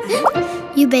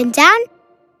 You bend down.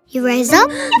 You rise up.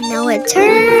 Now a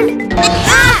turn.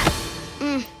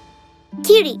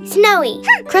 Cutie, Snowy,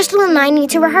 Crystal and I need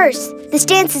to rehearse. This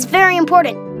dance is very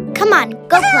important. Come on,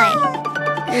 go play.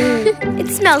 It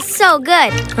smells so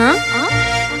good.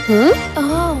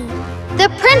 The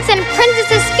prince and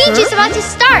princess's speech is about to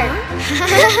start.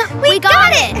 We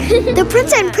got it! The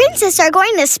prince and princess are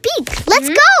going to speak. Let's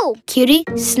go! Cutie,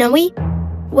 Snowy,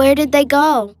 Where did they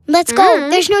go? Let's go.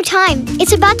 There's no time.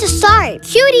 It's about to start.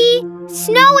 Cutie!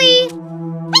 Snowy!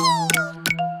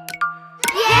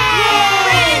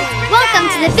 Yay! Welcome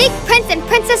to the big Prince and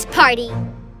Princess party.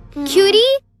 Cutie?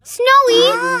 Snowy!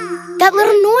 That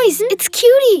little noise, it's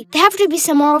Cutie. They have to be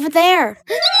somewhere over there.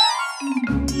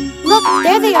 Look,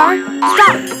 there they are.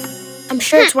 Stop! I'm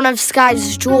sure it's one of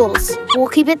Sky's jewels. We'll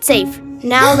keep it safe.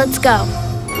 Now let's go.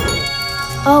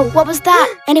 Oh, what was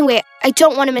that? Anyway, I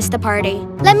don't want to miss the party.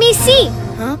 Let me see.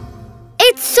 Huh?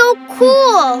 It's so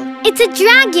cool. It's a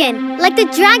dragon, like the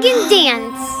dragon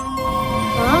dance.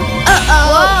 Huh?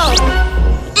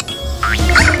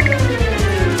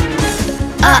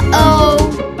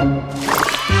 Uh-oh.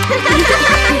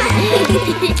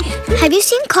 Have you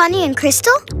seen Connie and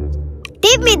Crystal?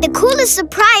 They've made the coolest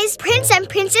surprise Prince and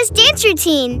Princess dance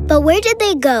routine. But where did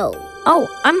they go? Oh,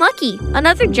 I'm lucky.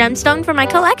 Another gemstone for my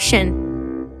collection.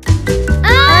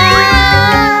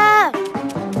 Ah!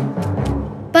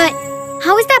 But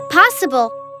how is that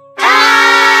possible?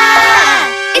 Ah!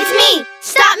 It's me!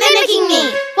 Stop mimicking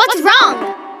me! What's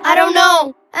wrong? I don't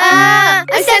know.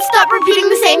 I said stop repeating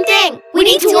the same thing. We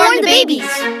need to warn the babies.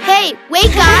 Hey,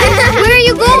 wake up. Where are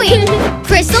you going?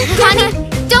 Crystal, Connie,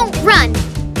 don't run.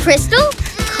 Crystal,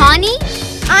 Connie?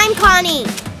 I'm Connie.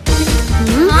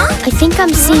 I think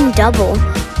I'm seeing double.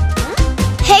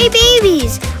 Hey,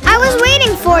 babies! I was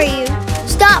waiting for you.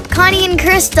 Stop, Connie and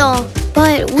Crystal.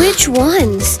 But which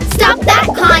ones? Stop that,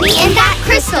 Connie, and that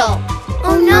Crystal.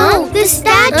 Oh no, the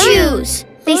statues.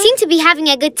 They seem to be having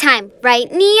a good time,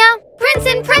 right, Nia? Prince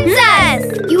and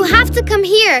Princess! You have to come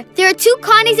here. There are 2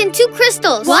 Connies and 2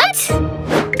 Crystals. What?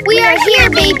 We are here,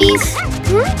 babies.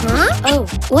 Huh? Oh,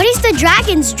 what is the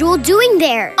dragon's jewel doing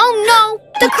there? Oh no,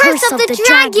 the curse of the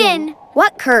dragon.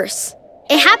 What curse?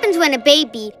 It happens when a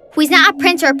baby, who is not a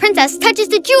prince or a princess, touches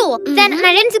the jewel. Then an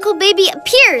identical baby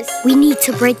appears. We need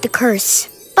to break the curse.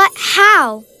 But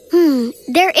how?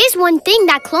 There is one thing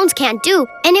that clones can't do,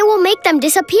 and it will make them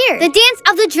disappear. The dance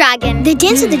of the dragon. The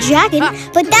dance of the dragon?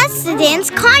 But that's the dance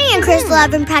Connie and Crystal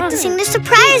have been practicing to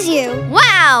surprise you.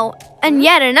 Wow! And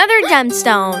yet another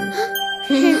gemstone.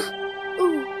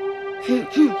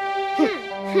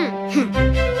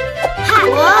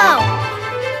 Whoa!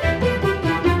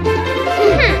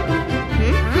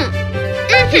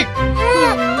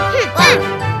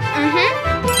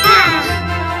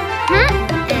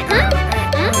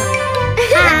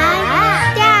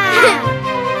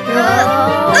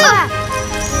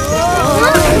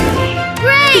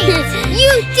 Great!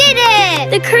 You did it!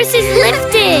 The curse is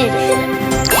lifted!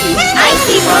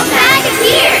 Icy World Mag is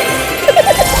here!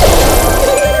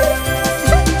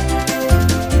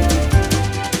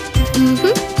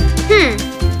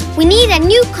 We need a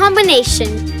new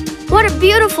combination. What a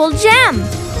beautiful gem!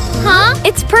 Huh?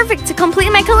 It's perfect to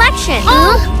complete my collection.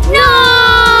 Oh,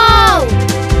 no!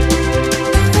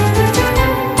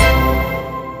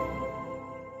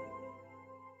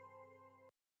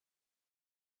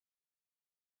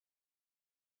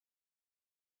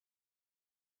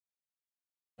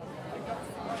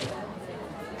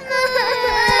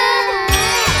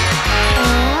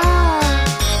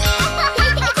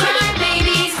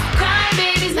 Crybabies,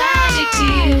 magic to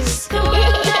use. The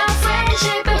world of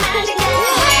friendship and magic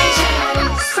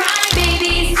compilations.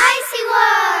 Crybabies, Icy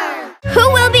World! Who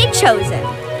will be chosen?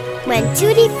 When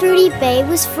Tutti Frutti Bay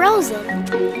was frozen.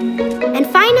 And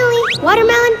finally,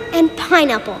 watermelon and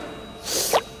pineapple.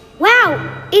 Wow,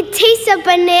 it tastes of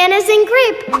bananas and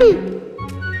grape.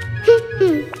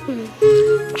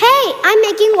 Hey, I'm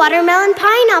making watermelon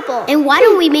pineapple. And why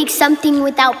don't we make something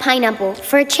without pineapple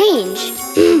for a change?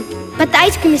 But the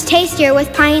ice cream is tastier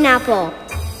with pineapple.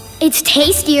 It's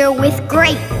tastier with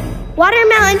grape.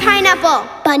 Watermelon pineapple.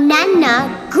 Banana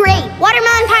grape.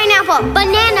 Watermelon pineapple.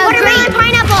 Banana watermelon grape.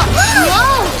 Pineapple.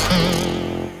 Whoa!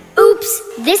 Oops,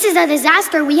 this is a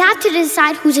disaster. We have to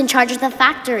decide who's in charge of the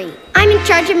factory. I'm in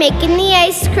charge of making the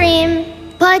ice cream.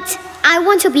 But I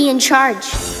want to be in charge.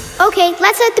 Okay,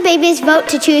 let's let the babies vote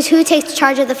to choose who takes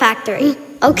charge of the factory.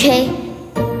 Okay.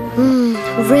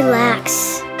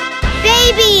 Relax.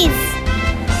 Babies!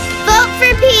 Vote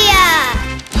for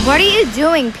Pia! What are you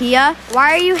doing, Pia?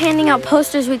 Why are you handing out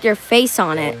posters with your face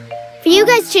on it? For you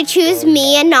guys to choose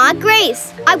me and not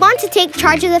Grace. I want to take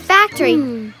charge of the factory.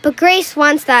 But Grace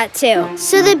wants that too.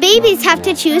 So the babies have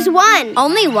to choose one.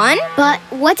 Only one? But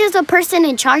what does a person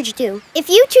in charge do? If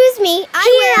you choose me, I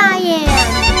am.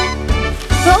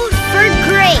 Vote for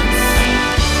Grace.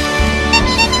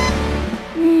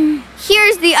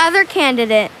 Here's the other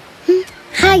candidate.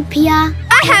 Hi, Pia.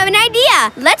 I have an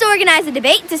idea. Let's organize a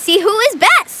debate to see who is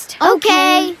best.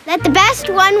 Okay, let the best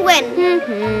one win.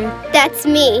 That's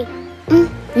me.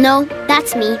 No,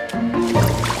 that's me.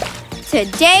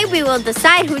 Today we will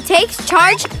decide who takes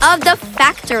charge of the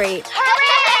factory.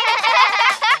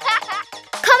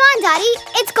 Come on, Daddy.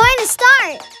 It's going to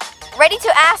start. Ready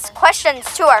to ask questions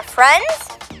to our friends?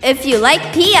 If you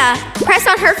like Pia, press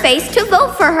on her face to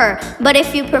vote for her. But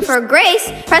if you prefer Grace,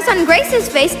 press on Grace's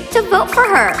face to vote for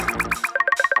her.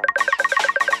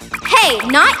 Hey,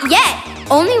 not yet.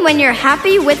 Only when you're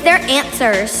happy with their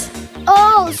answers.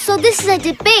 Oh, so this is a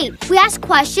debate. We ask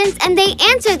questions and they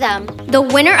answer them. The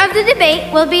winner of the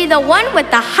debate will be the one with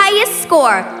the highest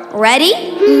score. Ready?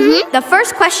 Mm-hmm. The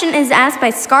first question is asked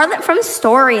by Scarlett from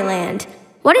Storyland.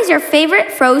 What is your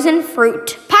favorite frozen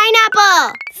fruit?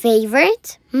 Pineapple.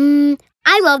 Favorite?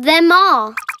 I love them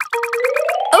all.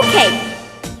 Okay.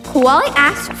 Kuali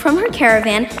asked from her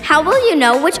caravan, how will you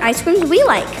know which ice creams we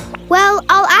like? Well,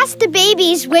 I'll ask the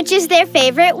babies which is their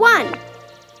favorite one.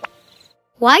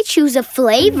 Why choose a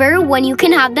flavor when you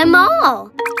can have them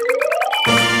all?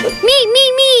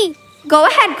 Me! Go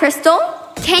ahead, Crystal.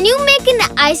 Can you make an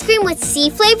ice cream with sea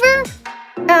flavor?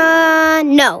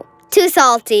 No. Too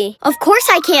salty. Of course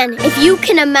I can. If you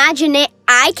can imagine it,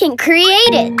 I can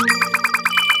create it.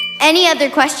 Any other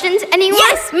questions, anyone?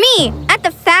 Yes, me! At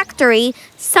the factory,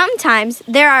 sometimes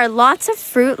there are lots of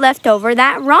fruit left over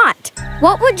that rot.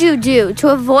 What would you do to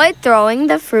avoid throwing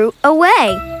the fruit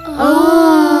away?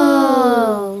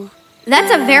 Oh.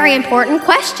 That's a very important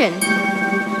question.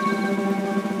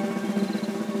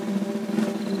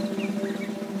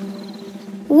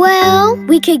 Well,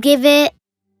 we could give it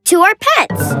to our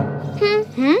pets.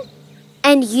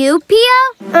 And you,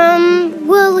 Pia?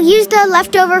 We'll use the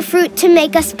leftover fruit to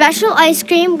make a special ice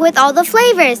cream with all the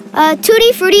flavors.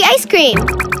 Tutti Frutti ice cream.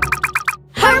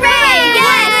 Hooray!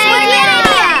 Yes!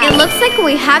 It looks like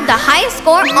we have the highest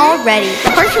score already.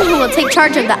 The person who will take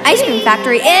charge of the ice cream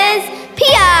factory is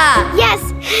Pia! Yes!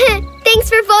 Thanks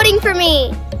for voting for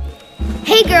me.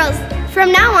 Hey, girls.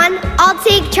 From now on, I'll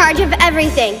take charge of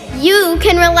everything. You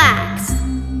can relax.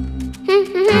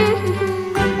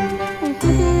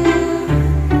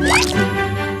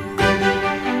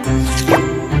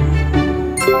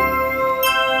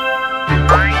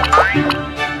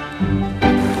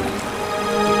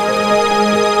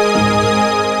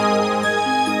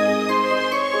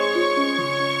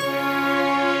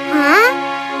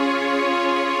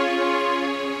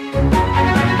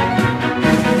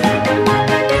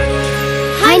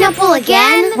 Pineapple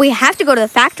again? We have to go to the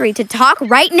factory to talk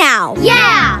right now.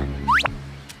 Yeah!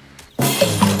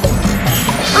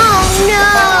 Oh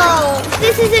no!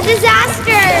 This is a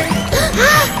disaster!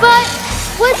 But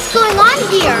what's going on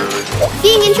here?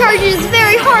 Being in charge is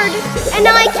very hard, and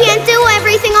I can't do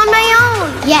everything on my own.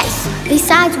 Yes,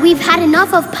 besides we've had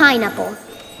enough of pineapple.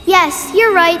 Yes,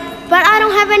 you're right, but I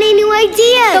don't have any new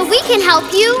ideas. So we can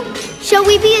help you. Shall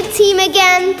we be a team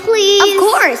again, please? Of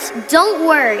course, don't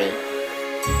worry.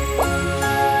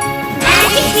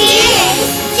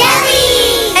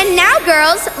 Jelly! And now,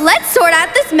 girls, let's sort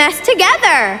out this mess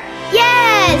together.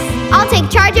 Yes! I'll take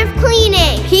charge of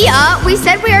cleaning. Pia, we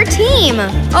said we're a team.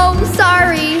 Oh,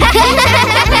 sorry.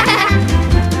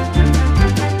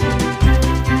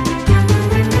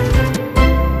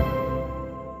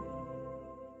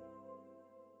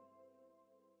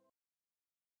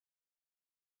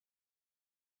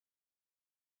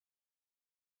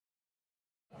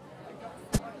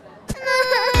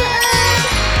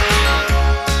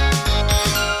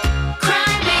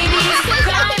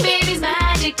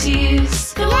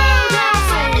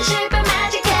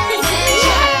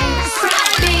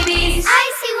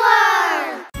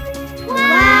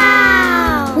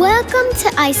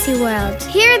 Icy world.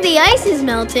 Here the ice is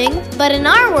melting, but in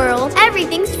our world,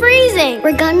 everything's freezing.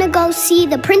 We're gonna go see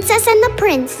the princess and the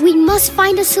prince. We must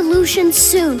find a solution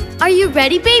soon. Are you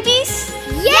ready, babies?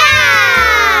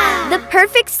 Yeah! The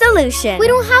perfect solution. We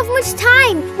don't have much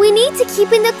time. We need to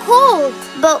keep in the cold.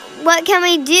 But what can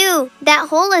we do? That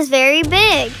hole is very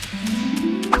big.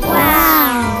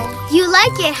 Wow. You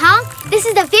like it, huh? This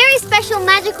is a very special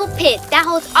magical pit that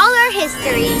holds all our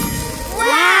history.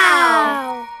 Wow!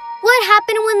 What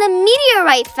happened when the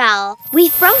meteorite fell? We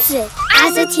froze it.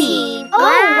 As a team. Oh,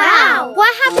 wow.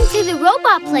 What happened to the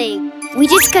robot plague? We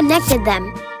disconnected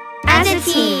them. As a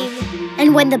team.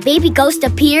 And when the baby ghost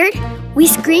appeared, we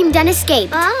screamed and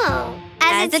escaped. Oh.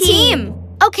 As a team.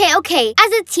 Okay.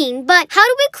 As a team, but how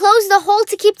do we close the hole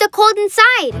to keep the cold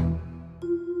inside?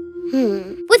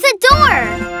 With a door.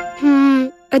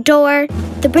 A door.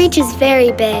 The breach is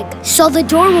very big. So the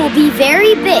door will be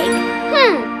very big.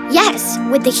 Yes,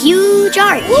 with a huge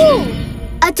arch. Ooh.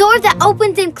 A door that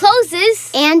opens and closes.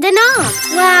 And a knob.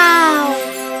 Wow.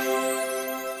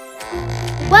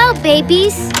 Well,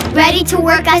 babies, ready to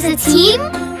work as a team?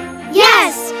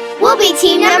 Yes, we'll be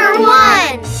team number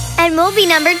 1. And we'll be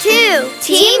number 2.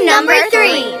 Team number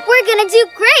 3. We're gonna do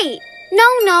great.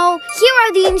 No. Here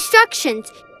are the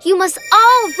instructions. You must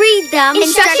all read them.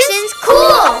 Instructions?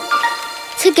 Cool!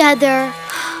 Together.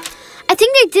 I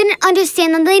think they didn't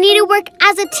understand that they need to work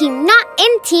as a team, not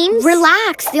in teams.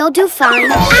 Relax, they'll do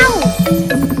fine. Ow!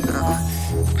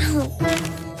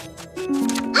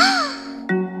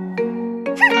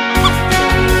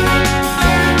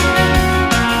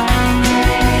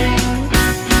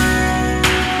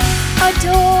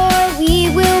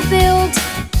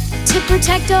 To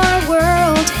protect our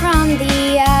world from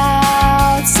the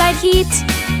outside heat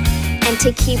and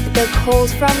to keep the cold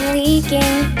from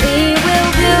leaking. We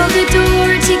will build a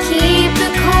door to keep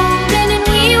the cold in, and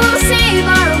we will save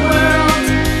our world.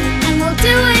 And we'll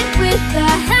do it with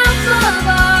the help of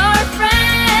our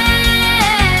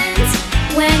friends.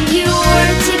 When you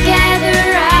work together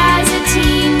as a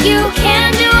team, you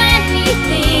can do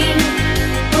anything.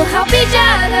 We'll help each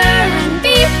other and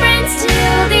be friends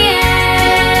till the end.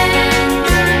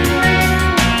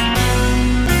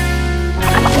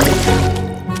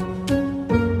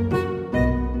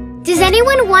 Does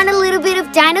anyone want a little bit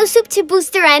of dino soup to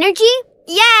boost their energy?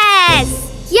 Yes!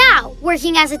 Yeah,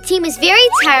 working as a team is very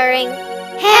tiring.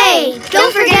 Hey,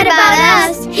 don't forget about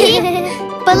us.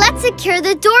 But let's secure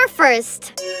the door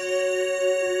first.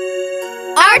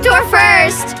 Our door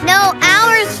first! No,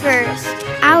 ours first.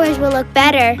 Ours will look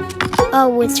better.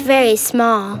 Oh, it's very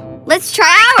small. Let's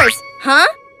try ours! Huh?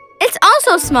 It's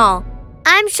also small.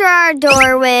 I'm sure our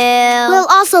door Will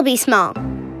also be small.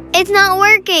 It's not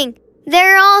working.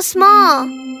 They're all small.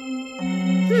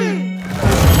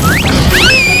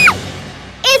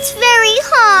 It's very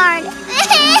hard.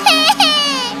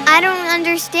 I don't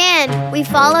understand. We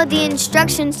followed the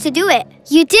instructions to do it.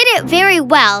 You did it very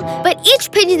well, but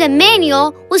each page of the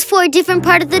manual was for a different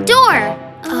part of the door.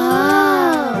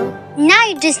 Oh. Now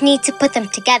you just need to put them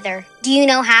together. Do you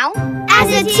know how?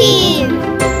 As a team.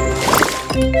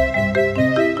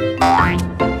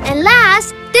 And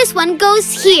last, this one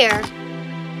goes here.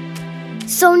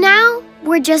 So now,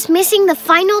 we're just missing the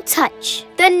final touch.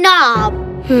 The knob.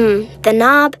 The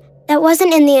knob? That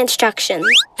wasn't in the instructions.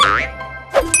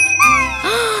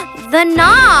 The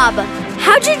knob!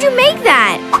 How did you make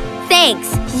that?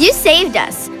 Thanks, you saved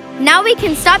us. Now we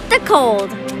can stop the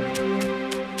cold.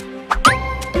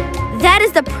 That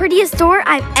is the prettiest door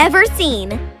I've ever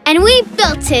seen. And we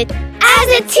built it as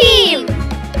a team!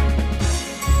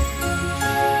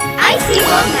 I see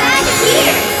one magic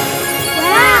here.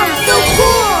 Wow, so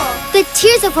cool! The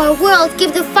tears of our world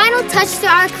give the final touch to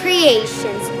our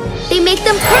creations. They make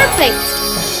them perfect.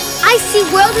 I see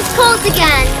world is cold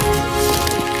again.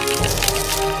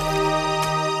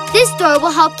 This door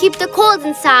will help keep the cold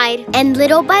inside. And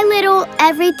little by little,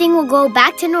 everything will go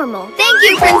back to normal. Thank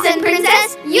you, Prince and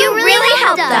Princess. You really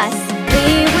helped us.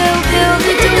 We will build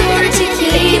a door to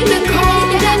keep the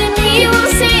cold in, and we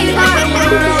will save our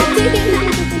world.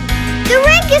 The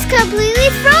rink is completely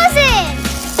frozen.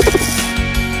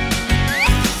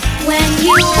 When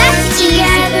you work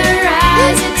together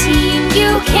as a team,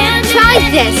 you can Try do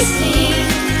this. anything.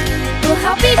 We'll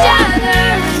help each other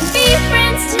and be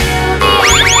friends till the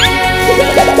end.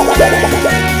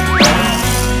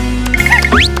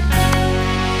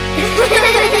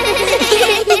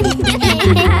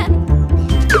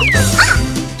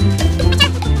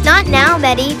 Not now,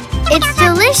 Betty. It's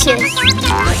delicious.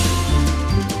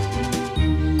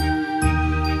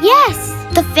 Yes,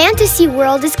 the fantasy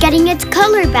world is getting its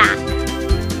color back.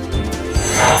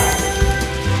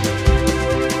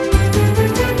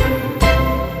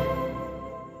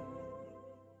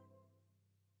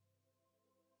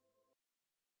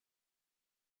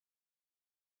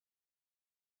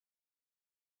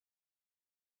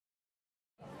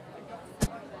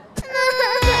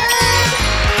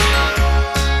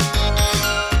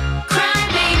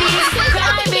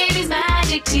 Cry babies,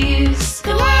 magic tears. The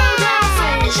world of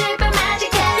friendship and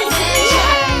magic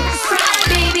adventures. Cry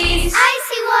babies.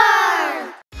 Icy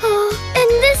world. In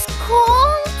this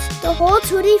cold, the whole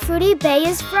Tutti Frutti Bay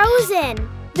is frozen.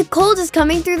 The cold is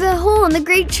coming through the hole in the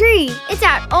great tree. It's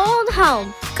our old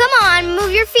home. Come on,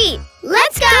 move your feet.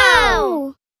 Let's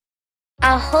go.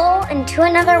 A hole into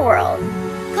another world.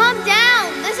 Calm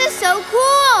down. This is so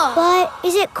cool. But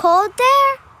is it cold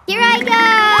there? Here I go.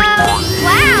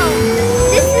 Wow.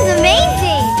 This is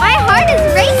amazing. My heart is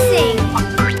racing.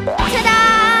 Ta-da.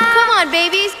 Come on,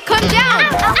 babies, come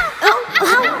down.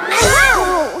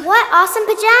 Wow. What awesome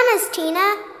pajamas,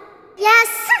 Tina. Yes,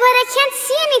 but I can't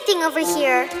see anything over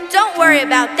here. Don't worry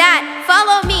about that.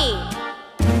 Follow me.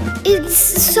 It's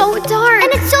so dark.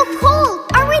 And it's so cold.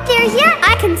 Are we there yet?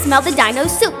 I can smell the dino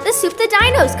soup. The soup the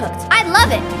dinos cooked. I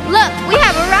love it. Look, we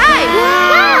have arrived.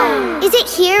 Wow! Is it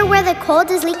here where the cold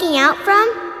is leaking out from?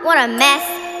 What a mess.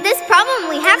 This problem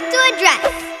we have to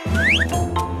address.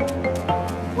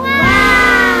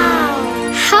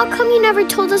 Wow! How come you never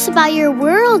told us about your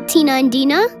world, Tina and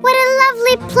Dina? What a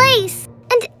lovely place.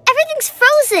 And everything's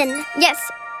frozen. Yes,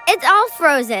 it's all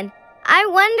frozen. I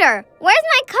wonder, where's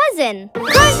my cousin?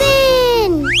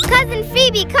 Cousin! Cousin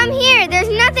Phoebe, come here. There's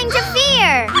nothing to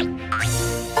fear.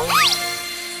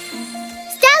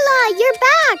 Stella, you're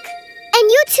back. And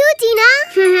you too,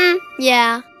 Dina.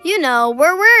 Yeah. You know,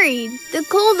 we're worried. The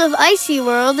cold of Icy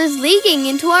World is leaking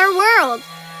into our world.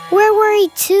 We're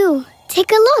worried too.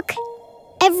 Take a look.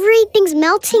 Everything's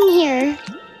melting here.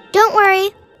 Don't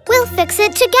worry. We'll fix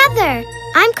it together.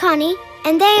 I'm Connie,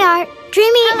 and they are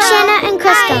Dreamy, Shanna, and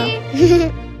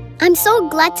Crystal. I'm so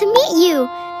glad to meet you.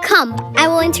 Come, I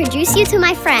will introduce you to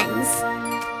my friends.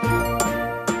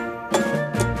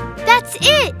 That's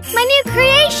it! My new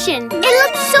creation! It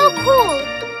looks so cool.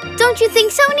 Don't you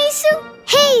think so, Nisu?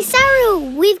 Hey,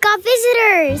 Saru, we've got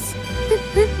visitors.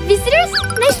 Visitors?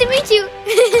 Nice to meet you.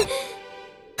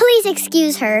 Please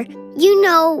excuse her. You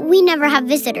know, we never have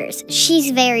visitors.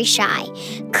 She's very shy.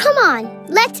 Come on,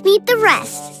 let's meet the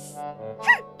rest.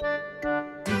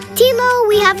 Tilo,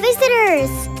 we have visitors.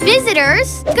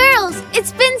 Visitors? Girls,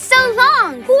 it's been so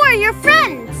long. Who are your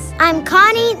friends? I'm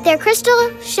Connie, they're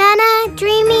Crystal, Shanna,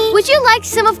 Dreamy. Would you like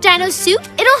some of Dino's soup?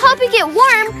 It'll help you get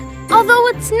warm. Although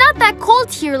it's not that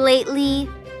cold here lately.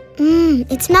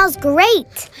 It smells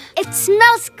great. It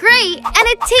smells great, and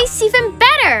it tastes even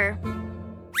better.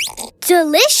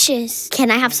 Delicious. Can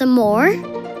I have some more?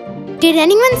 Did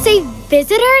anyone say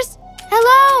visitors?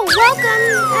 Hello,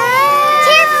 welcome.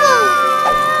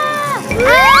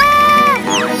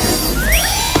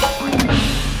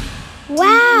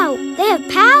 Wow, they have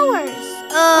powers.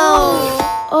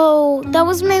 Oh, that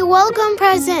was my welcome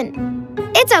present.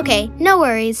 It's okay, no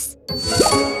worries.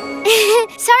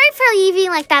 Sorry for leaving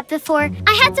like that before.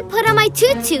 I had to put on my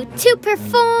tutu to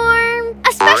perform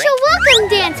a special welcome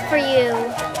dance for you.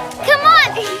 Come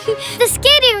on! The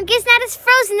skating rink is not as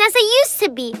frozen as it used to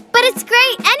be, but it's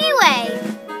great anyway.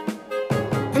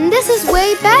 And this is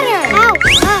way better. Ow!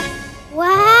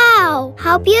 Wow!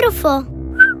 How beautiful.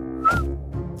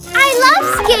 I love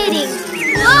skating!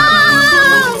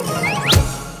 Whoa!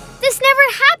 This never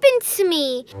happened to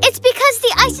me. It's because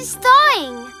the ice is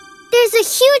thawing. There's a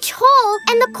huge hole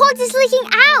and the cold is leaking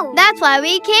out. That's why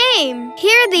we came.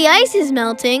 Here the ice is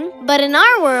melting, but in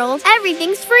our world,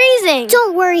 everything's freezing.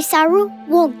 Don't worry, Saru.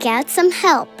 We'll get some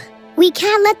help. We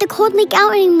can't let the cold leak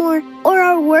out anymore, or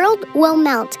our world will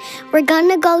melt. We're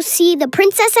gonna go see the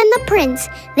princess and the prince.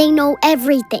 They know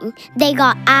everything. They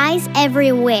got eyes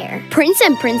everywhere. Prince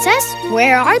and princess?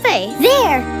 Where are they?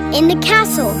 There, in the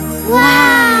castle.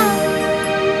 Wow!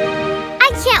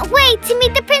 I can't wait to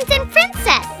meet the prince and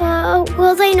princess.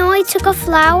 Will they know I took a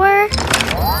flower?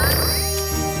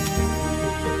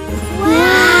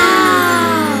 Wow!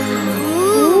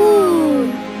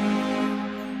 Ooh.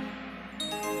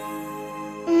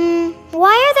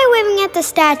 Why are they waving at the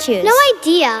statues? No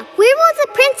idea. Where will the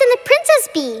prince and the princess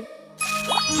be?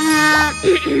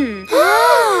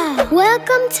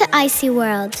 Welcome to Icy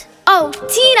World. Oh,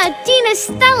 Tina, Dina,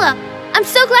 Stella. I'm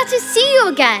so glad to see you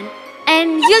again.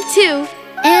 And you too.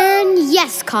 And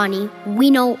yes, Connie,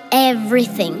 we know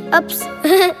everything. Oops.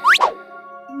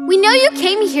 We know you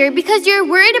came here because you're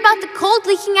worried about the cold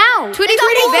leaking out. Tweety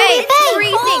Bay, it's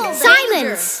freezing.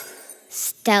 Silence.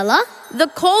 Stella? The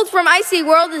cold from Icy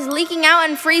World is leaking out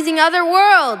and freezing other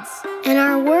worlds. And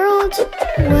our world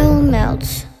will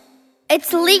melt.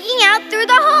 It's leaking out through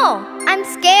the hole. I'm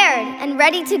scared and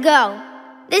ready to go.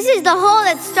 This is the hole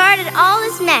that started all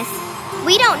this mess.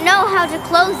 We don't know how to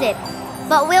close it,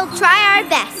 but we'll try our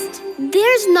best.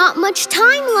 There's not much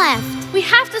time left. We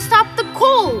have to stop the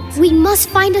cold. We must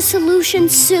find a solution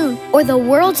soon, or the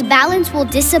world's balance will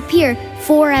disappear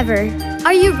forever.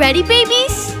 Are you ready,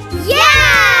 babies?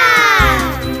 Yeah!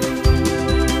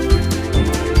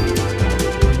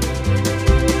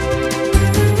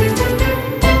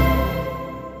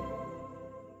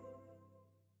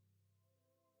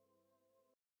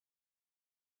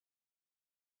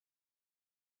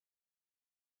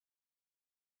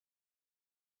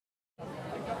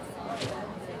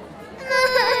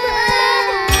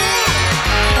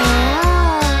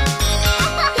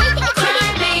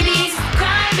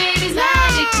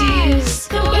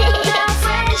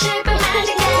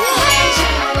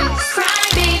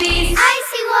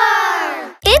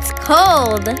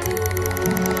 Cold.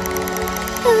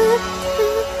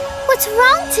 What's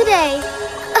wrong today?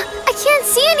 I can't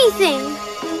see anything.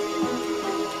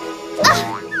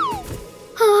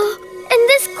 In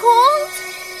this cold?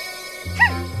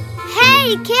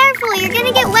 Hey, careful, you're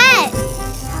gonna get wet.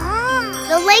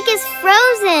 The lake is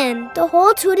frozen. The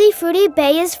whole Tutti Frutti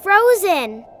Bay is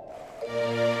frozen.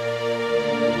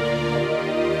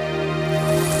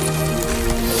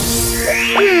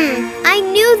 I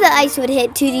knew the ice would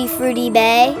hit Tutti Frutti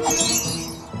Bay.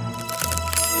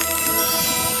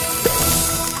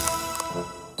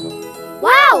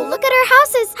 Wow, look at our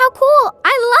houses. How cool.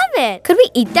 I love it. Could we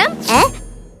eat them?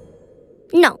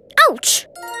 No. Ouch.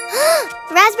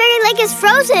 Raspberry Lake is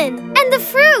frozen. And the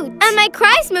fruit. And my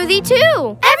cry smoothie,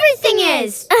 too. Everything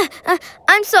is.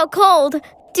 I'm so cold.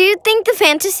 Do you think the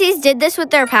fantasies did this with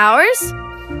their powers?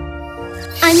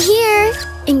 I'm here.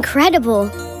 Incredible.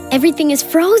 Everything is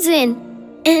frozen.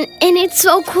 And it's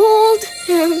so cold.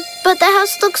 But the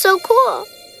house looks so cool.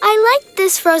 I like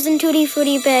this frozen Tutti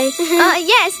Frutti Bay.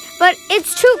 Yes, but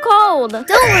it's too cold. Don't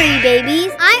worry,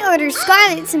 babies. I ordered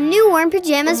Scarlett some new warm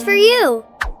pajamas for you.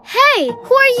 Hey,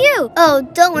 who are you? Oh,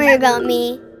 don't worry about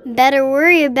me. Better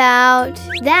worry about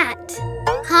that.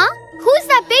 Huh? Who's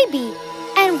that baby?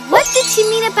 And what did she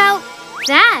mean about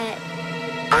that?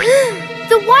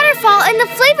 The waterfall and the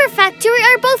flavor factory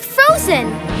are both frozen.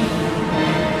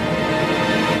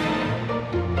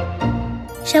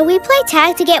 Shall we play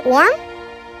tag to get warm?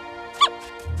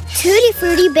 Tutti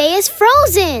Frutti Bay is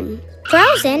frozen.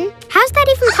 Frozen? How's that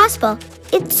even possible?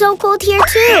 It's so cold here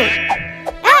too.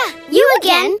 Ah, you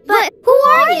again? But who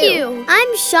are you?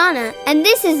 I'm Shauna, and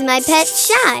this is my pet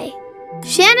Shy.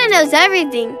 Shanna knows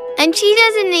everything, and she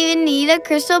doesn't even need a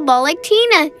crystal ball like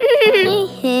Tina.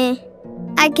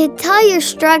 I could tell you're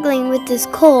struggling with this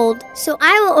cold, so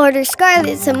I will order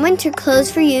Scarlett some winter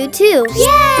clothes for you too.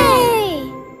 Yay!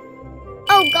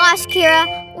 Oh gosh, Kira,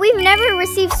 we've never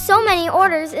received so many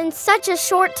orders in such a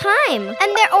short time.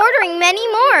 And they're ordering many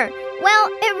more. Well,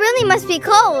 it really must be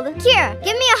cold. Kira,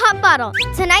 give me a hot bottle.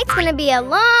 Tonight's gonna be a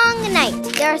long night.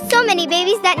 There are so many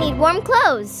babies that need warm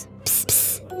clothes. Psst,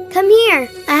 psst. Come here.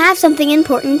 I have something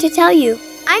important to tell you.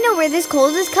 I know where this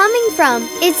cold is coming from.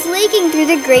 It's leaking through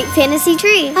the Great Fantasy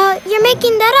Tree. You're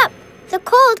making that up. The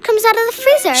cold comes out of the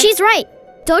freezer. She's right.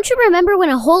 Don't you remember when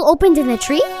a hole opened in the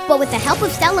tree? But with the help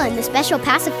of Stella and the special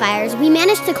pacifiers, we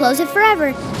managed to close it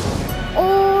forever.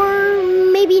 Or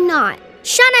maybe not.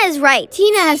 Shauna is right.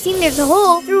 Tina has seen there's a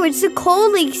hole through which the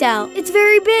cold leaks out. It's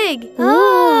very big.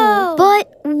 Oh. But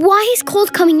why is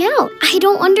cold coming out? I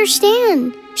don't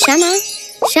understand. Shauna?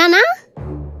 Shauna?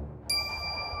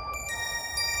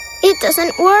 It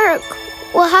doesn't work.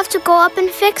 We'll have to go up and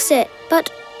fix it.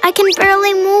 But I can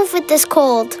barely move with this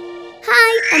cold. Hi,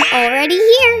 I'm already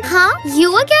here. Huh?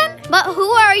 You again? But who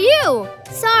are you?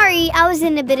 Sorry, I was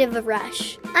in a bit of a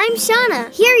rush. I'm Shauna.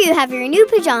 Here you have your new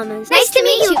pajamas. Nice to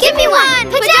meet you. Give me one.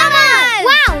 Pajamas!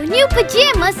 Wow, new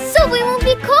pajamas, so we won't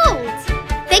be cold.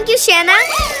 Thank you, Shanna.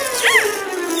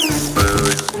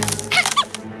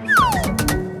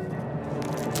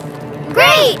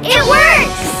 Great, it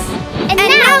works! And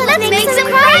now let's make some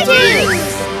cry juice!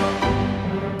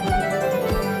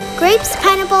 Grapes,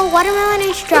 pineapple, watermelon,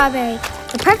 and strawberry.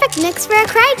 The perfect mix for a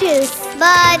cry juice.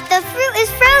 But the fruit is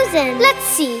frozen. Let's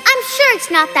see. I'm sure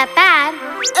it's not that bad.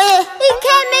 We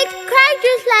can't make cry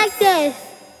juice like this.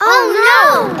 Oh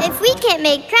no! If we can't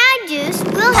make cry juice,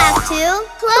 we'll have to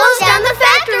close down the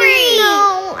factory.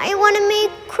 No, I want to make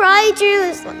cry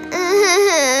juice.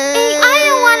 I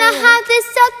don't want to have this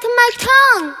stuck to my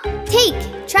tongue.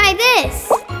 Try this.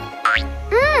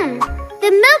 The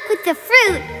milk with the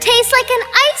fruit tastes like an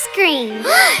ice cream.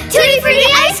 Tutti Frutti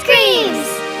ice creams!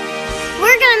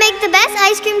 We're gonna make the best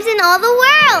ice creams in all the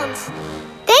world.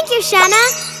 Thank you, Shanna.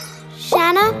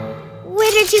 Shanna,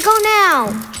 where did she go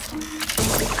now?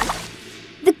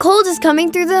 The cold is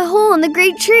coming through the hole in the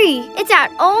great tree. It's our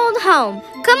old home.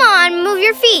 Come on, move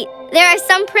your feet. There are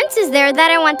some princes there that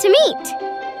I want to meet.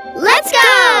 Let's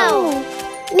go!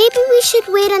 Maybe we should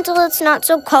wait until it's not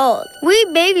so cold. We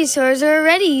baby stars are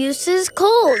already used to this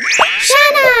cold.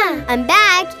 Shanna! I'm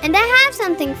back, and I have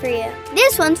something for you.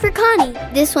 This one's for Connie,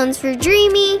 this one's for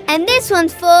Dreamy, and this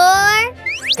one's for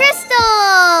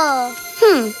Crystal.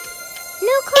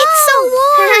 New clothes. It's so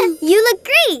warm. You look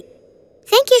great.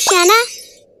 Thank you, Shanna.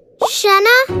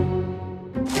 Shanna?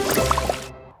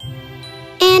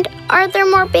 And are there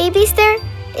more babies there?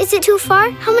 Is it too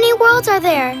far? How many worlds are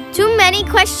there? Too many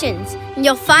questions.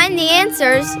 You'll find the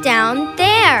answers down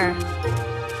there.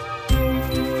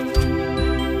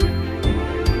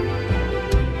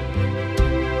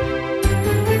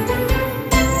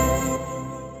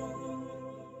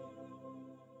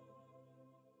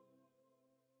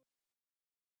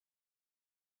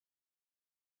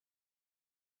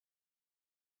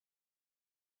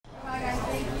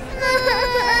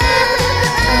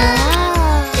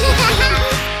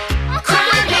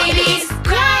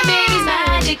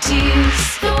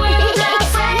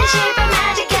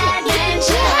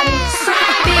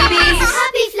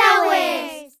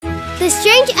 The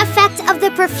strange effect of the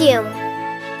perfume.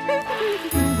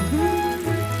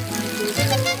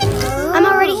 I'm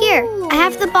already here. I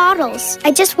have the bottles.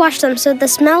 I just washed them so the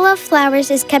smell of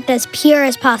flowers is kept as pure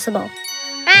as possible.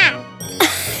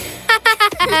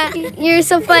 You're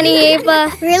so funny,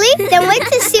 Ava. Really? Then wait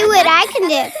to see what I can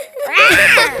do.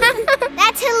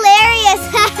 That's hilarious.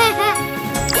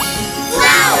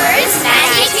 Flowers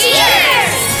magic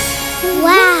tears!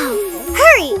 Wow.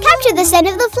 Hurry, capture the scent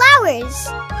of the flowers.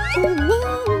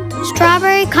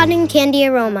 Strawberry cotton candy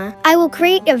aroma. I will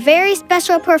create a very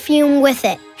special perfume with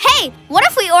it. Hey, what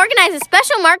if we organize a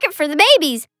special market for the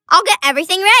babies? I'll get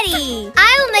everything ready.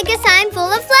 I will make a sign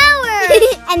full of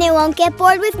flowers. And they won't get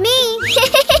bored with me.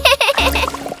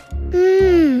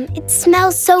 It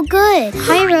smells so good.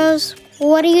 Hi, Rose.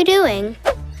 What are you doing?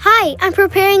 Hi, I'm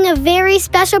preparing a very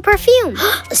special perfume.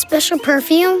 A special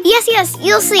perfume? Yes,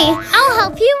 you'll see. I'll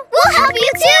help you. We'll help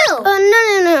you too.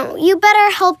 No. You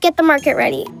better help get the market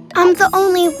ready. I'm the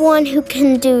only one who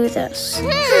can do this.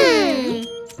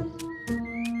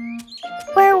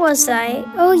 Where was I?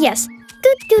 Oh, yes.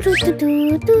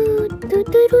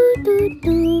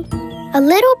 A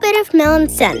little bit of melon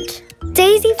scent.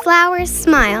 Daisy flowers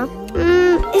smile.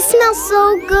 It smells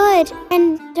so good.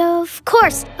 And of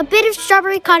course, a bit of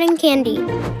strawberry cotton candy.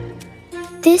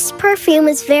 This perfume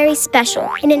is very special.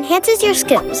 It enhances your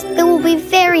skills. They will be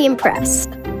very impressed.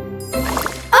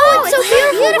 Oh, it's so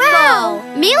beautiful. Wow.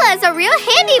 Mila is a real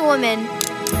handy woman.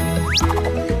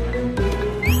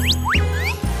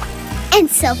 And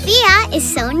Sophia is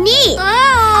so neat.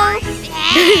 Oh.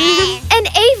 And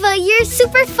Ava, you're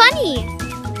super funny.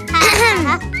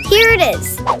 Here it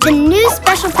is, the new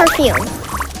special perfume.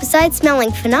 Besides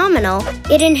smelling phenomenal,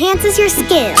 it enhances your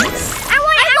skin. I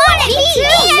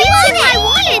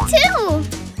want it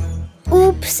too.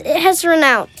 Oops, it has run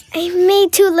out. I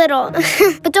made too little.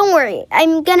 But don't worry,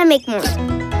 I'm gonna make more.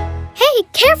 Hey,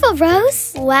 careful,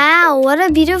 Rose. Wow, what a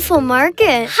beautiful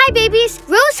market. Hi, babies.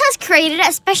 Rose has created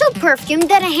a special perfume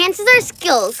that enhances our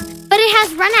skills. But it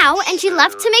has run out and she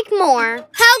left to make more.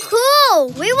 How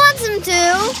cool! We want some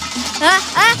too.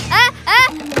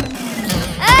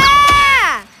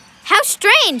 How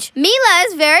strange! Mila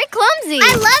is very clumsy.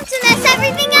 I love to mess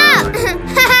everything up.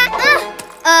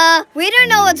 We don't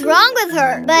know what's wrong with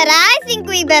her, but I think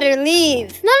we better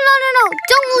leave. No.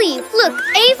 Don't leave. Look,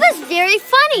 Ava's very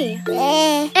funny.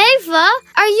 Ava,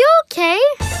 are you okay?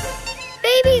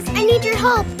 Babies, I need your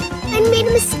help. I made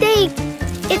a mistake.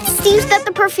 It seems that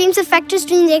the perfume's effect is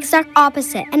doing the exact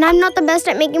opposite, and I'm not the best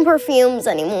at making perfumes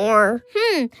anymore.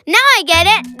 Now I get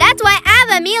it. That's why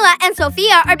Ava, Mila, and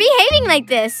Sophia are behaving like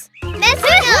this.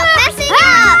 Messing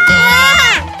up.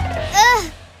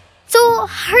 So,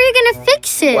 how are you gonna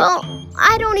fix it? Well,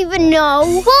 I don't even know.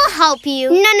 We'll help you.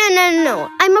 No.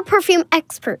 I'm a perfume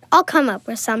expert. I'll come up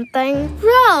with something.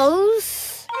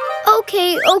 Rose.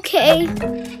 Okay.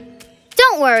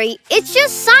 Don't worry. It's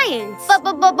just science. But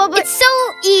It's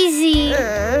so easy.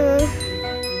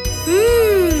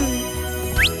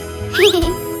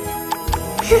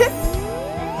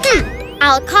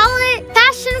 I'll call it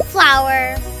passion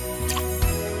flower.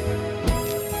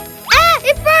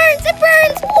 It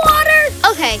burns! Water!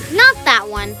 Okay, not that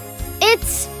one.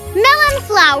 It's melon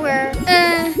flower.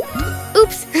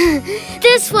 Oops.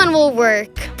 This one will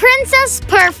work. Princess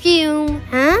perfume.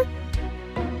 Huh?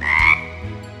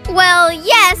 Well,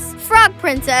 yes, frog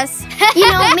princess. You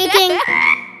know, making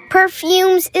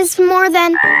perfumes is more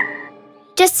than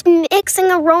just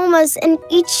mixing aromas, and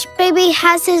each baby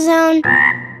has his own.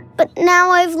 But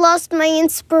now I've lost my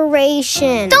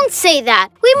inspiration. Don't say that.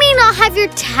 We may not have your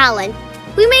talent.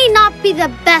 We may not be the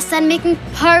best at making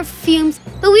perfumes,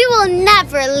 but we will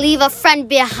never leave a friend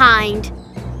behind.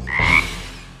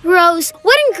 Rose,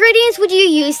 what ingredients would you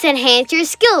use to enhance your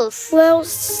skills? Well,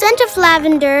 scent of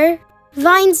lavender,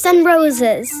 vines and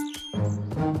roses.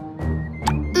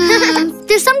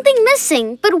 There's something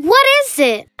missing, but what is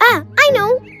it? I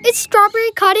know. It's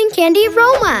strawberry cotton candy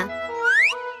aroma.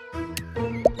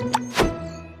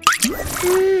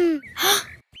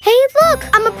 Hey, look!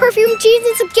 I'm a perfume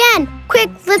genius again.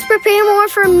 Quick, let's prepare more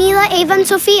for Mila, Ava, and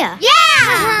Sophia.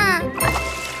 Yeah!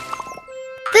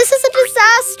 This is a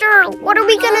disaster. What are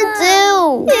we gonna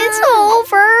do? It's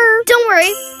over. Don't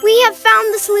worry. We have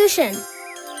found the solution.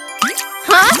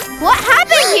 Huh? What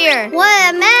happened here? What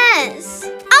a mess!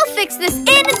 I'll fix this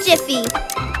in a jiffy.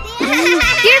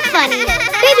 You're funny.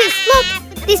 Babies, look!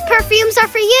 These perfumes are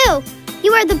for you.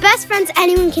 You are the best friends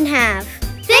anyone can have.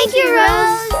 Thank you,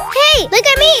 Rose. Hey, look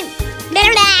at me!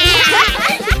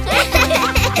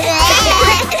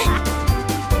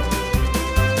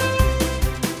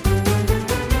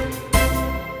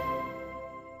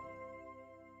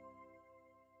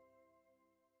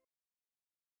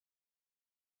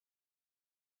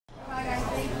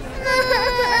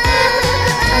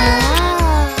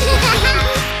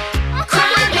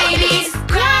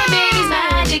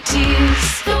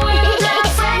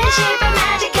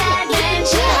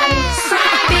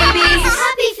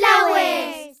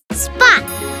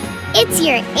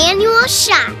 annual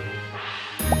shot.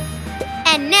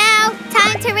 And now,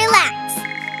 time to relax.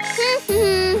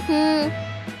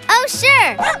 Oh,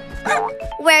 sure.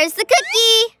 Where's the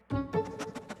cookie?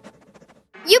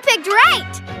 You picked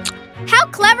right. How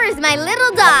clever is my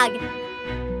little dog?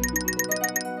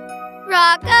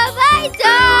 Rock-a-bye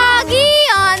doggy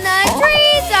on the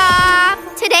treetop.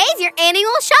 Today's your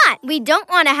annual shot. We don't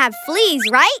want to have fleas,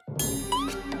 right?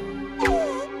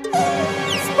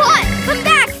 Spot, come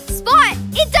back. Spot,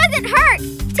 it doesn't hurt.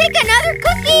 Take another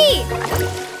cookie.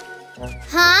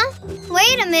 Huh?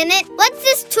 Wait a minute. What's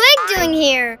this twig doing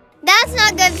here? That's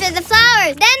not good for the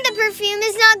flowers. Then the perfume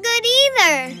is not good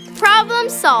either. Problem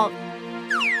solved.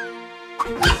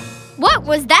 What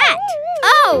was that?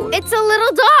 Oh, it's a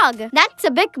little dog. That's a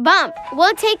big bump.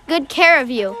 We'll take good care of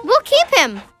you. We'll keep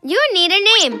him. You need a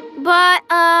name. But,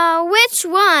 which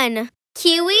one?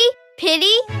 Kiwi?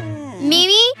 Pity?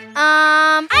 Mimi?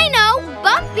 I know.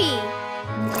 Bumpy.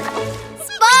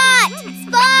 Spot!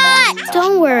 Spot!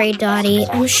 Don't worry, Dottie.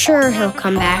 I'm sure he'll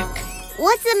come back.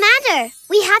 What's the matter?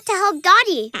 We have to help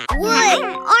Dottie. Wait,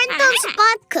 aren't those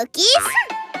Spot cookies?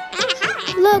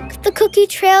 Look, the cookie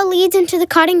trail leads into the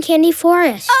cotton candy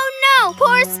forest. Oh no,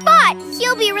 poor Spot.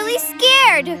 He'll be really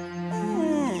scared.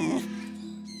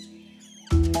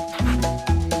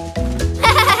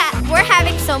 We're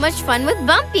having so much fun with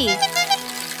Bumpy.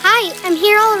 Hi, I'm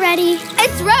here already.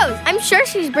 It's Rose. I'm sure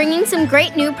she's bringing some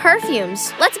great new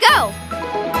perfumes. Let's go.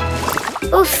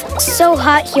 Oof, so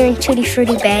hot here in Tutti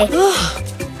Frutti Bay.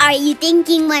 Are you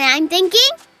thinking what I'm thinking?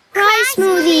 Fry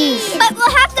smoothies. But we'll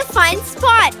have to find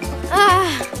Spot.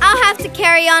 I'll have to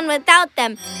carry on without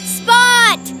them.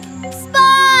 Spot!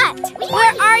 Spot!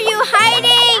 Where are you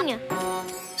hiding?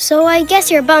 So I guess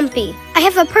you're Bumpy. I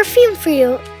have a perfume for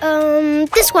you.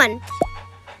 This one.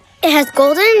 It has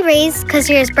golden rays because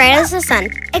you're as bright as the sun.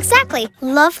 Exactly.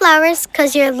 Love flowers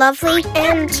because you're lovely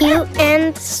and cute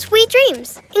and sweet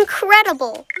dreams.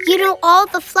 Incredible. You know all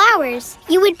the flowers.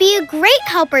 You would be a great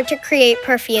helper to create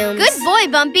perfumes. Good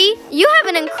boy, Bumpy. You have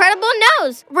an incredible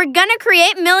nose. We're gonna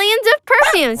create millions of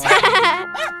perfumes.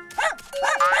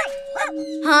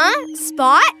 Huh?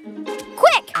 Spot?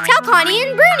 Quick, tell Connie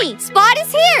and Bruni. Spot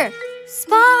is here.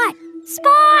 Spot.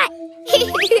 Spot.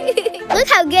 Look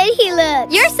how good he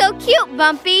looks. You're so cute,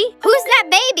 Bumpy. Who's that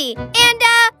baby? And,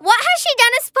 what has she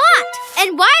done to Spot?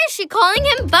 And why is she calling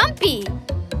him Bumpy?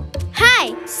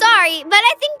 Hi, sorry, but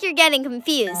I think you're getting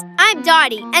confused. I'm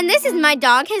Dottie, and this is my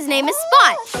dog. His name is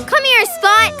Spot. Come here,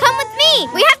 Spot. Come with me.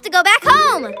 We have to go back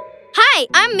home. Hi,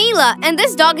 I'm Mila, and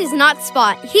this dog is not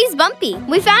Spot. He's Bumpy.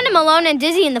 We found him alone and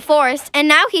dizzy in the forest, and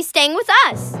now he's staying with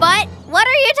us. But what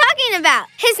are you talking about?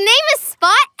 His name is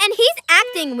Spot, and he's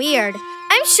acting weird.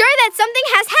 I'm sure that something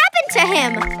has happened to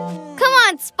him. Come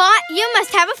on, Spot, you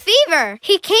must have a fever.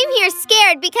 He came here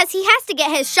scared because he has to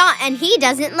get his shot, and he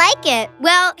doesn't like it.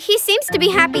 Well, he seems to be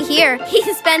happy here. He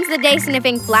spends the day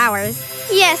sniffing flowers.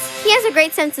 Yes, he has a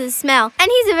great sense of smell,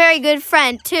 and he's a very good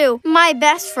friend, too. My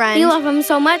best friend. You love him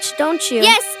so much, don't you?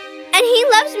 Yes, and he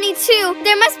loves me, too.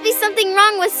 There must be something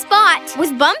wrong with Spot.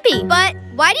 With Bumpy. But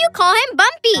why do you call him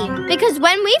Bumpy? Because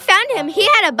when we found him, he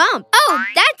had a bump. Oh,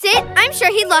 that's it. I'm sure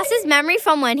he lost his memory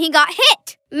from when he got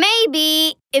hit.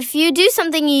 Maybe if you do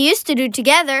something you used to do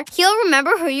together, he'll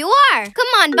remember who you are. Come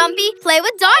on, Bumpy, play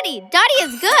with Dottie. Dottie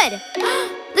is good.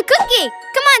 The cookie.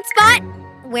 Come on, Spot.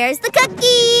 Where's the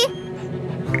cookie?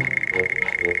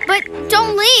 But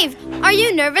don't leave. Are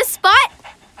you nervous, Spot?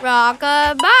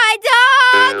 Rock-a-bye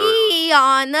doggy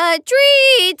on the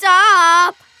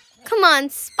treetop. Come on,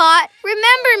 Spot.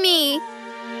 Remember me.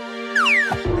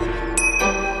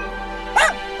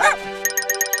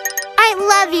 I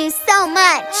love you so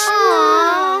much.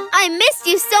 Aww. I missed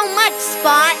you so much,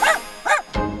 Spot.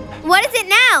 What is it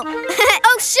now?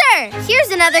 Oh, sure. Here's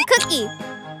another cookie.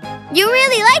 You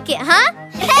really like it, huh?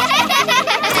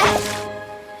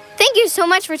 Thank you so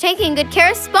much for taking good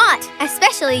care of Spot.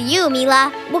 Especially you,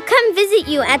 Mila. We'll come visit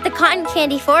you at the cotton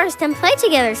candy forest and play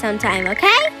together sometime,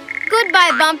 okay?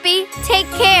 Goodbye, Bumpy. Take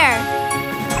care.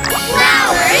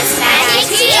 Flowers, magic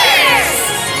tears!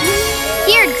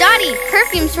 Here, Dottie,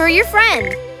 perfumes for your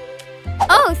friend.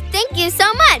 Oh, thank you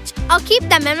so much. I'll keep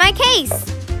them in my case.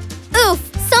 Oof,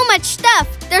 so much stuff.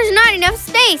 There's not enough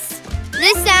space.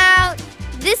 This out,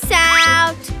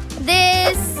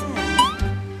 this.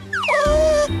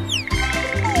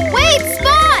 Wait,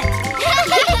 Spot!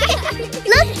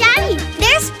 Look, Daddy,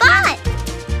 there's Spot.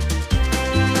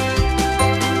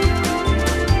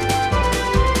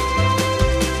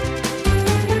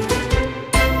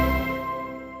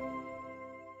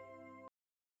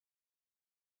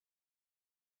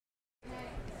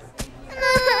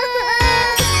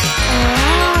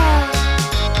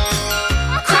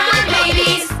 Cry,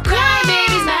 babies, cry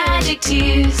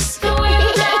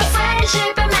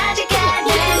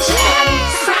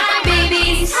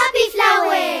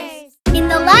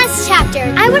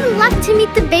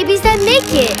like the babies that make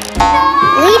it.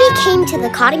 Lady came to the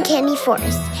cotton candy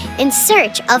forest in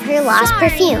search of her lost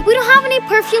perfume. We don't have any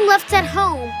perfume left at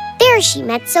home. There she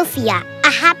met Sophia,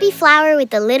 a happy flower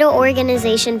with a little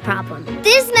organization problem.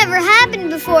 This never happened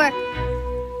before.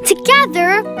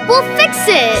 Together, we'll fix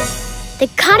it. The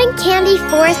Cotton Candy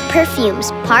Forest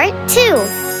Perfumes, Part 2.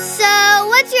 So,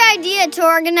 what's your idea to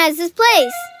organize this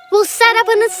place? We'll set up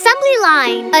an assembly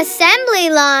line. Assembly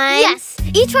line? Yes,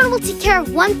 each one will take care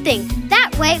of one thing.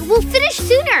 That way, we'll finish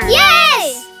sooner.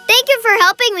 Yes! Thank you for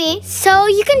helping me. So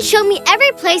you can show me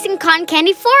every place in Cotton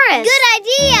Candy Forest. Good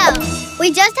idea!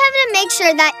 We just have to make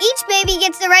sure that each baby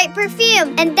gets the right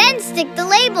perfume and then stick the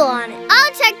label on it.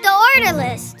 I'll check the order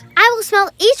list. I will smell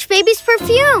each baby's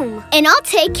perfume. And I'll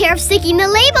take care of sticking the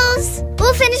labels.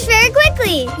 We'll finish very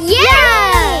quickly.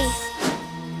 Yes!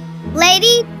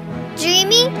 Lady,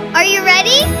 Dreamy, are you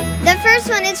ready? The first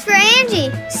one is for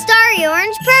Angie. Starry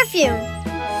orange perfume.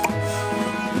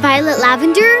 Violet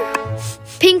lavender.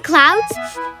 Pink clouds.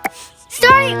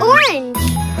 Starry orange.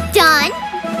 Done.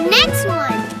 Next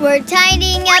one. We're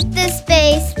tidying up the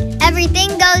space. Everything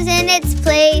goes in its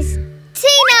place.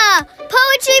 Tina,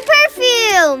 poetry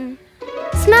perfume.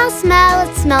 Smell, smell,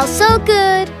 it smells so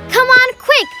good. Come on,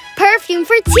 quick. Perfume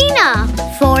for Tina.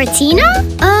 For Tina?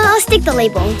 I'll stick the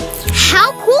label.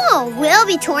 How cool! We'll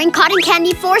be touring Cotton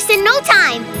Candy Forest in no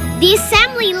time. The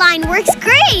assembly line works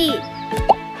great.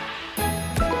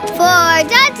 For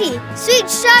Dottie, sweet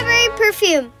strawberry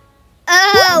perfume.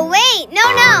 Oh, wait, no.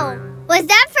 Was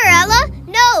that for Ella?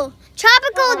 No,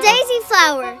 tropical daisy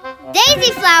flower.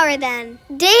 Daisy flower then.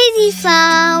 Daisy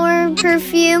flower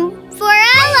perfume for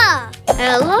Ella.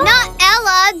 Ella? Not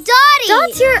Ella, Dottie.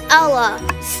 That's your Ella.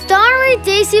 Starry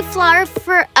daisy flower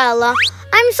for Ella.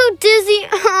 I'm so dizzy.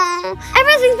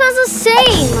 Everything smells the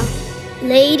same.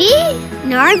 Lady,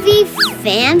 Narvi,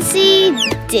 Fancy,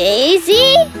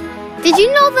 Daisy? Did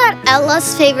you know that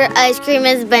Ella's favorite ice cream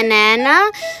is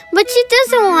banana? But she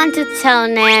doesn't want to tell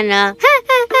Nana.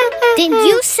 Did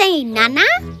you say Nana?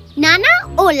 Nana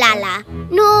or Lala?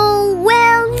 No,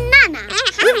 well, Nana.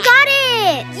 We've got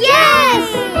it! Yes!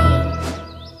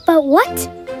 But what?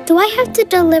 Do I have to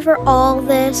deliver all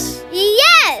this?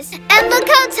 Yes! And look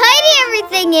how tidy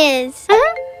everything is.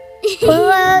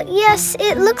 Well, yes,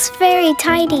 it looks very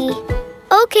tidy.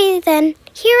 Okay, then.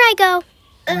 Here I go.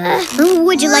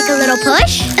 Would you like a little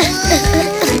push?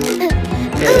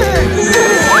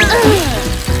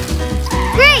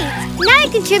 Great! Now you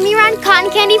can show me around Cotton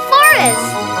Candy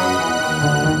Forest.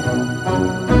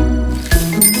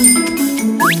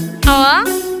 Huh?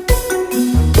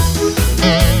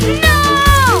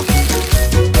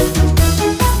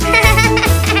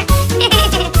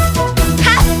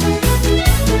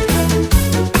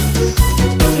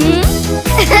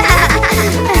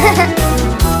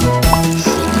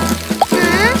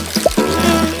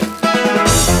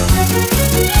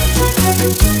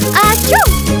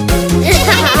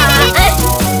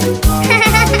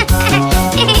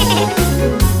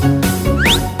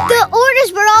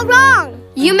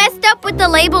 You messed up with the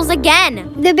labels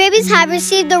again. The babies have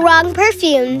received the wrong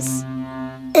perfumes.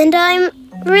 And I'm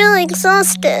really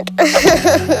exhausted.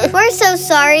 We're so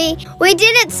sorry. We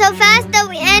did it so fast that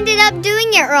we ended up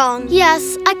doing it wrong.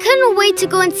 Yes, I couldn't wait to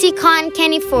go and see Cotton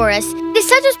Candy Forest. It's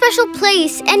such a special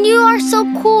place, and you are so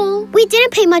cool. We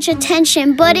didn't pay much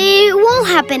attention, but it won't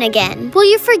happen again. Will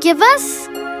you forgive us?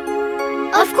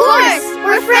 Of course,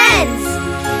 we're friends.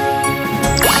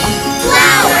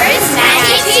 Flowers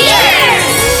Magic Tears!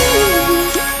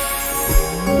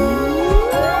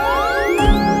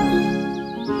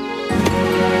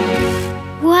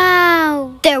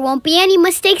 Wow. There won't be any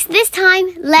mistakes this time.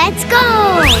 Let's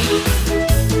go!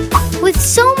 With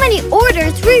so many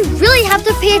orders, we really have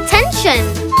to pay attention.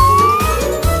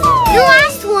 The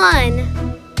last one.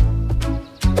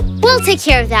 We'll take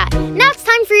care of that. Now it's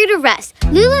time for you to rest.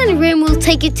 Lulu and Rim will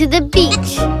take you to the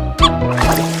beach.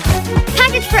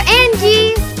 Package for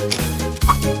Angie.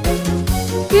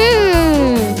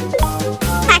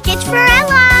 Package for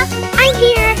Ella. I'm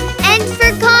here. And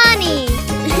for Connie.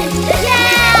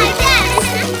 Yes!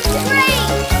 Great!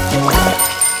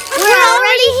 We're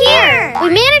already here. We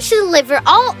managed to deliver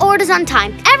all orders on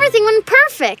time. Everything went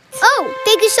perfect. Oh,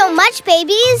 thank you so much,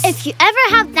 babies. If you ever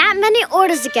have that many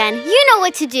orders again, you know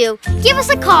what to do. Give us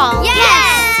a call.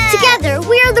 Yes! Together,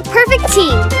 we are the perfect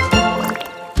team.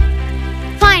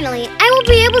 Finally, I will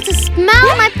be able to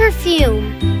smell my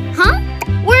perfume. Huh?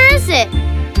 Where is it?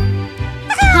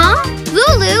 Huh?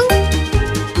 Lulu?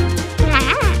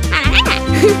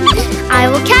 I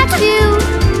will catch you.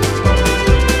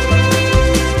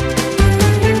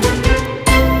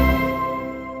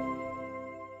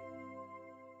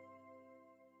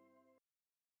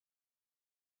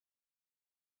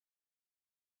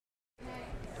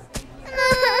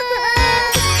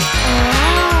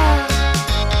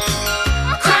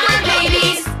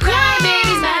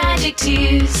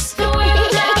 choose the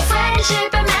world of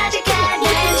friendship and magic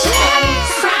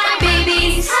adventures. Cry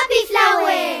babies, Happy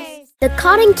flowers! The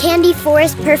Cotton Candy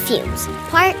Forest Perfumes,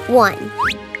 Part 1.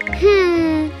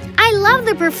 I love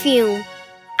the perfume.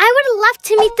 I would love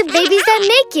to meet the babies that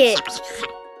make it.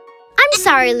 I'm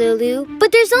sorry, Lulu,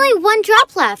 but there's only one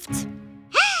drop left.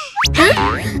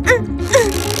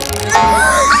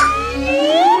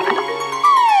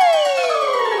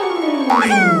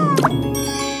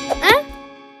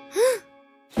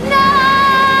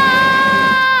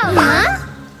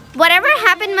 Whatever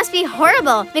happened must be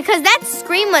horrible, because that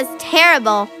scream was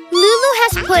terrible. Lulu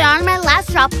has put on my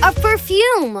last drop of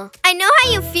perfume. I know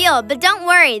how you feel, but don't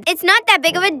worry. It's not that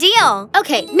big of a deal.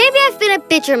 Okay, maybe I've been a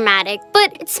bit dramatic,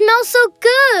 but it smells so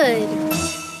good.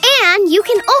 And you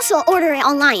can also order it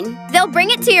online. They'll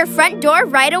bring it to your front door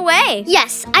right away.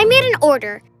 Yes, I made an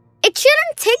order. It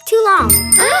shouldn't take too long.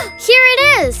 Here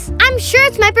it is. I'm sure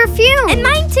it's my perfume. And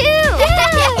mine too.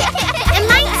 And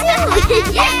mine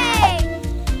too. Yay!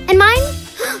 And mine?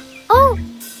 Oh,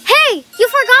 hey, you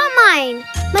forgot mine.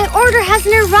 My order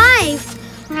hasn't arrived.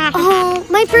 Oh,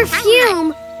 my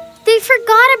perfume. They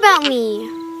forgot about me.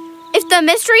 If the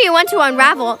mystery you want to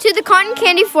unravel, to the Cotton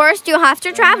Candy Forest you'll have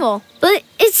to travel. But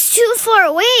it's too far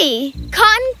away.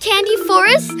 Cotton Candy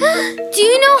Forest? Do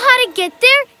you know how to get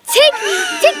there?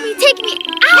 Take me.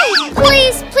 Ow!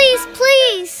 Please, please,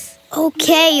 please.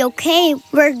 Okay.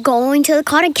 We're going to the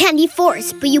Cotton Candy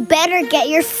Forest, but you better get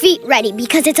your feet ready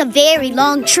because it's a very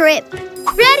long trip.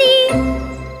 Ready?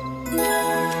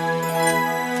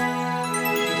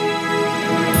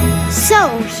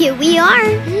 So, here we are.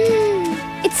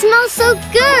 It smells so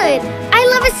good. I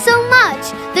love it so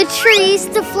much. The trees,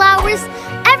 the flowers,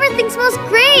 everything smells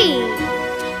great.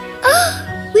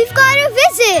 We've got a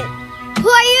visit. Who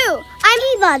are you? I'm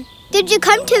Eva. Did you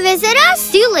come to visit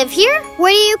us? Do you live here?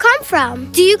 Where do you come from?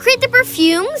 Do you create the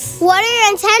perfumes? What are your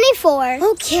antennae for?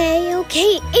 Okay.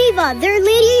 Ava, they're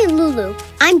Lady and Lulu.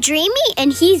 I'm Dreamy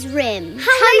and he's Rim.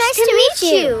 How nice to meet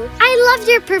you. I love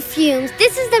your perfumes.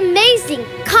 This is amazing.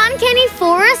 Cotton Candy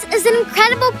Forest is an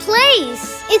incredible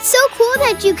place. It's so cool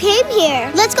that you came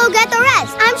here. Let's go get the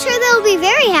rest. I'm sure they'll be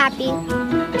very happy.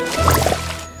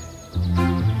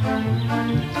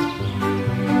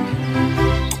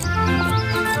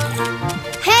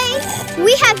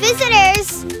 We have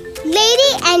visitors.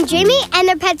 Lady and Jimmy and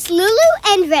their pets Lulu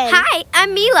and Ren. Hi,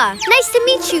 I'm Mila. Nice to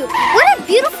meet you. What a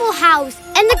beautiful house.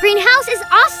 And the greenhouse is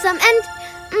awesome. And,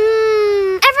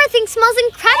 everything smells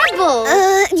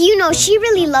incredible. She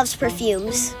really loves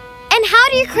perfumes. And how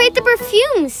do you create the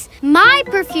perfumes? My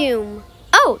perfume.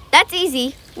 Oh, that's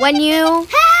easy. When you...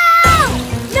 Help!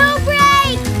 No break!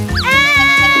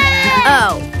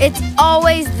 Oh, it's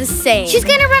always the same. She's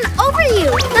gonna run over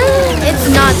you. It's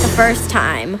not the first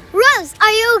time. Rose,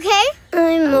 are you okay?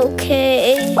 I'm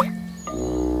okay.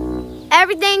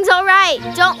 Everything's all right.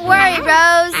 Don't worry,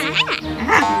 Rose.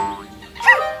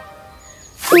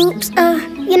 Oops,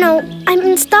 I'm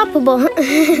unstoppable.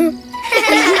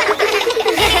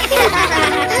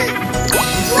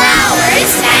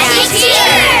 flowers, magic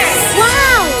tears.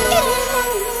 Wow!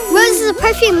 Rose is a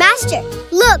perfume master.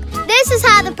 Look, this is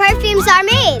how the perfumes are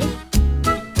made.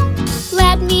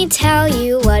 Let me tell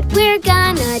you what we're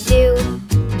gonna do.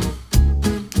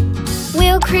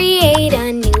 We'll create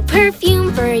a new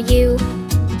perfume for you.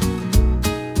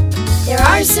 There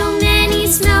are so many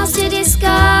smells to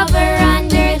discover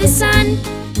under the sun.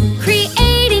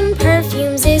 Creating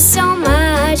perfumes is so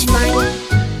much fun.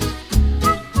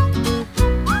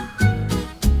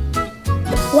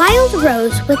 Wild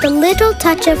rose with a little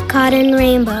touch of cotton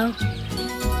rainbow.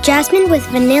 Jasmine with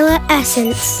vanilla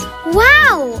essence.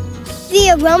 Wow!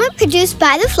 The aroma produced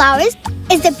by the flowers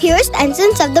is the purest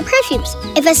essence of the perfumes.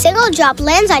 If a single drop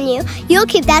lands on you, you'll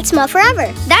keep that smell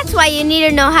forever. That's why you need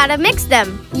to know how to mix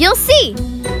them. You'll see.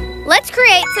 Let's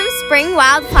create some spring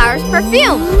wildflowers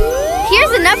perfume.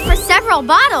 Here's enough for several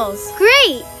bottles.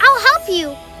 Great, I'll help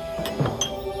you.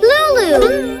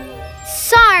 Lulu!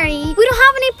 Sorry, we don't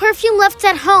have any perfume left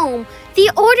at home.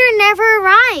 The order never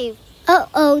arrived.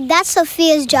 Uh-oh, that's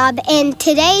Sophia's job, and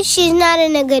today she's not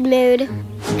in a good mood.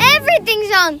 Everything's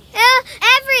wrong.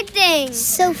 Everything.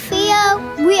 Sophia,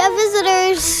 we have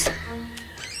visitors.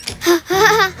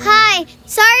 Hi,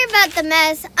 sorry about the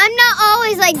mess. I'm not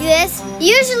always like this.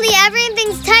 Usually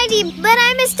everything's tidy, but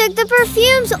I mistook the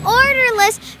perfumes order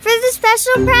list for the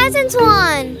special presents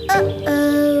one.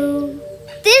 Uh-oh.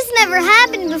 This never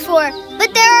happened before,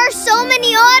 but there are so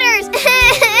many orders.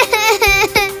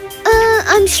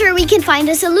 I'm sure we can find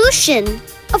a solution.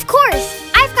 Of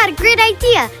course, I've got a great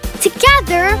idea.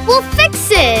 Together, we'll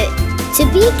fix it. To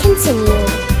be continued.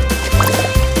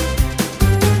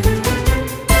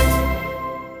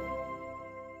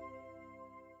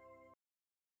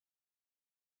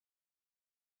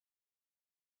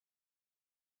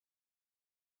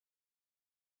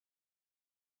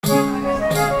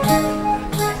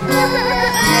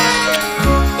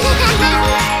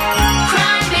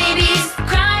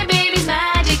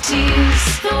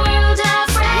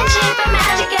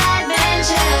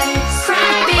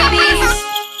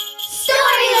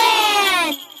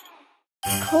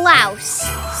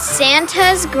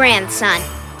 Santa's grandson.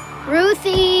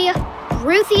 Ruthie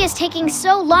is taking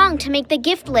so long to make the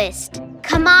gift list.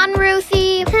 Come on,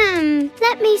 Ruthie.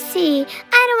 Let me see.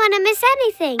 I don't want to miss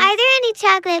anything. Are there any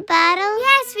chocolate bottles?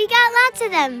 Yes, we got lots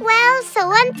of them. Well, so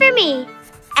one for me.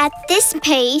 At this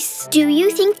pace, do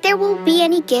you think there will be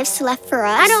any gifts left for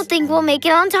us? I don't think we'll make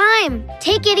it on time.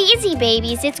 Take it easy,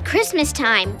 babies. It's Christmas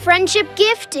time. Friendship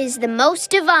gift is the most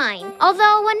divine.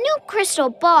 Although a new crystal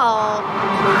ball...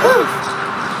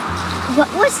 What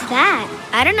was that?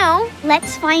 I don't know.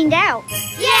 Let's find out.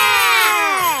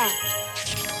 Yeah!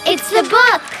 It's the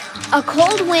book! A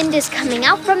cold wind is coming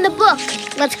out from the book.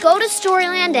 Let's go to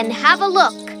Storyland and have a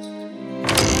look.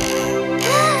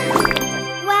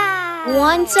 Wow!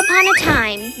 Once upon a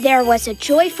time, there was a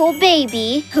joyful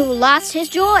baby who lost his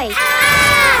joy.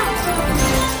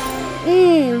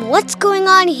 What's going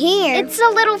on here? It's a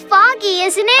little foggy,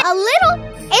 isn't it? A little?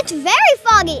 It's very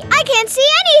foggy. I can't see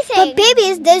anything. But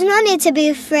babies, there's no need to be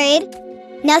afraid.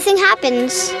 Nothing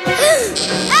happens.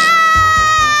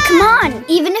 Come on.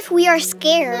 Even if we are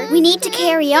scared, we need to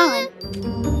carry on.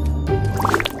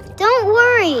 Don't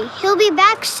worry. He'll be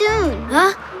back soon.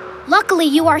 Huh? Luckily,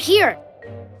 you are here.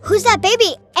 Who's that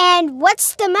baby? And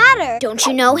what's the matter? Don't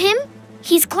you know him?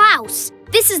 He's Klaus.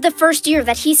 This is the first year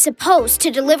that he's supposed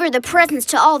to deliver the presents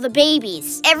to all the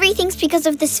babies. Everything's because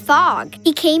of this fog.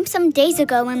 He came some days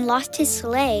ago and lost his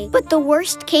sleigh. But the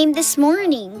worst came this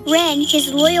morning. Ren,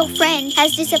 his loyal friend,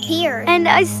 has disappeared. And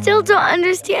I still don't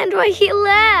understand why he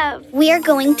left. We are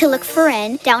going to look for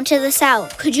Ren down to the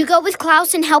south. Could you go with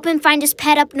Klaus and help him find his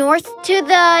pet up north? To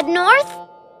the north?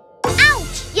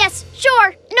 Ouch! Yes,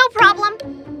 sure. No problem.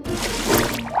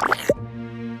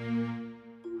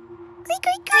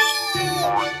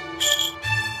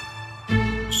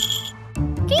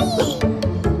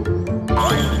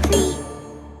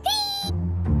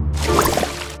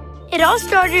 It all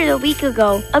started a week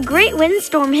ago. A great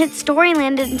windstorm hit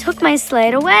Storyland and took my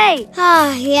sled away.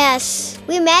 Ah, yes.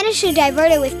 We managed to divert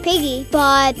it with Piggy,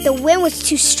 but the wind was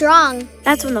too strong.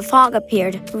 That's when the fog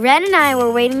appeared. Ren and I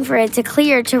were waiting for it to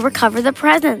clear to recover the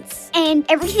presents. And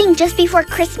everything just before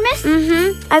Christmas?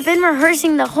 I've been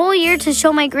rehearsing the whole year to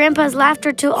show my grandpa's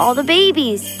laughter to all the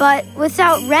babies. But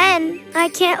without Ren, I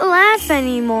can't laugh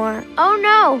anymore. Oh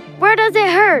no, where does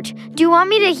it hurt? Do you want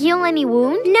me to heal any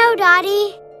wound? No,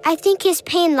 Dottie. I think his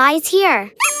pain lies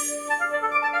here.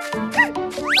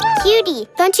 Cutie,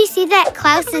 don't you see that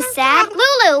Klaus is sad?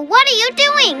 Lulu, what are you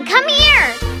doing? Come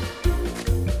here.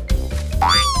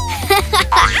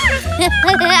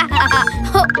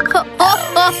 Ho, ho, ho,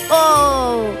 ho,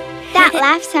 ho. That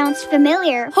laugh sounds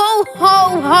familiar. Ho,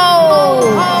 ho, ho.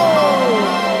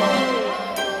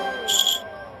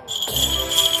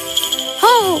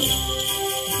 Ho.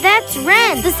 That's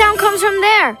Ren. The sound comes from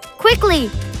there.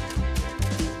 Quickly.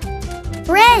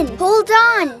 Ren, hold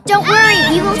on. Don't worry,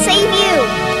 we will save you.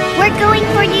 We're going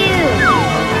for you.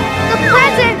 The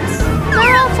presents!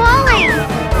 They're all falling.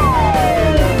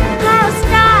 Klaus,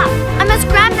 stop. I must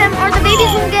grab them or the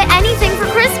babies won't get anything for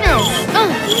Christmas. No,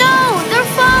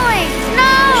 they're falling.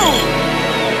 No.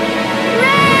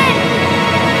 Ren!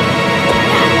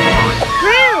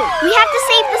 Roo, we have to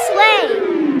save the sleigh.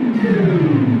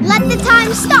 Let the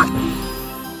time stop.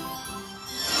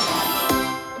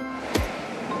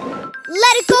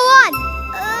 Let it go on!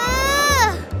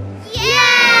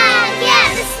 Yeah,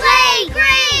 the sleigh!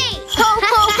 Great! Ho,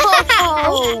 ho, ho,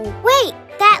 ho. Wait,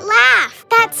 that laugh!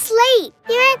 That's Slate!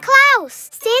 You're at Klaus!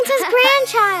 Santa's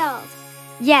grandchild!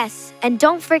 Yes, and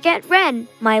don't forget Ren,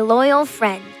 my loyal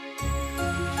friend.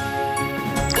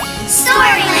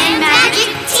 Storyland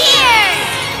Magic Tears!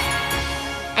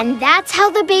 And that's how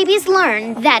the babies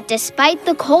learned that despite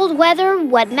the cold weather,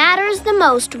 what matters the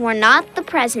most were not the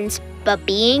presents, but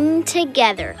being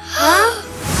together. Wow!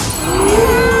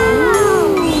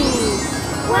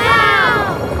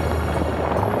 Wow!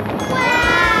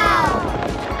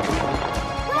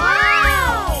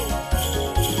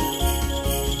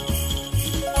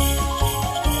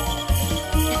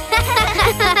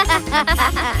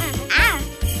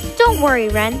 Don't worry,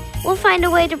 Ren. We'll find a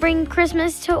way to bring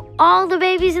Christmas to all the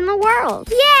babies in the world.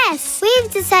 Yes!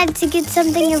 We've decided to get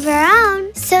something of our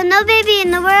own, so no baby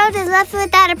in the world is left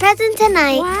without a present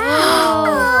tonight.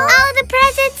 Wow! All the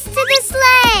presents to the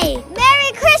sleigh!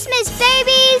 Merry Christmas,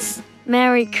 babies!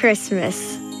 Merry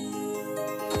Christmas.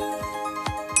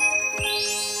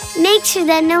 Make sure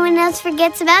that no one else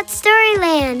forgets about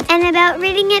Storyland and about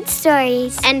reading its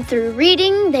stories. And through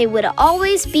reading, they would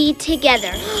always be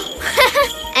together.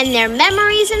 And their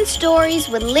memories and stories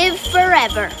would live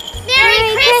forever.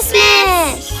 Merry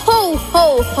Christmas! Ho,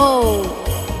 ho, ho!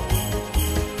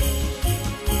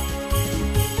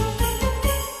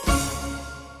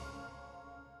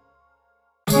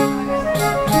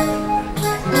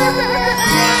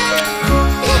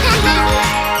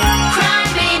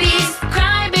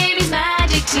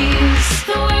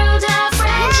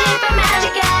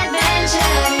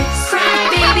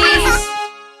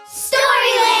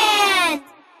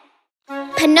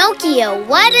 Pinocchio,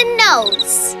 what a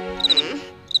nose!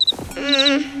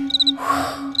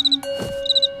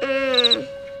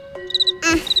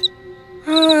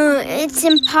 It's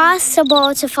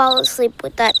impossible to fall asleep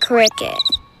with that cricket.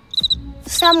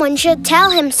 Someone should tell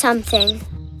him something.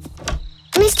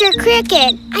 Mr.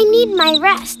 Cricket, I need my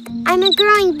rest. I'm a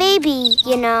growing baby,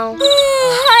 you know.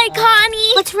 Hi,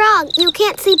 Connie. What's wrong? You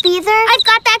can't sleep either? I've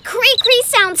got that cree-cree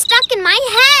sound stuck in my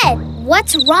head.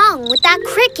 What's wrong with that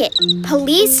cricket?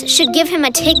 Police should give him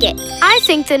a ticket. I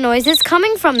think the noise is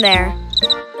coming from there.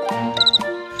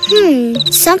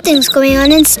 Something's going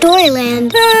on in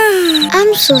Storyland.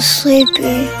 I'm so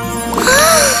sleepy.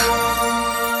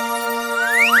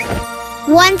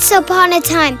 Once upon a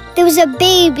time, there was a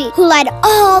baby who lied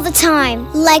all the time,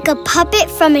 like a puppet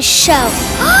from a show.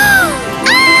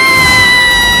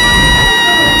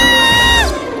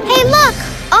 Hey, look!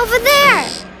 Over there!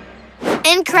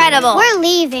 Incredible. We're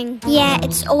leaving. Yeah,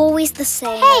 it's always the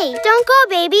same. Hey, don't go,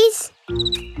 babies.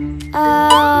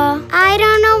 I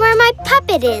don't know where my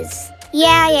puppet is.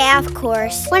 Yeah, of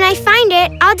course. When I find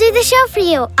it, I'll do the show for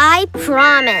you. I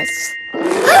promise.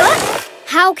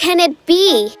 How can it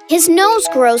be? His nose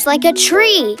grows like a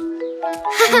tree.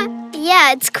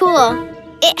 Yeah, it's cool.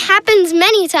 It happens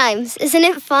many times. Isn't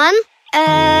it fun?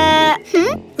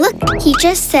 Look, he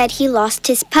just said he lost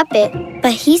his puppet,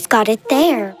 but he's got it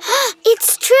there.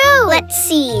 It's true. Let's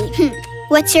see.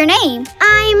 What's your name?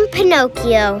 I'm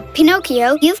Pinocchio.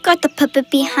 Pinocchio, you've got the puppet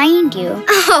behind you.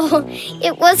 Oh,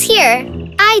 it was here.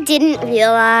 I didn't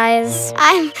realize.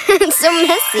 I'm so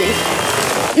messy.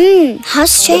 How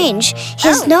strange.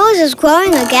 His nose is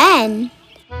growing again.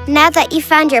 Now that you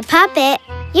found your puppet,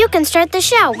 you can start the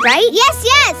show, right?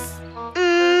 Yes!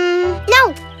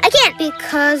 No, I can't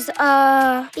because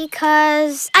I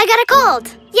got a cold.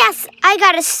 Yes, I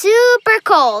got a super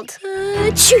cold.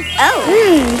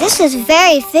 This is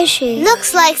very fishy.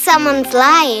 Looks like someone's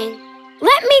lying.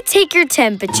 Let me take your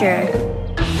temperature.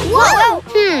 Whoa!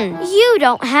 You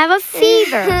don't have a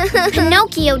fever.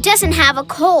 Pinocchio doesn't have a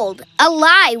cold. A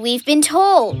lie, we've been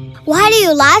told. Why do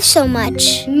you laugh so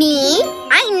much? Me?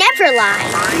 I never lie.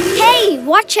 Hey,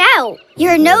 watch out.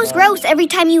 Your nose grows every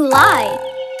time you lie.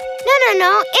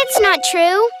 No, it's not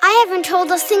true. I haven't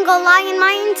told a single lie in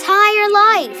my entire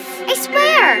life. I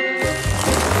swear.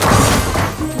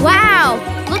 Wow,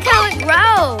 look how it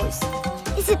grows.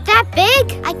 Is it that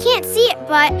big? I can't see it,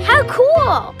 but how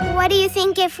cool. What do you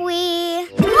think if we...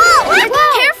 Whoa!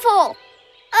 Careful.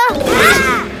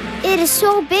 It is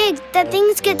so big that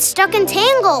things get stuck and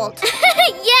tangled.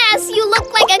 Yes, you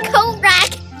look like a coat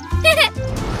rack.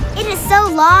 It is so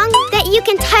long that you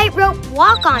can tightrope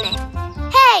walk on it.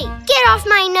 Hey, get off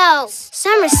my nose.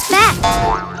 Some respect.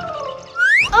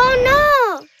 Oh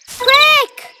no!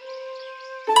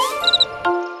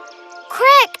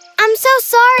 Crick, I'm so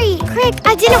sorry. Crick,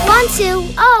 I didn't want to.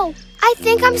 Oh, I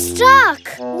think I'm stuck.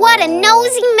 What a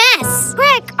nosy mess.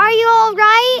 Crick, are you all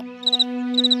right?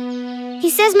 He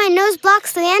says my nose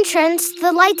blocks the entrance.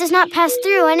 The light does not pass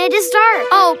through and it is dark.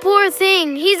 Oh, poor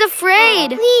thing. He's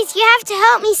afraid. Please, you have to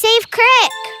help me save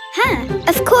Crick.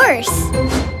 Of course.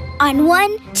 On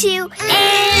 1, 2,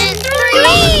 And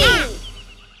 3!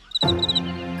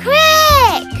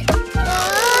 Crick!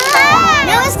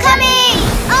 Nose coming!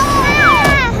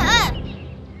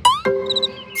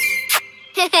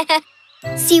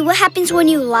 See what happens when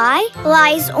you lie?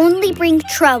 Lies only bring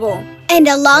trouble. And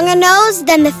a longer nose,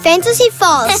 then the fantasy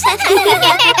falls.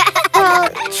 Well,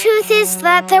 truth is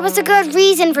that there was a good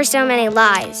reason for so many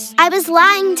lies. I was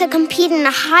lying to compete in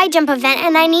a high jump event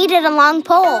and I needed a long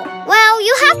pole. Well,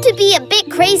 you have to be a bit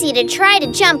crazy to try to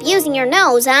jump using your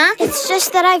nose, huh? It's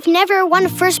just that I've never won a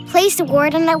first place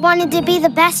award and I wanted to be the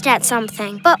best at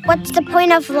something. But what's the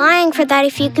point of lying for that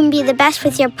if you can be the best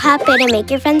with your puppet and make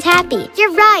your friends happy?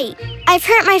 You're right. I've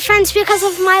hurt my friends because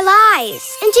of my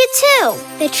lies. And you too.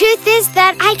 The truth is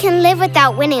that I can live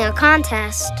without winning a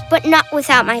contest, but not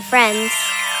without my friends.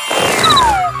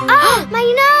 Oh, my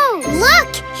nose!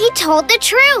 Look, he told the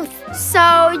truth.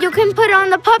 So you can put on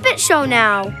the puppet show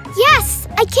now. Yes,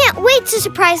 I can't wait to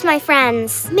surprise my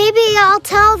friends. Maybe I'll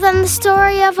tell them the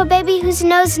story of a baby whose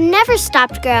nose never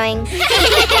stopped growing.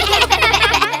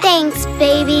 Thanks,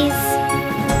 babies.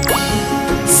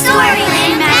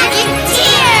 Storyland Magic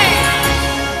Tears!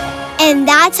 And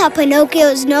that's how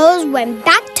Pinocchio's nose went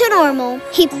back to normal.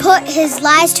 He put his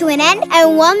lies to an end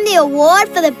and won the award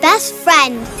for the best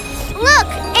friend. Look,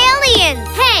 aliens!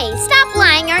 Hey, stop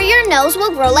lying or your nose will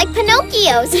grow like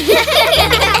Pinocchio's.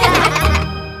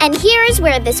 And here is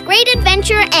where this great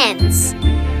adventure ends.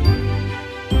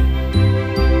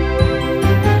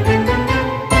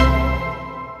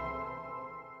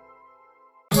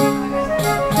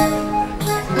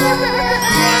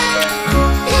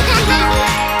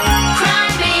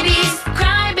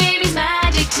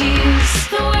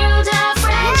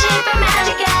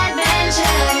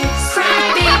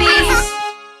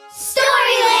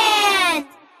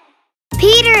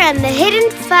 and the hidden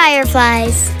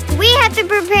fireflies. We have to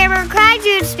prepare our cry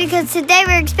juice because today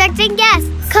we're expecting guests.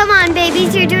 Come on,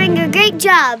 babies, you're doing a great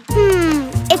job.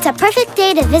 It's a perfect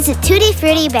day to visit Tutti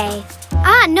Frutti Bay.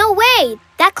 Ah, no way!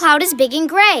 That cloud is big and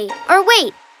gray. Or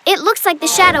wait, it looks like the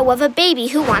shadow of a baby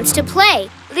who wants to play.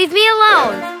 Leave me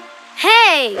alone.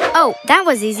 Hey! Oh, that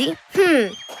was easy.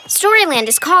 Storyland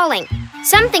is calling.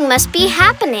 Something must be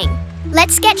happening.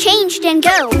 Let's get changed and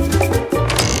go.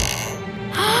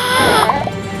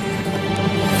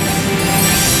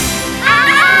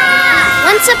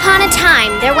 Once upon a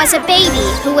time, there was a baby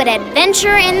who would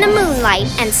adventure in the moonlight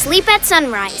and sleep at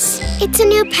sunrise. It's a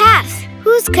new path.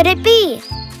 Whose could it be?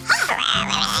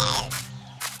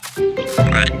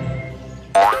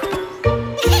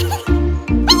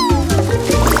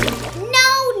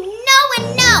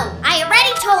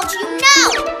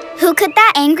 Who could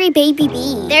that angry baby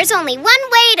be? There's only one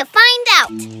way to find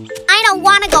out. I don't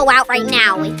want to go out right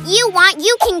now. If you want,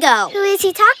 you can go. Who is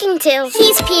he talking to?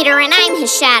 He's Peter and I'm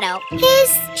his shadow.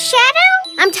 His shadow?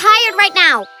 I'm tired right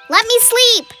now. Let me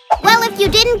sleep. Well, if you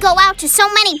didn't go out to so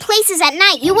many places at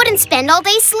night, you wouldn't spend all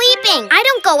day sleeping. I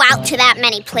don't go out to that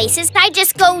many places. I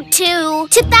just go to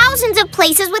thousands of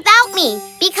places without me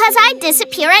because I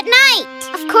disappear at night.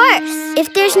 Of course.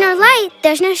 If there's no light,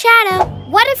 there's no shadow.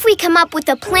 What if we come up with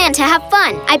a plan to have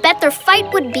fun? I bet their fight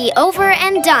would be over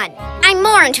and done. I'm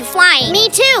more into flying. Me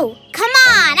too. Come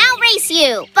on, I'll race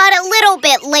you. But a little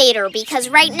bit later because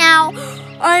right now,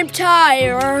 I'm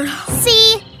tired.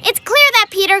 See? It's clear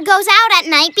that Peter goes out at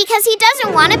night because he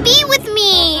doesn't want to be with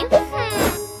me.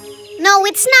 No,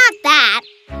 it's not that.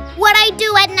 What I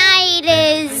do at night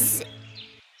is...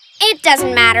 It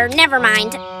doesn't matter. Never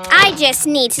mind. I just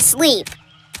need to sleep.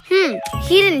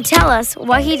 He didn't tell us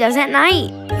what he does at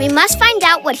night. We must find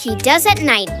out what he does at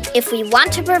night if we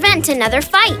want to prevent another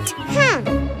fight.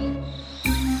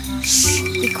 Shh,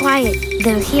 be quiet.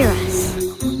 They'll hear us.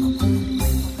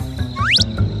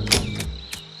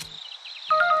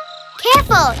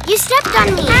 Careful! You stepped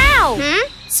on me. Ow!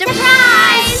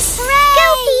 Surprise! Hooray!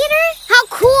 Go, Peter! How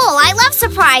cool! I love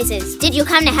surprises. Did you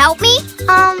come to help me?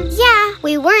 Yeah.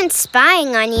 We weren't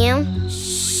spying on you.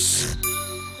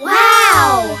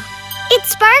 Wow! It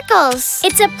sparkles.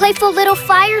 It's a playful little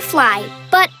firefly,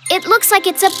 but it looks like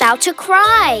it's about to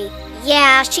cry.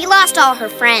 Yeah, she lost all her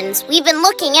friends. We've been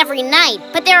looking every night,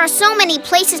 but there are so many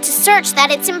places to search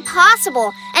that it's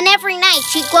impossible. And every night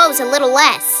she glows a little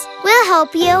less. We'll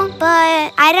help you,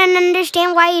 but I don't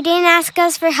understand why you didn't ask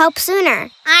us for help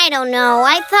sooner. I don't know.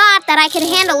 I thought that I could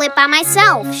handle it by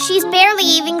myself. She's barely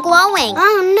even glowing.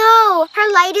 Oh no, her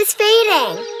light is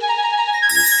fading.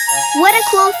 What a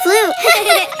cool flute.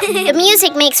 The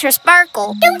music makes her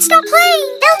sparkle. Don't stop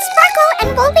playing. They'll sparkle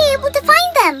and we'll be able to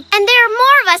find them. And there are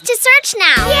more of us to search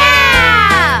now.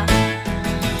 Yeah!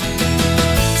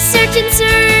 Search and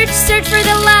search for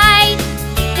the light.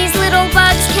 These little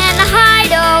bugs can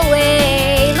hide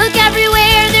away. Look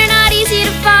everywhere, they're not easy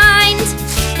to find.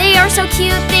 They are so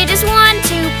cute, they just want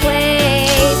to play.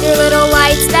 They're little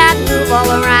lights that move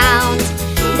all around.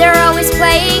 They're always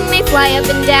playing, they fly up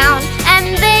and down,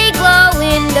 and they glow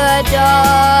in the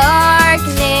darkness.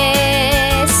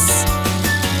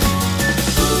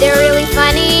 They're really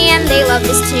funny and they love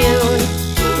this tune.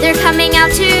 They're coming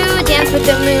out to dance with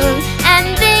the moon,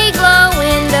 and they glow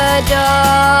in the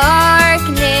darkness.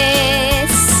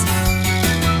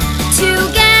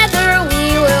 Together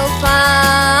we will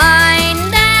find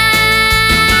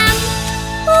them.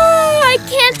 Oh, I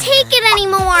can't take it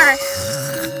anymore.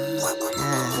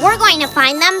 We're going to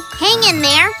find them. Hang in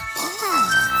there.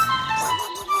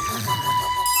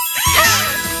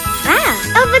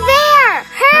 Over there!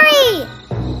 Hurry!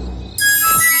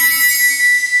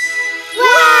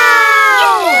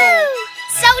 Wow!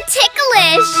 So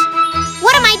ticklish!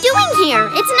 What am I doing here?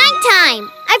 It's nighttime.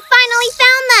 I finally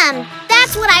found them.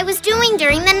 That's what I was doing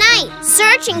during the night,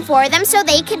 searching for them so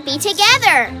they could be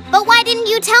together. But why didn't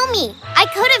you tell me? I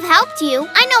could have helped you.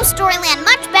 I know Storyland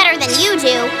much better than you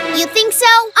do. You think so?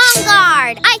 On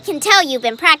guard! I can tell you've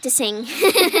been practicing.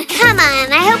 Come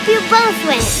on, I hope you both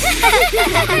win.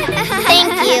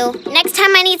 Thank you. Next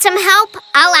time I need some help,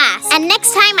 I'll ask. And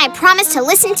next time I promise to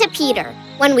listen to Peter.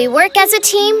 When we work as a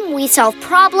team, we solve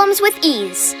problems with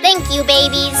ease. Thank you,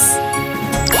 babies.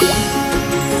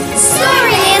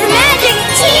 Storyland Magic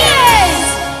Tears!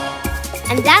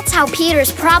 And that's how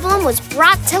Peter's problem was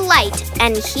brought to light,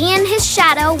 and he and his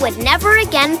shadow would never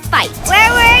again fight.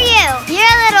 Where were you? You're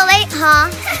a little late, huh?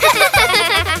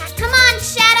 Come on,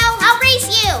 Shadow, I'll race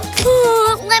you.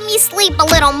 Ooh, let me sleep a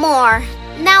little more.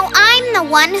 Now I'm the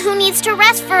one who needs to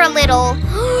rest for a little.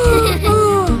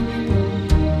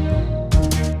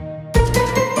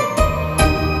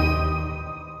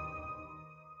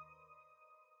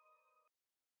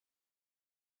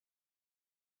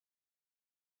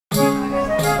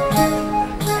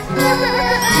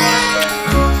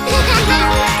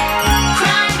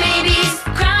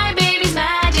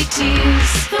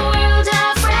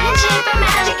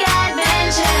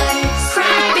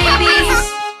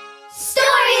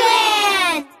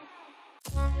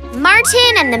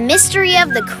 and the mystery of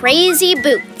the crazy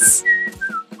boots.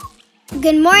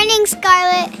 Good morning,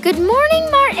 Scarlet. Good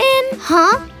morning, Martin.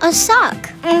 Huh? A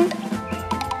sock.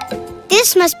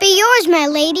 This must be yours, my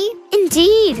lady.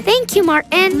 Indeed. Thank you,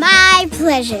 Martin. My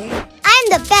pleasure. I'm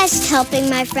the best helping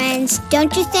my friends.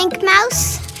 Don't you think,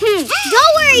 Mouse? Don't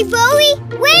worry, Bowie.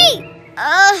 Wait.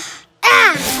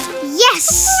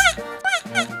 Yes.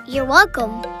 You're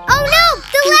welcome. Oh no,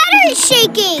 the ladder is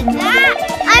shaking.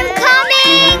 I'm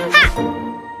coming.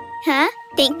 Huh?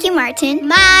 Thank you, Martin.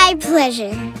 My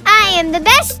pleasure. I am the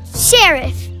best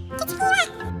sheriff.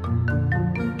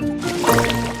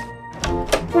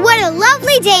 What a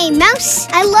lovely day, Mouse.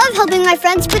 I love helping my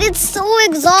friends, but it's so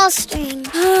exhausting.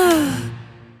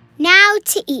 Now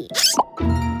to eat.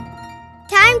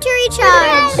 Time to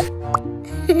recharge.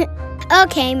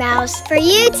 Okay, Mouse, for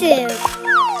you too.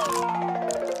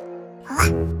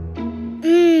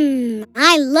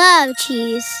 I love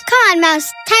cheese. Come on,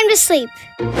 Mouse, time to sleep.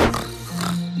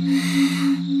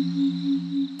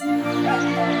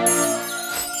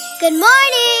 Good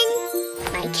morning!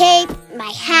 My cape,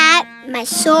 my hat, my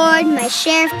sword, my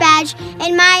sheriff badge,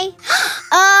 and my...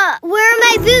 where are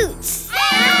my boots?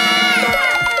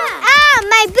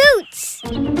 My boots!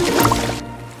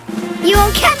 You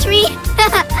won't catch me!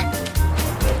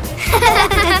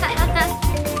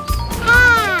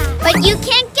 But you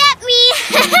can't get me!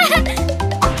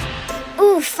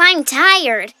 Oof, I'm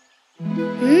tired.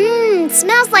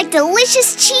 Smells like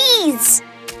delicious cheese.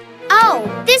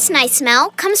 Oh, this nice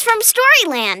smell comes from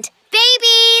Storyland.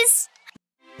 Babies!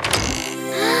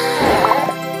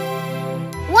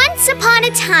 Once upon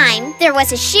a time, there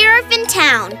was a sheriff in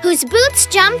town whose boots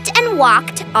jumped and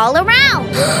walked all around.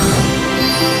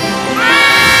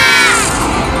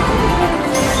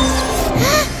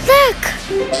 Look!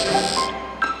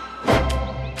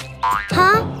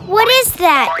 Huh? What is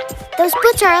that? Those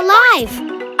boots are alive.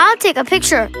 I'll take a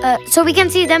picture so we can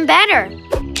see them better.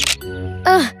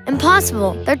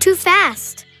 Impossible. They're too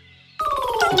fast.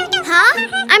 Huh?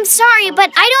 I'm sorry,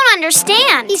 but I don't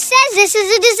understand. He says this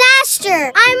is a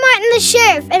disaster. I'm Martin the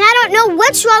sheriff, and I don't know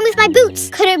what's wrong with my boots.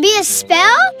 Could it be a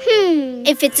spell?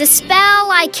 If it's a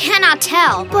spell, I cannot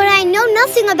tell. But I know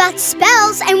nothing about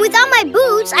spells, and without my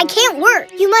boots, I can't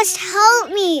work. You must help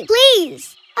me,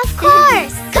 please. Of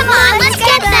course. Come on, let's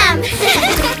get them.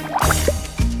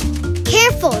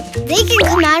 Careful, they can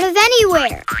come out of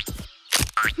anywhere.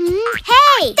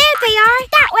 Hey, there they are,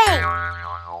 that way.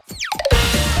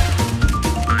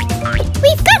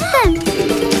 We've got them.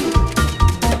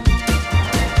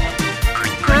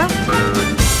 Huh?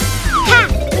 Ha!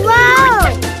 Whoa!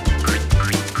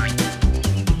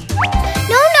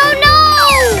 No!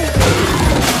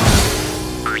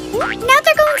 Now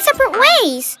they're going separate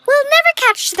ways. We'll never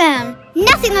catch them.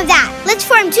 Nothing of that. Let's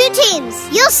form 2 teams.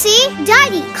 You'll see.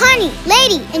 Dottie, Connie,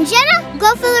 Lady, and Jenna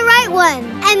go for the right one.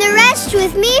 And the rest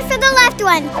with me for the left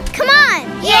one. Come on.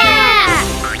 Yeah!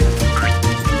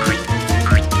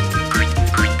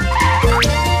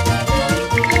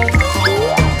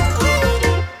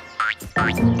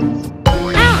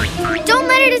 Don't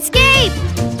let it escape!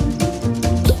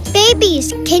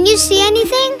 Babies, can you see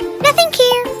anything? Nothing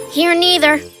here. Here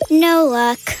neither. No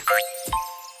luck.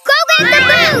 Go get the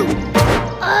boot!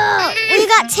 Oh, we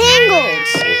got tangled.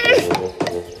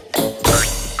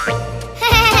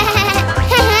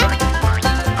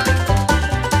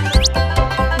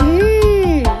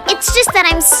 It's just that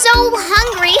I'm so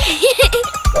hungry.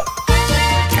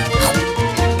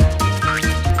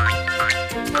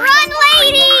 Run,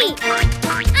 Lady!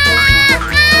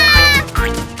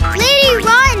 Lady,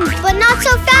 run, but not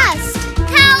so fast.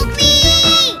 Help me!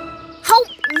 Help!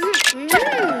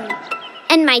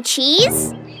 And my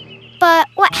cheese? But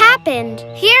what happened?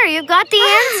 Here, you got the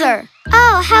answer.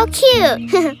 Oh, how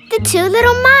cute. The 2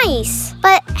 little mice.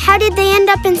 But how did they end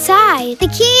up inside? The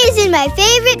key is in my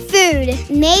favorite food.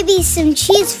 Maybe some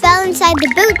cheese fell inside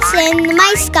the boots and the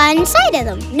mice got inside of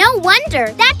them. No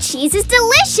wonder. That cheese is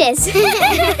delicious.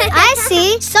 I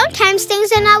see. Sometimes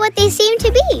things are not what they seem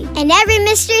to be. And every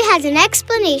mystery has an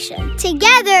explanation.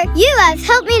 Together, you have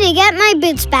helped me to get my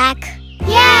boots back.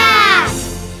 Yeah!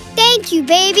 Thank you,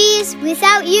 babies.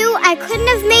 Without you, I couldn't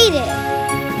have made it.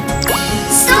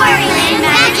 Storyland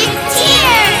Magic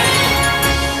Tears!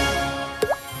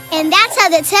 And that's how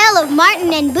the tale of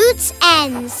Martin and Boots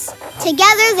ends.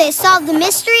 Together, they solved the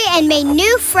mystery and made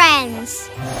new friends.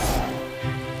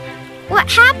 What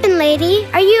happened, Lady?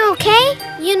 Are you okay?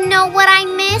 You know what I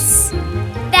miss?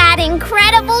 That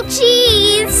incredible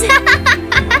cheese!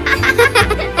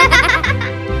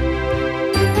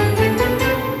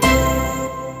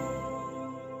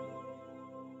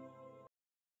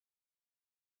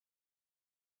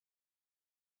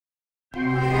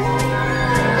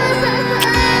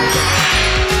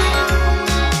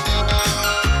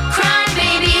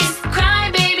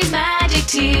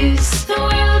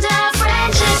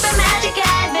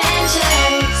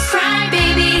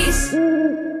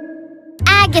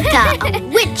 Agatha, a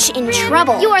witch in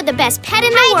trouble. You are the best pet in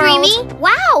the world. Hi, Dreamy.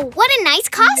 Wow, what a nice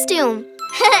costume.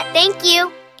 Thank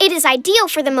you. It is ideal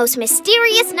for the most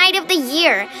mysterious night of the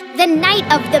year, the night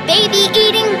of the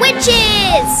baby-eating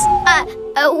witches.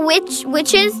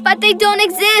 Witches? But they don't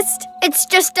exist. It's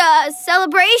just a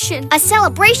celebration. A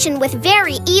celebration with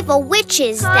very evil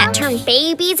witches that turn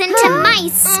babies into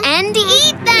mice and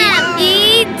eat them.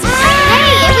 Eat?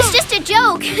 Hey, it was just a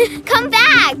joke. Come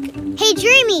back. Hey,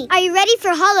 Dreamy, are you ready for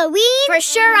Halloween? For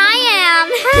sure I am.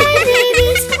 Cry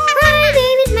babies,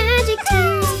 magic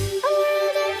tears.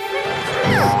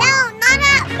 No,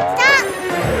 Nana, stop.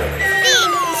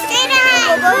 Speed, straight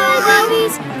ahead. Cry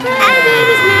babies,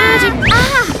 magic.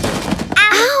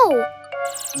 Ow!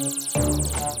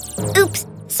 Oops,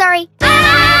 sorry.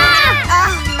 Oh,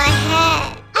 my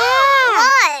head.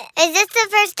 What? Is this the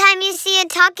first time you see a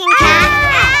talking cat?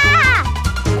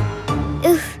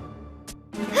 Oof.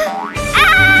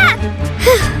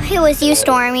 It was you,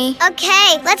 Stormy.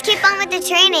 Okay, let's keep on with the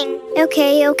training.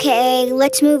 Okay,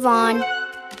 let's move on.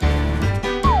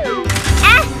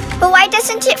 But why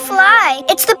doesn't it fly?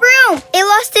 It's the broom. It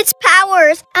lost its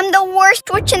powers. I'm the worst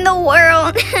witch in the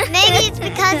world. Maybe it's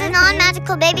because a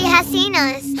non-magical baby has seen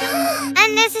us.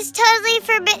 And this is totally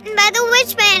forbidden by the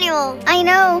witch manual. I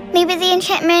know. Maybe the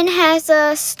enchantment has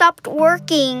stopped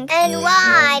working. And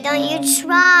why don't you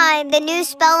try the new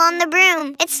spell on the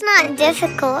broom? It's not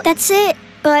difficult. That's it.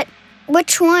 But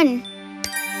which one?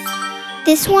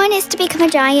 This one is to become a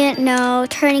giant, no.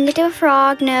 Turning into a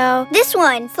frog, no. This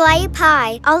one, fly up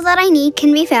high. All that I need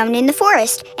can be found in the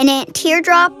forest. An ant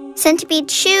teardrop,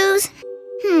 centipede shoes.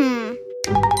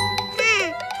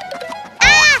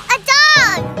 Ah, a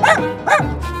dog!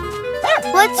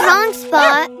 What's wrong,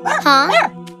 Spot? Huh?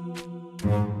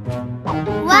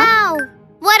 Wow,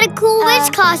 what a cool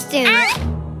witch costume.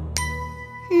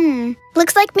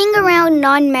 Looks like being around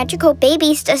non-magical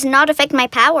babies does not affect my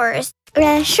powers.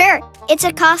 Sure, it's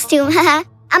a costume.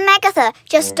 I'm Agatha,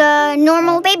 just a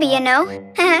normal baby, you know.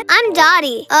 I'm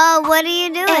Dottie. What are you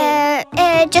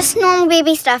doing? Just normal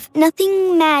baby stuff.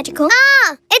 Nothing magical.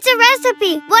 Ah, it's a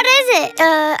recipe. What is it?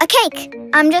 A cake.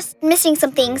 I'm just missing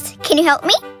some things. Can you help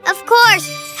me? Of course.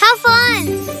 How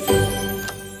fun.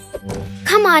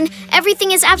 Come on,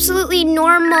 everything is absolutely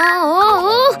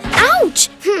normal. Ouch!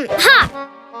 Ha!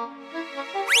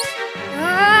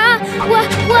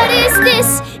 What is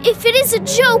this? If it is a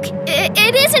joke,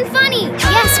 it isn't funny.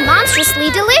 Yes, monstrously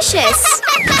delicious.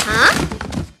 Huh?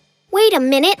 Wait a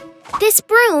minute. This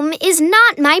broom is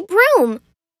not my broom.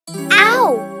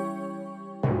 Ow!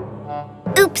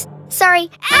 Oops, sorry.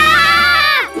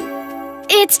 Ah!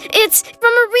 It's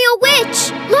from a real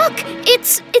witch. Look,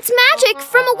 it's magic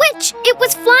from a witch. It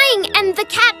was flying and the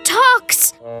cat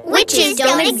talks. Witches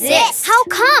don't exist. How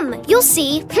come? You'll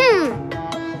see. Cuckoo.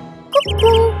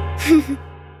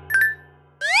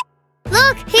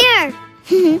 Look, here.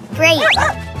 Great.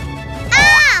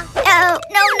 Ah! Oh,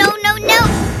 no.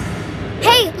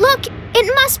 Hey, look, it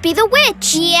must be the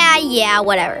witch. Yeah,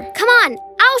 whatever. Come on,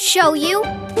 I'll show you.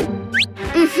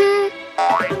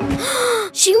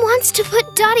 She wants to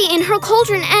put Dottie in her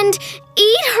cauldron and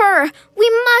eat her. We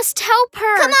must help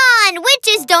her. Come on,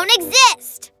 witches don't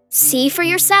exist. See for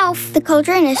yourself. The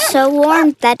cauldron is so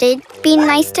warm that it'd be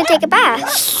nice to take a bath.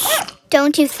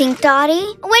 Don't you think,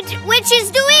 Dottie?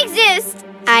 Witches do exist.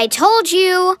 I told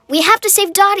you. We have to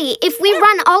save Dottie. If we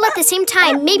run all at the same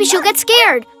time, maybe she'll get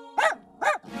scared.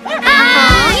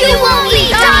 You won't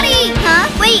eat Dottie. Huh?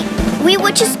 Wait, we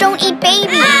witches don't eat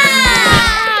babies.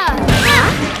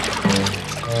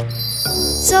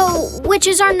 So,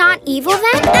 witches are not evil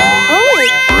then?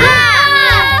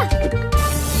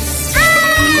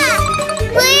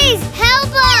 Please,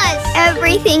 help us!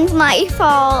 Everything's my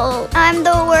fault. I'm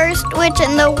the worst witch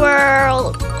in the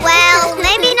world. Well,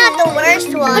 maybe not the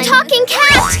worst one. A talking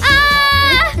cat!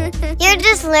 You're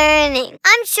just learning.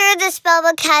 I'm sure the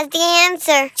spellbook has the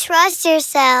answer. Trust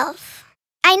yourself.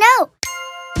 I know.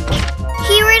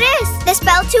 Here it is. The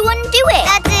spell to undo it.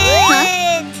 That's it. Huh?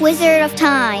 Wizard of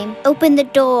Time, open the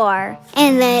door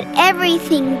and let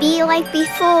everything be like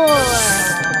before.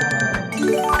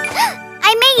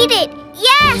 I made it!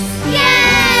 Yes!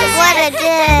 What a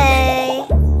day.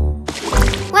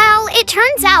 Well, it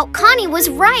turns out Connie was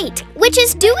right.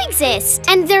 Witches do exist,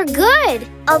 and they're good.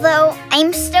 Although,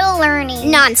 I'm still learning.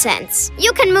 Nonsense.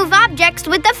 You can move objects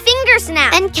with a finger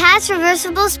snap. And cast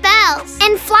reversible spells.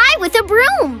 And fly with a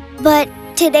broom. But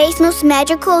today's most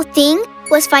magical thing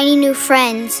was finding new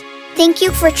friends. Thank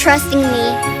you for trusting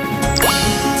me.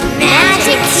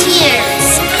 Magic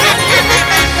tears.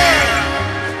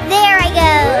 There I go.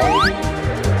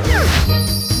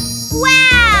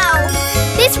 Wow!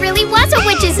 This really was a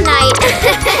witch's night.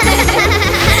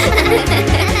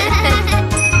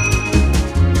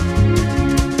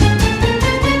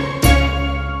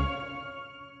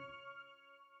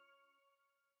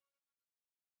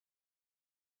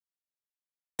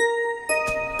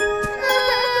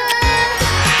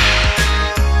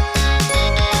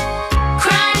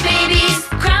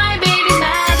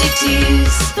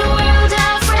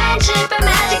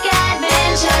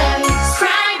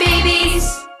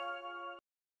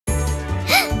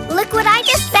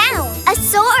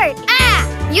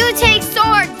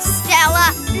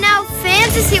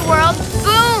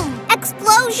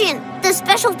 The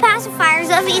special pacifiers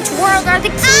of each world are the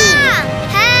key.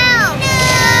 Help! No!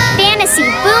 Fantasy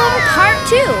Boom Part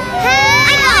 2.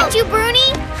 Help! I got you,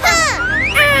 Bruni.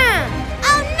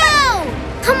 Oh no!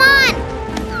 Come on.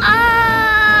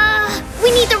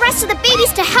 We need the rest of the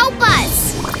babies to help us.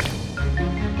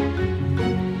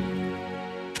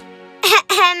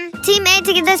 Team A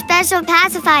to get the special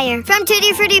pacifier from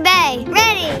Tutti Frutti Bay.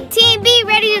 Ready. Team B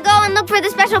ready to go and look for the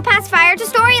special pacifier to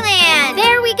Storyland.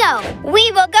 There we go.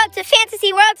 We will go to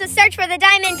Fantasy World to search for the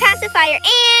diamond pacifier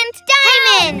and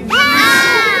diamond!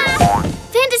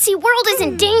 Fantasy World is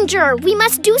in danger. We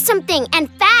must do something, and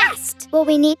fast. What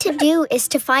we need to do is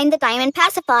to find the diamond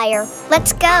pacifier.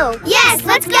 Let's go. Yes,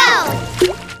 let's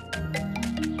go!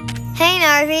 Hey,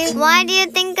 Narvi, why do you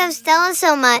think of Stella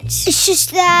so much? It's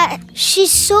just that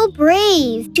she's so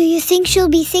brave. Do you think she'll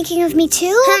be thinking of me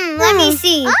too? Let me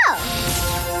see. Oh.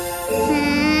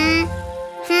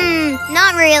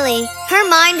 Not really. Her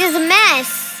mind is a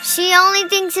mess. She only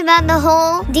thinks about the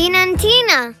whole Dina and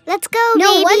Tina. Let's go,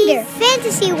 No babies. wonder.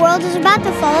 Fantasy World is about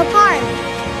to fall apart.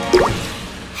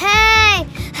 Hey!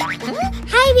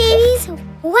 Hi, babies.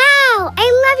 Wow, I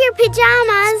love your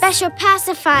pajamas. Special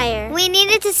pacifier. We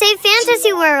needed to save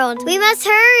Fantasy World. We must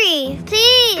hurry.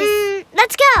 Please.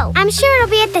 Let's go. I'm sure it'll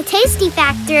be at the Tasty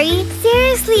Factory.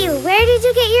 Seriously, where did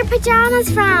you get your pajamas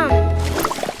from?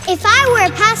 If I were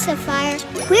a pacifier,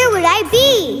 where would I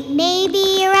be?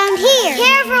 Maybe around here.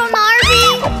 Careful,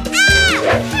 Narvi.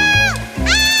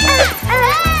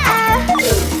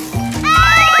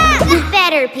 You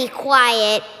better be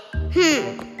quiet.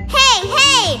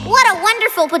 Hey, what a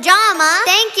wonderful pajama.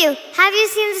 Thank you. Have you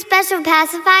seen the special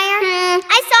pacifier?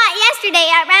 I saw it yesterday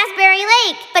at Raspberry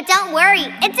Lake. But don't worry,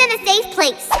 it's in a safe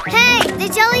place. Hey, the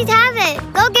jellies have it.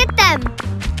 Go get them.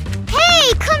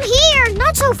 Hey, come here.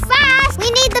 Not so fast. We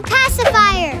need the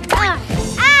pacifier.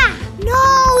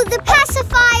 No, the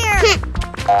pacifier.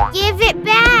 Give it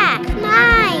back.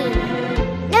 Mine.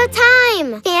 No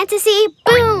time. Fantasy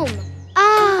Boom.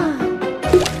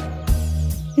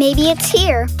 Maybe it's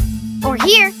here. Or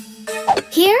here.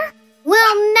 Here?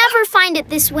 We'll never find it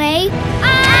this way. Run!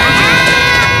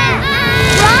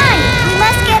 We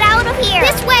must get out of here.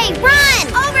 This way, run!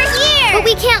 Over here! But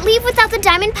we can't leave without the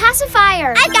diamond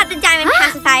pacifier. I got the diamond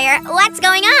pacifier. What's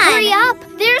going on? Hurry up!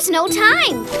 There's no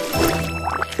time.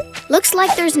 Looks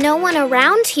like there's no one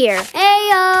around here.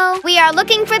 Ayo! We are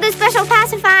looking for the special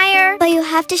pacifier. But you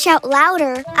have to shout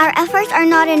louder. Our efforts are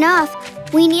not enough.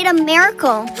 We need a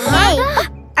miracle. Hey,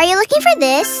 are you looking for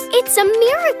this? It's a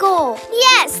miracle.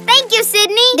 Yes, thank you,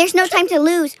 Sydney. There's no time to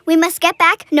lose. We must get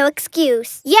back. No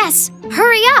excuse. Yes,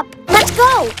 hurry up. Let's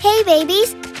go. Hey,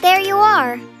 babies. There you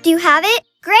are. Do you have it?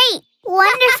 Great.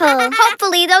 Wonderful.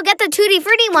 Hopefully they'll get the Tutti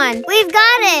Frutti one. We've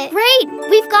got it. Great.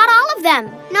 We've got all of them.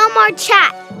 No more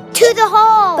chat. To the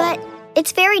hole. But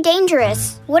it's very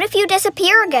dangerous. What if you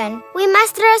disappear again? We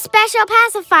must throw special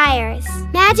pacifiers.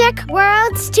 Magic,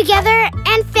 worlds, together,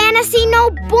 and fantasy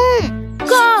no boom.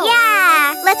 Go!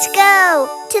 Yeah! Let's go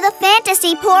to the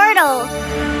fantasy portal.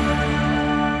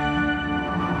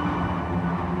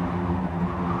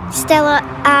 Stella,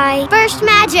 First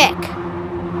magic.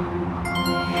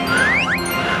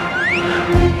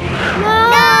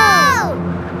 No!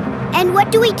 And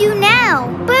what do we do now?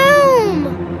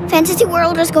 Boom! Fantasy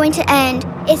World is going to end.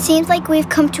 It seems like we've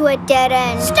come to a dead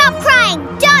end. Stop crying.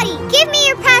 Dottie, give me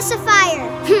your pacifier.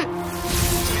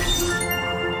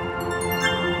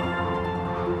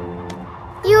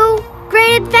 You,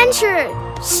 great adventure,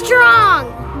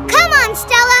 strong. Come on,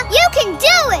 Stella. You can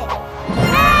do it.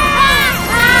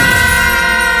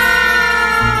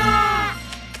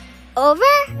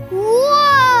 Over?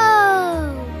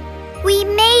 Whoa! We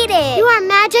made it. You are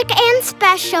magic and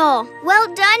special. Well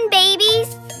done,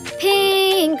 babies.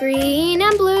 Pink, green,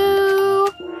 and blue.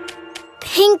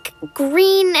 Pink,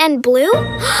 green, and blue?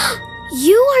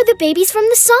 You are the babies from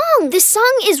the song. The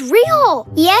song is real.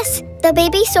 Yes, the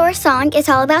Baby Soar song is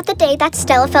all about the day that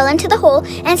Stella fell into the hole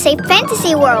and saved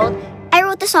Fantasy World. I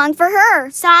wrote the song for her.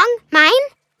 Song, mine,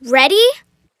 ready?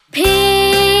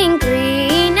 Pink,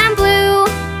 green, and blue.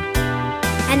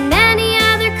 And many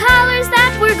other colors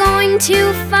that we're going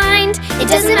to find. It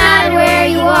doesn't matter where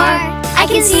you are. I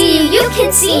can see you, you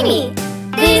can see me.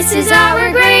 This is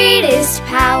our greatest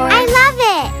power. I love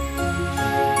it.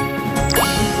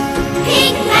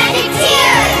 Pink magic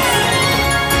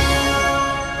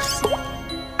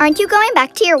tears. Aren't you going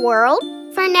back to your world?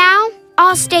 For now,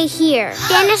 I'll stay here.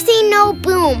 Fantasy no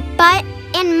boom, but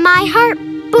in my heart,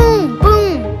 boom,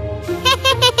 boom.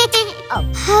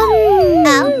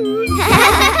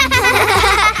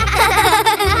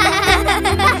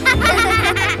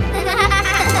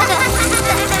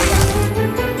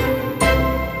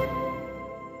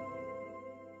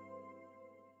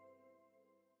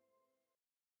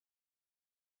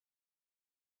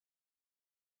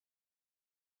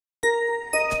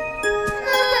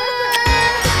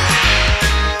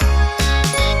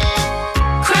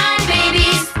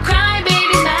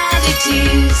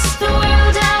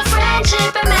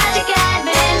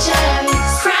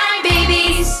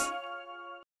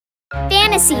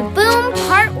 Fantasy Boom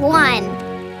Part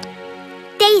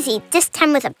 1. Daisy, this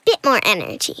time with a bit more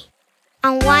energy.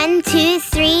 On 1, 2,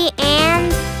 3,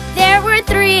 and... There were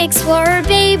 3 explorer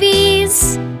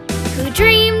babies who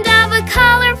dreamed of a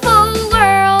colorful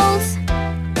world.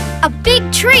 A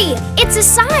big tree! It's a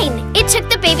sign! It took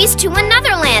the babies to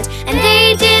another land, and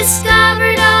They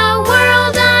discovered a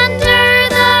world under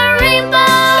the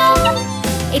rainbow.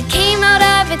 It came out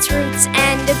of its roots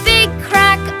and a big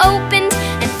crack opened,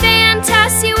 and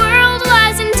Fantasy World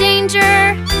was in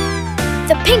danger.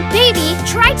 the pink baby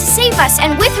tried to save us,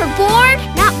 and with her board...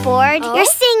 Not board. Oh? You're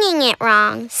singing it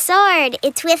wrong. Sword.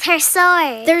 It's with her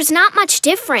sword. There's not much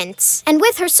difference. And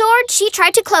with her sword, she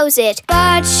tried to close it.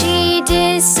 But she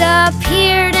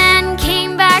disappeared and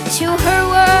came back to her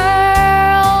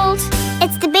world.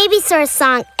 It's the baby sword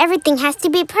song. Everything has to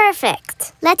be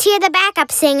perfect. Let's hear the backup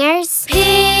singers.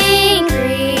 Pink,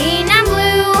 green, and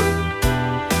blue,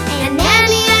 and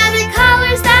any other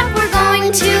colors that we're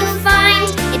going to find.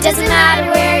 It doesn't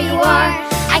matter where you are,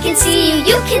 I can see you,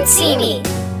 you can see me.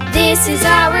 This is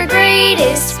our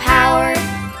greatest power.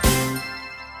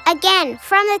 Again,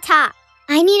 from the top.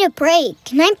 I need a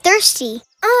break, and I'm thirsty.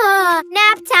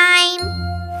 Nap time.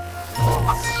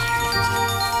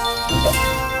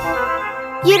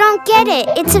 You don't get it.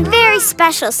 It's a very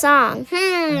special song.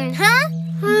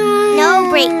 No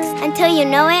breaks until you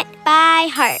know it by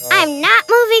heart. I'm not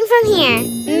moving from here.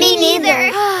 Me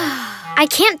neither. I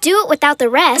can't do it without the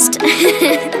rest.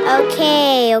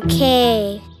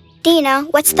 Okay. Dina,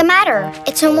 what's the matter?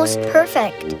 It's almost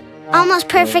perfect. Almost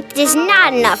perfect is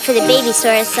not enough for the baby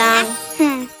sword song.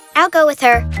 I'll go with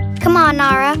her. Come on,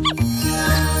 Nara.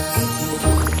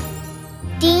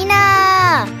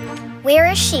 Dina! Where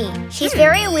is she? She's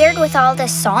very weird with all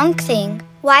this song thing.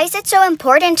 Why is it so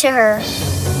important to her?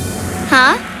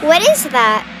 Huh? What is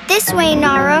that? This way,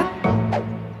 Nara.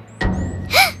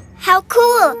 How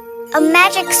cool! A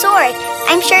magic sword.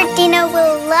 I'm sure Dina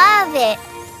will love it.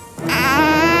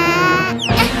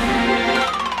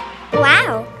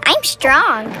 Wow, I'm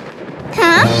strong.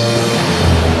 Huh?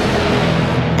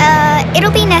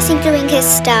 It'll be Nessie doing his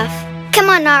stuff. Come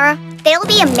on, Nara. They'll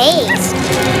be amazed.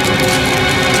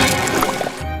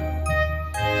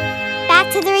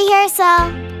 Back to the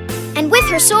rehearsal. And with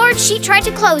her sword, she tried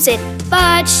to close it.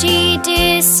 But she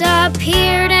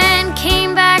disappeared and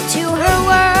came back to her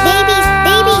world.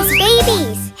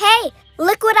 Babies! Hey,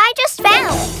 look what I just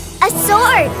found. A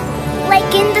sword,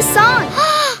 like in the song.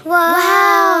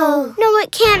 Wow. No,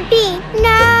 it can't be.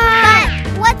 No. But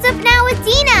what's up now with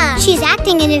Dina? She's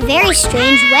acting in a very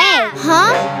strange way.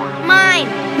 Huh? Mine.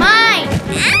 Mine.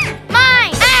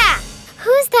 Ah!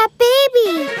 Who's that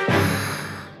baby?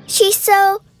 She's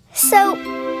so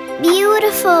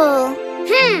beautiful.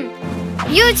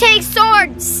 You take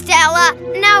sword, Stella.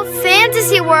 Now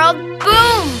Fantasy World,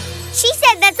 boom! She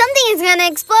said that something is gonna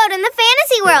explode in the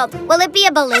fantasy world. Will it be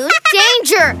a balloon?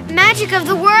 Danger! Magic of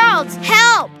the world!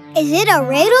 Help! Is it a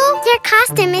riddle? Their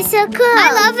costume is so cool.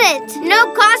 I love it.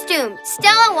 No costume.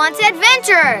 Stella wants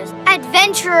adventurers.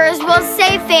 Adventurers will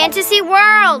save Fantasy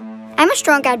World. I'm a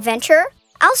strong adventurer.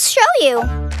 I'll show you.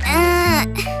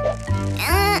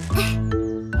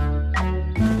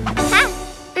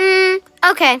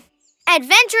 Okay.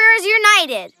 Adventurers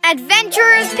United.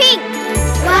 Adventurers Pink.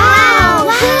 Wow.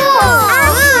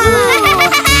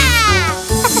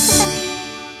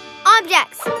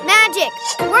 Objects, magic,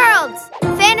 worlds,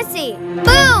 fantasy.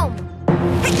 Boom!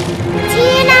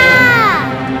 Tina!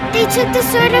 They took the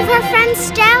sword of our friend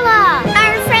Stella.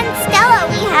 Our friend Stella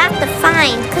we have to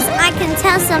find, because I can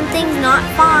tell something's not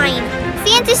fine.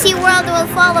 Fantasy World will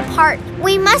fall apart.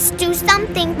 We must do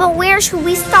something, but where should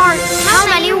we start? How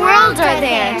many worlds are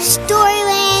there?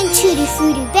 Storyland, Tutti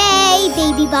Frutti Bay,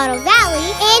 Baby Bottle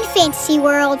Valley, and Fantasy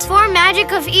World. For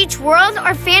magic of each world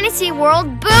or Fantasy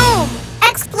World, boom!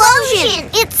 Explosion!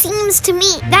 It seems to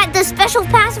me that the special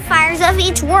pacifiers of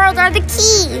each world are the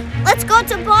key. Let's go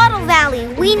to Bottle Valley.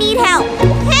 We need help.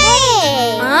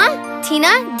 Hey! Huh?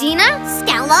 Tina? Dina?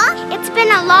 Stella? It's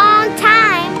been a long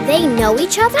time. They know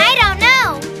each other? I don't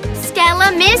know.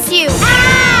 Stella, miss you.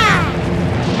 Ah!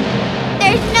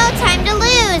 There's no time to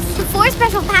lose. The 4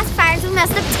 special pacifiers we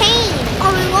must obtain,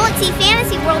 or we won't see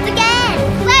Fantasy World again.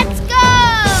 Let's go!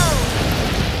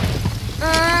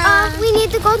 We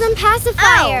need the golden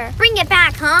pacifier. Oh, bring it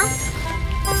back, huh?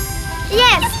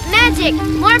 Yes, magic.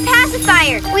 More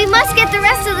pacifiers. We must get the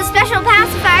rest of the special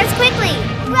pacifiers quickly.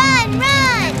 Run!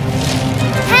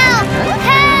 Help!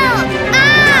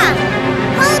 Ah!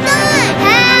 Hold on!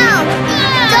 Help!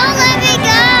 Don't let me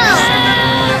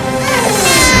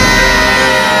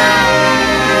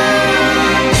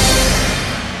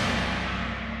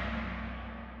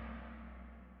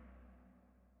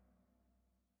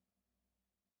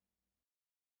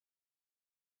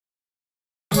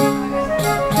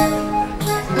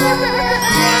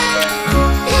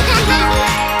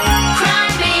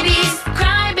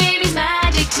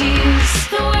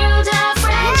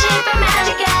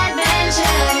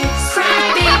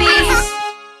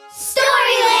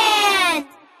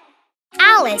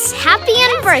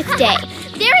birthday.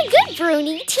 Very good,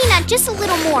 Bruni. Tina, just a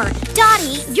little more.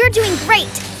 Dottie, you're doing great.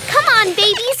 Come on,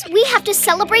 babies. We have to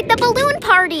celebrate the balloon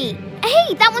party.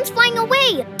 Hey, that one's flying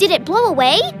away. Did it blow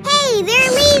away? Hey,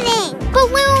 they're leaving.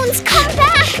 Balloons, come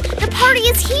back. The party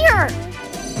is here.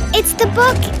 It's the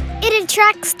book. It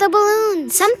attracts the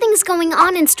balloons. Something's going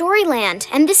on in Storyland,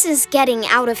 and this is getting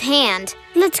out of hand.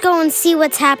 Let's go and see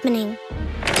what's happening.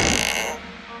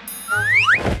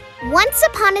 Once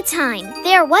upon a time,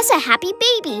 there was a happy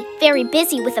baby, very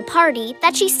busy with a party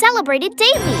that she celebrated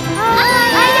daily.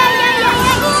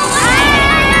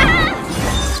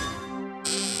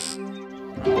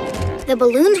 The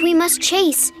balloons we must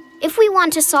chase if we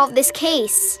want to solve this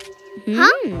case.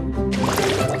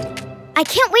 I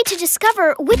can't wait to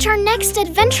discover which our next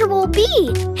adventure will be.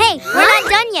 Hey, we're not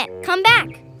done yet. Come back.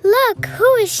 Look,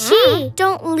 who is she?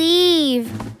 Don't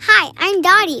leave. Hi, I'm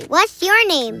Dottie. What's your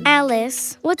name?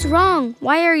 Alice, what's wrong?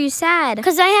 Why are you sad?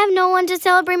 Because I have no one to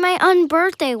celebrate my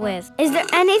unbirthday with. Is there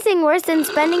anything worse than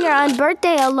spending your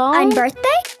unbirthday alone?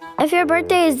 Unbirthday? If your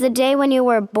birthday is the day when you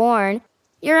were born,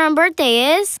 your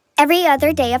unbirthday is? Every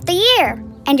other day of the year.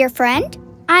 And your friend?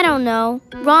 I don't know.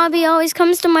 Robbie always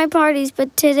comes to my parties,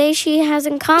 but today she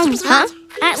hasn't come. Huh?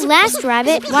 At last,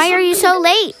 Rabbit. Why are you so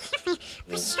late?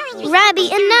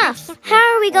 Robbie, enough.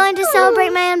 How are we going to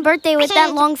celebrate my unbirthday with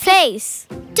that long face?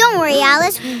 Don't worry,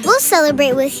 Alice. We'll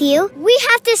celebrate with you. We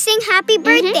have to sing happy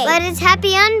birthday. But it's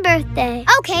happy unbirthday.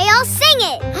 Okay, I'll sing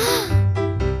it.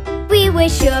 We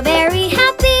wish you a very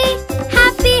happy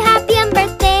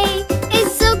unbirthday.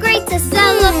 It's so great to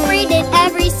celebrate it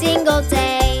every single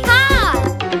day. Ha!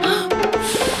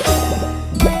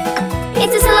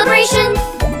 It's a celebration.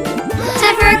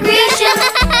 Time for recreation.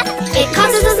 It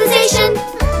causes a sensation.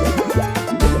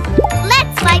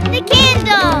 Let's light the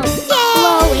candles.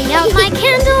 Blowing out my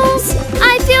candles,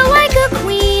 I feel like a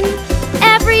queen.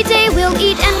 Every day we'll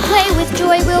eat and play. With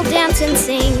joy we'll dance and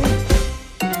sing.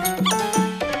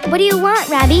 What do you want,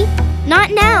 Rabbie?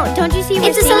 Not now. Don't you see we're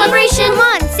It's a singing? celebration. Come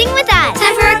on, sing with us.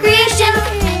 Time for recreation.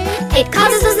 It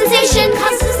causes a sensation.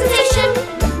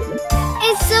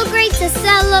 It's so great to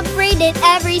celebrate it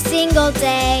every single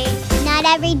day. Not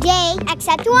every day,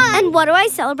 except one. And what do I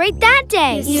celebrate that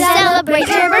day? You celebrate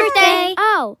your birthday.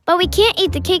 Oh, but we can't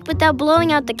eat the cake without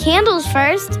blowing out the candles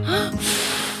first.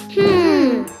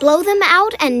 Blow them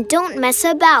out and don't mess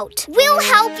about. We'll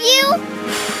help you.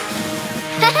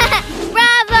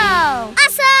 Bravo!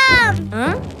 Awesome!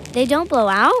 Huh? They don't blow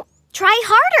out? Try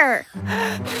harder.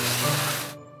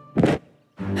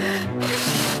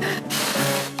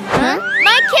 Huh?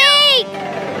 My cake!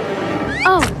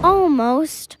 Oh,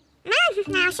 almost.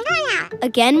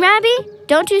 Again, Rabbie?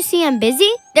 Don't you see I'm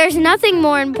busy? There's nothing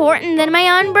more important than my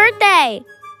unbirthday.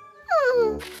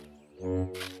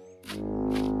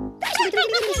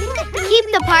 Keep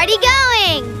the party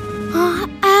going. Oh,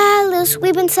 Alice,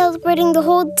 we've been celebrating the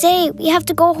whole day. We have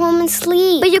to go home and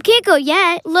sleep. But you can't go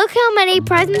yet. Look how many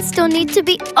presents still need to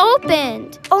be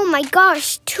opened. Oh my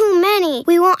gosh, too many.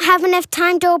 We won't have enough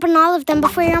time to open all of them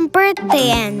before your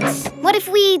birthday ends. What if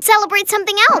we celebrate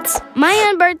something else? My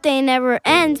unbirthday never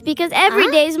ends because every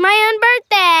day is my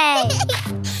unbirthday.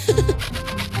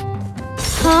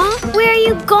 Huh? Where are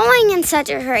you going in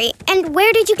such a hurry? And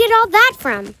where did you get all that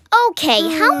from? Okay,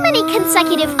 how many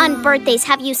consecutive unbirthdays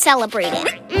have you celebrated?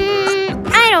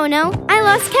 I don't know. I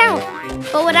lost count.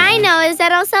 But what I know is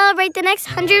that I'll celebrate the next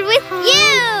 100 with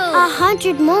you.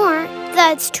 100 more?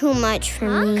 That's too much for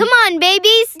me. Come on,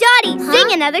 babies. Dottie,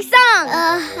 sing another song.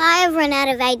 I've run out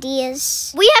of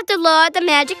ideas. We have to blow out the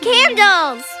magic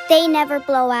candles. They never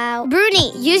blow out.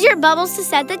 Bruni, use your bubbles to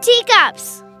set the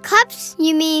teacups. Cups?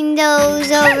 You mean those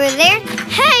over there?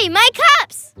 Hey, my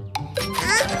cups!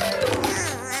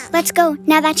 Let's go,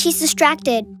 now that she's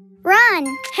distracted. Run.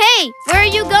 Hey, where are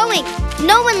you going?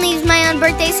 No one leaves my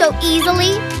unbirthday so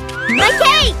easily. My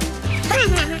cake!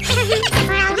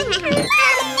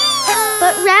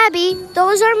 But Rabbie,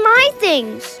 those are my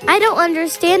things. I don't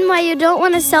understand why you don't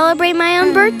want to celebrate my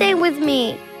unbirthday with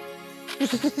me.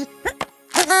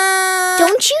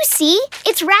 Don't you see?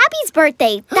 It's Rabbie's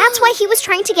birthday. That's why he was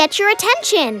trying to get your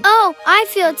attention. Oh, I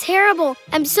feel terrible.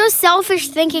 I'm so selfish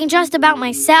thinking just about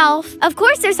myself. Of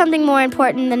course there's something more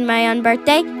important than my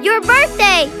unbirthday. Your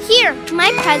birthday! Here,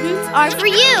 my presents are for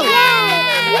you.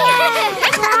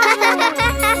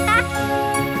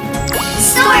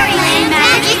 Storyland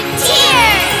Magic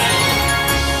Tears!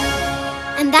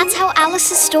 And that's how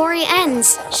Alice's story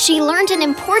ends. She learned an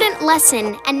important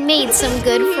lesson and made some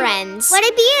good friends. What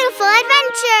a beautiful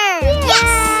adventure!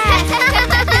 Yes!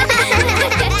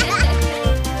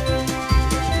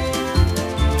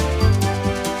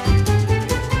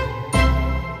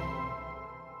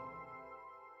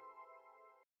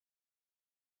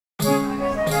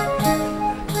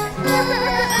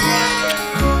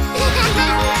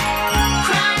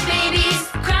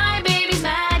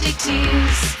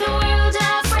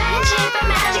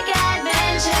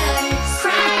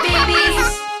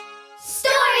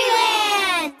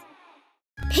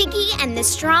 and the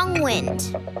strong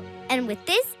wind. And with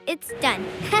this, it's done.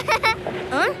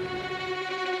 Huh?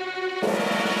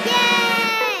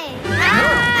 Yay!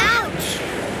 Ouch!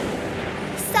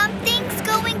 Something's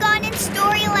going on in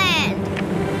Storyland.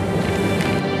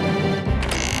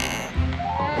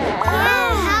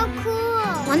 Oh, how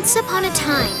cool! Once upon a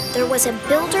time, there was a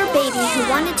builder baby who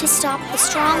wanted to stop the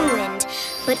strong wind,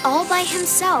 but all by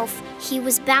himself, he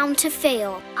was bound to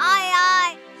fail.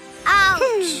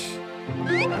 Ouch!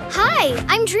 Hi,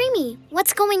 I'm Dreamy.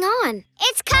 What's going on?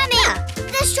 It's coming!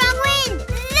 The strong wind!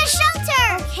 The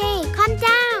shelter! Hey, calm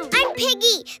down. I'm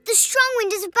Piggy. The strong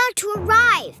wind is about to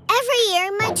arrive. Every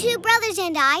year, my two brothers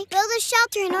and I build a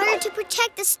shelter in order to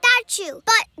protect the statue.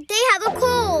 But they have a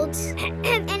cold.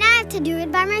 And I have to do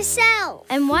it by myself.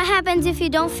 And what happens if you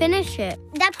don't finish it?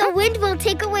 That the wind will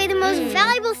take away the most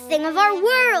valuable thing of our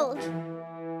world.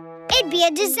 It'd be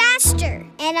a disaster.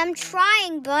 And I'm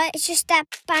trying, but it's just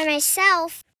that by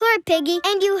myself. Poor Piggy,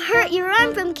 and you hurt your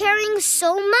arm from carrying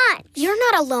so much. You're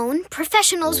not alone.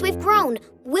 Professionals, we've grown.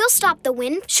 We'll stop the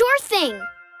wind. Sure thing.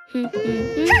 Oh,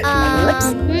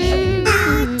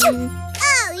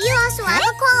 you also have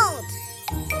a cold.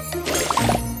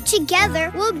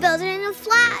 Together, we'll build it in a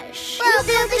flash. We'll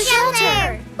build the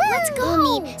shelter. Let's go.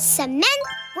 We'll need cement,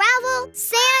 gravel,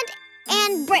 sand,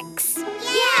 and bricks.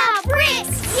 Yeah,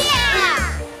 bricks.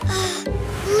 Yeah!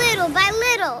 Little by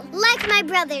little, like my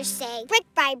brothers say. Brick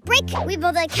by brick, we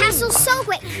build a castle so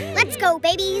quick. Let's go,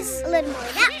 babies. A little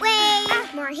more that way,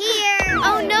 more here.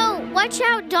 Oh no, watch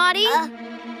out, Dottie.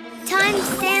 Time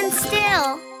stands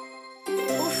still.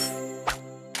 Oof.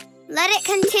 Let it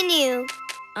continue.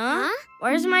 Huh?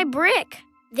 Where's my brick?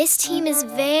 This team is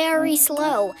very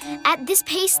slow. At this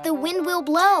pace, the wind will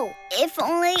blow. If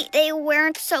only they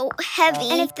weren't so heavy.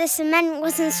 And if the cement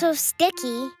wasn't so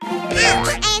sticky. And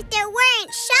if there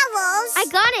weren't shovels. I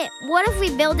got it. What if we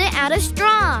build it out of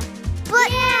straw?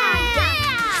 But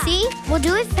Yeah! See? We'll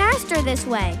do it faster this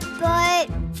way. But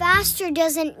faster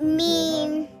doesn't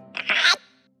mean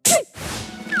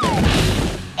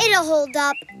it'll hold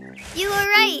up. You were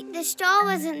right. The straw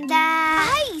wasn't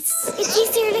that ice. It's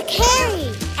easier to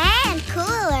carry. And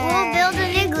cooler. We'll build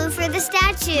an igloo for the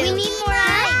statue. We need more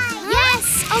ice.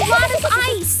 Yes, a lot of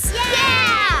ice.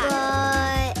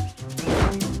 Yeah! But...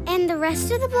 And the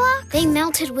rest of the block? They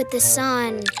melted with the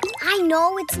sun. I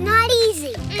know it's not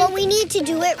easy, but we need to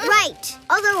do it right.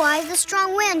 Otherwise, the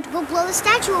strong wind will blow the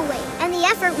statue away, and the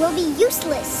effort will be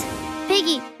useless.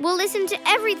 Piggy, we'll listen to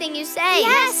everything you say.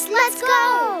 Yes, let's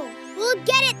go! We'll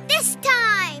get it this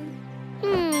time!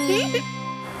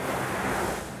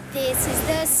 This is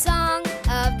the song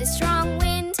of the strong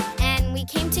wind, and we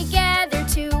came together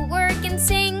to work and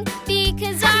sing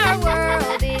because our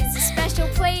world is a special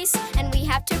place, and we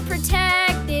have to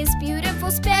protect this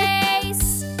beautiful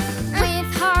space.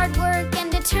 With hard work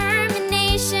and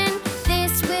determination,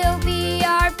 this will be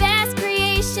our best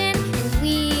creation, and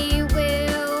we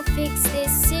will fix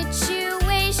this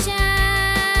situation.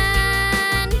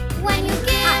 When you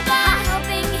give a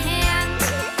helping hand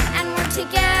and work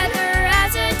together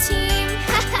as a team,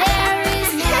 there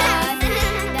is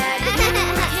nothing that you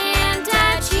can't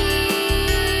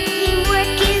achieve.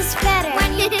 Teamwork is better.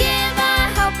 When you give a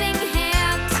helping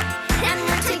hand and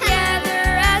work together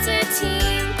as a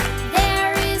team,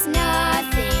 there is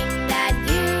nothing that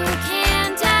you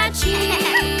can't achieve.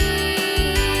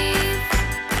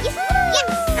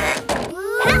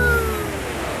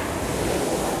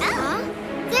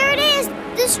 There it is!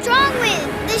 The strong wind!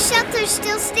 The shelter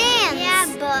still stands. Yeah,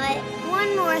 but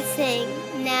one more thing.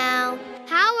 Now,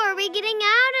 how are we getting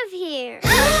out of here?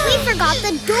 We forgot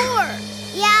the door!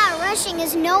 Yeah, rushing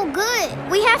is no good.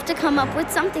 We have to come up with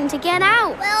something to get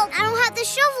out. Well, I don't have the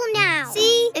shovel now.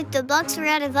 See? If the blocks are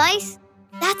out of ice.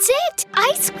 That's it!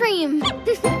 Ice cream!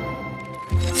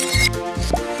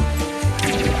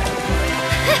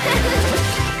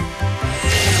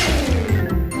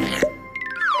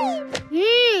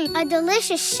 A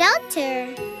delicious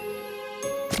shelter.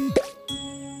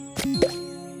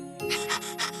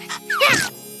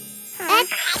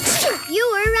 You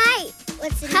were right.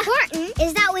 What's important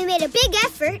is that we made a big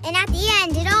effort, and at the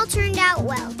end, it all turned out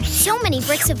well. So many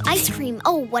bricks of ice cream.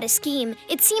 Oh, what a scheme.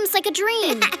 It seems like a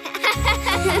dream.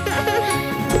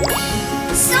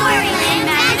 Storyland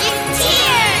Magic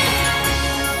Tears!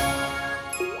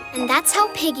 And that's how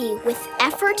Piggy, with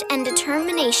effort and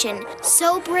determination,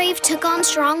 so brave took on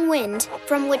strong wind,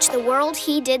 from which the world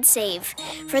he did save.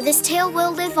 For this tale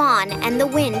will live on, and the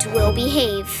wind will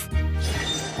behave.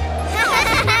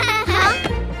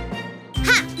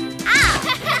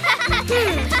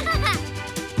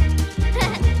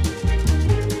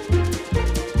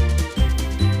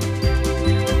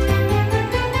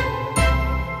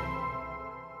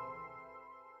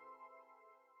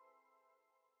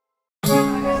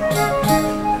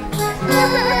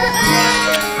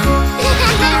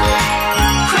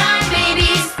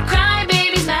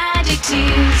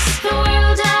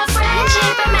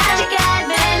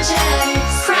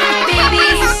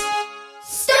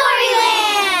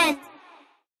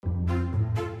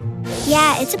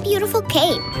 It's a beautiful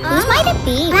cape. Whose might it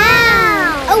be?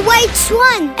 Wow! A white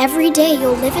swan! Every day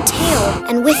you'll live a tale,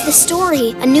 and with the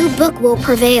story, a new book will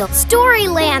prevail.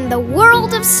 Storyland, the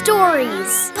world of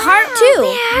stories. Part 2.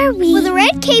 Where are we? Will the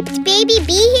red-caped baby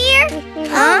be here?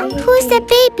 Who's that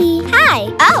baby?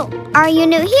 Hi. Oh, are you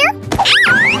new here?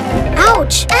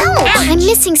 Ouch! Ouch! I'm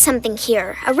missing something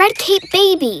here. A red cape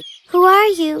baby. Who are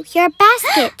you? You're a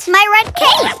basket. My red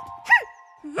cape!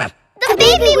 The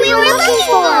baby we were looking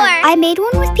for! I made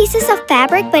one with pieces of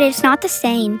fabric, but it's not the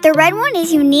same. The red one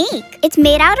is unique. It's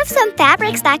made out of some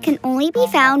fabrics that can only be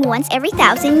found once every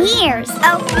 1,000 years.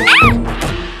 Oh,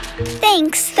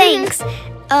 Thanks.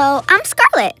 Oh, I'm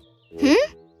Scarlet.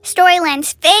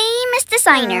 Storyland's famous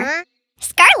designer.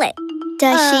 Scarlet.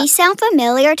 Does she sound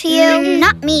familiar to you?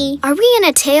 Not me. Are we in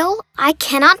a tale? I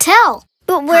cannot tell.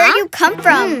 But where do you come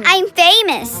from? I'm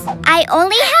famous. I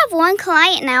only have one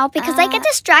client now because I get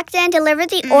distracted and deliver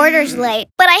the orders late.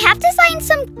 But I have designed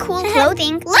some cool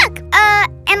clothing. Look,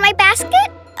 and my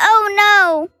basket? Oh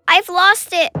no, I've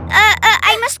lost it.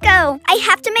 I must go. I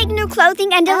have to make new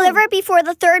clothing and deliver it before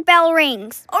the 3rd bell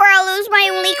rings, or I'll lose my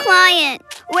only client.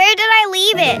 Where did I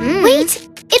leave it? Wait,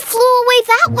 it flew away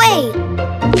that way.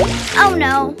 Oh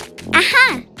no.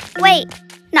 Wait,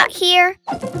 not here.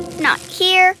 Not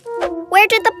here. Where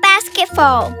did the basket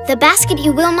fall? The basket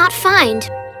you will not find.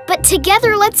 But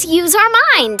together, let's use our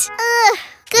mind.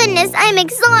 Goodness, I'm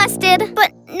exhausted.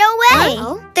 But no way.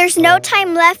 There's no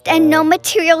time left and no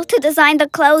material to design the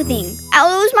clothing.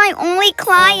 I'll lose my only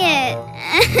client.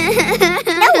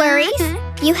 No worries.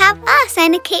 You have us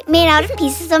and a cape made out of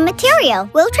pieces of material.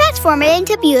 We'll transform it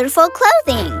into beautiful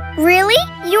clothing. Really?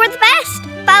 You're the best.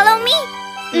 Follow me.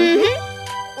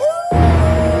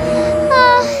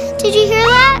 Did you hear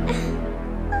that?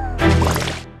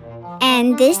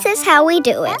 And this is how we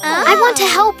do it. I want to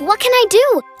help. What can I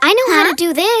do? I know how to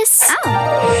do this.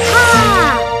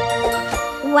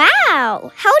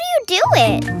 Wow! How do you do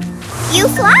it? You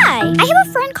fly! I have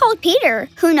a friend called Peter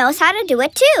who knows how to do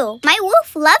it too. My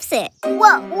wolf loves it.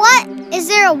 What? Is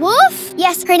there a wolf?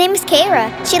 Yes, her name is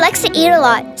Kara. She likes to eat a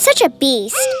lot. Such a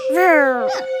beast.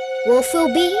 Wolf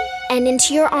will be, and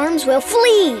into your arms will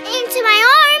flee. Into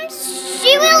my arms?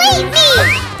 She will eat me!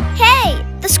 Hey,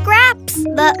 the scraps.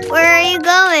 But where are you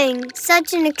going?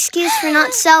 Such an excuse for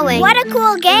not sewing. What a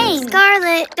cool game.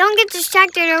 Scarlet, don't get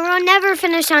distracted or we'll never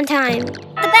finish on time.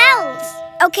 The bells.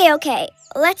 Okay.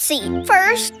 Let's see.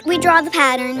 First, we draw the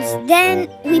patterns. Then,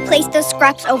 we place the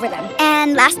scraps over them.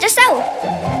 And last, to sew.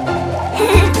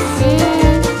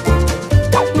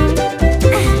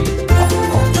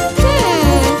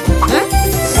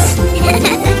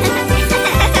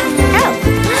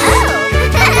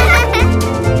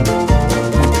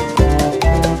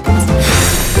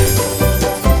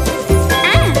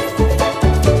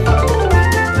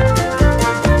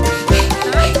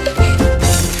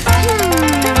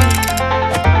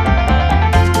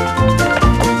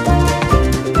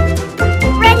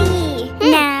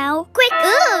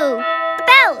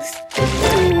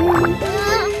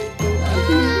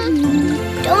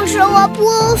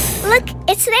 Wolf! Look,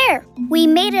 it's there. We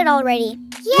made it already.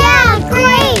 Yeah,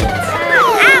 great!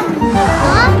 Ow!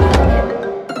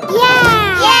 Yeah!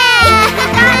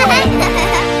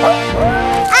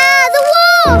 The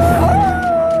wolf!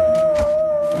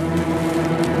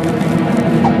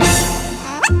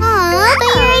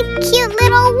 You're a cute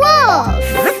little wolf.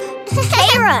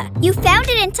 Kara, you found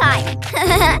it in time.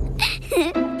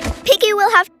 Piggy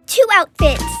will have 2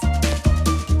 outfits.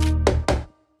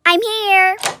 I'm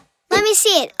here. Let me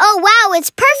see it. Oh, wow, it's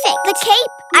perfect. The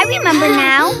cape. I remember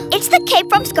now. It's the cape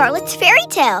from Scarlet's fairy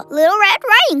tale, Little Red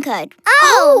Riding Hood.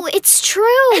 Oh, it's true.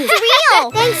 It's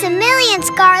real. Thanks a million,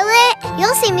 Scarlet.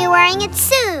 You'll see me wearing it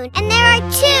soon. And there are 2.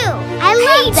 I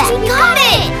love that. We got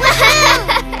it.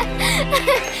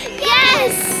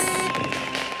 Yes!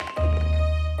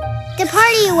 The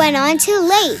party went on too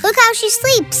late. Look how she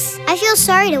sleeps. I feel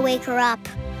sorry to wake her up.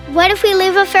 What if we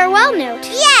leave a farewell note?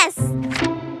 Yes!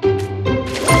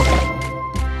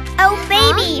 Oh,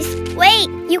 babies, wait,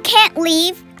 you can't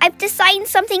leave. I've designed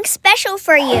something special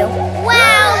for you.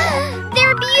 Wow,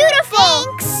 they're beautiful.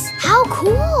 Thanks. How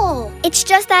cool. It's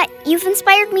just that you've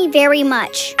inspired me very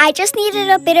much. I just needed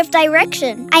a bit of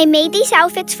direction. I made these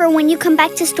outfits for when you come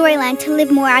back to Storyland to live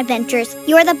more adventures.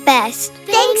 You're the best.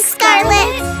 Thanks,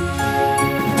 Scarlet.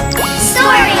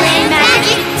 Storyland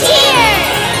Magic Tears!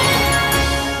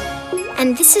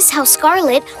 And this is how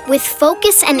Scarlet, with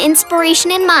focus and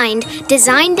inspiration in mind,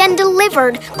 designed and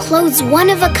delivered clothes one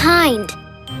of a kind.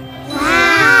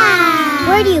 Wow!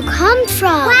 Where do you come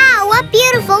from? Wow, what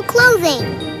beautiful clothing!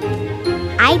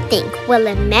 I think we'll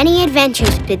live many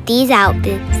adventures with these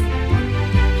outfits.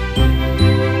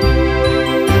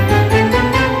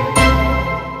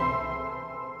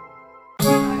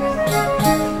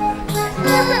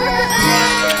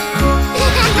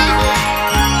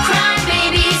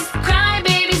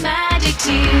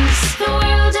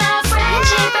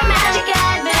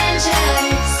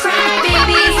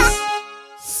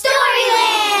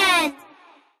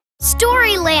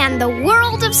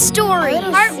 World of Stories.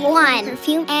 Part 1.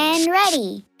 Perfume and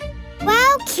ready.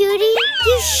 Wow, cutie,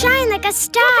 you shine like a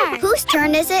star. Whose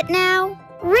turn is it now?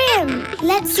 Rim.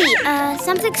 Let's see,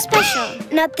 something special.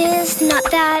 Not this, not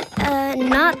that,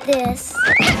 not this.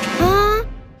 Huh?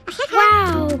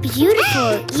 Wow,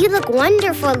 beautiful. You look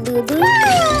wonderful, Lulu.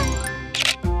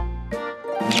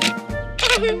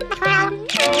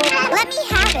 Let me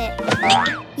have it.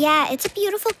 Yeah, it's a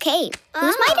beautiful cape.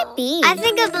 Whose might it be? I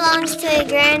think it belongs to a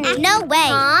granny. No way.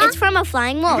 Huh? It's from a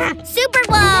flying wolf. Super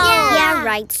Wolf! Yeah,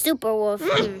 right, Super Wolf.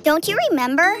 Don't you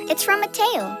remember? It's from a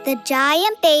tale. The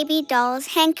giant baby doll's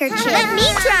handkerchief. Let me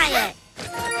try it.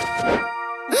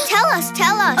 Tell us.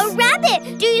 A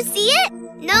rabbit. Do you see it?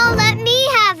 No, let me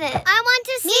have it. I want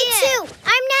to see Me it. too.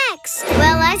 I'm next.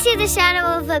 Well, I see the shadow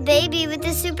of a baby with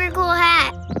a super cool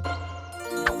hat.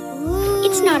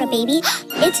 It's not a baby.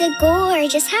 It's a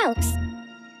gorgeous house.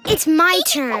 It's my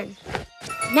turn.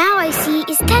 Now I see,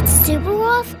 is that Super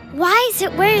Wolf? Why is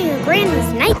it wearing a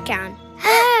granny's nightgown?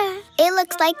 It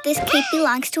looks like this cape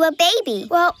belongs to a baby.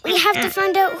 Well, we have to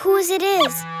find out whose it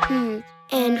is.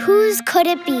 And whose could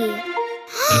it be?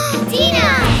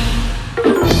 Tina!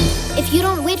 If you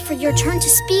don't wait for your turn to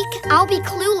speak, I'll be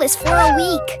clueless for a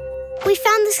week. We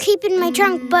found this cape in my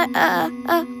trunk, but,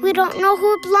 we don't know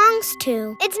who it belongs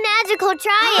to. It's magical.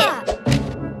 Try it.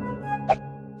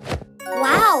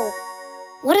 Wow,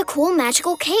 what a cool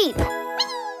magical cape.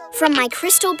 From my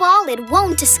crystal ball, it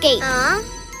won't escape.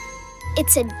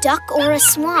 It's a duck or a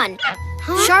swan.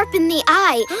 Sharp in the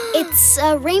eye, it's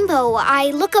a rainbow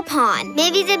I look upon.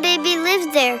 Maybe the baby lives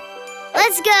there.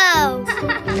 Let's go.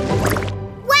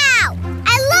 Wow!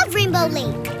 I love Rainbow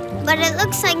Lake. But it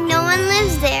looks like no one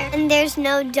lives there. And there's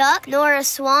no duck, nor a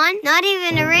swan, not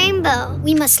even a rainbow.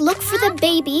 We must look for the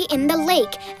baby in the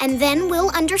lake, and then we'll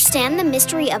understand the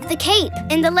mystery of the cape.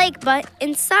 In the lake, but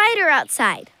inside or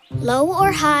outside? Low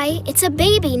or high, it's a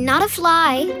baby, not a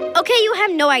fly. Okay, you have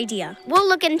no idea. We'll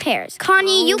look in pairs.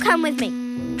 Connie, you come with me.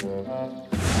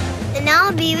 And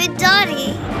I'll be with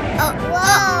Dottie.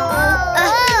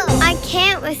 I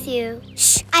can't with you.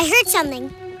 Shh, I heard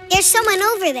something. There's someone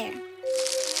over there.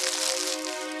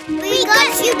 We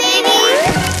got you, baby!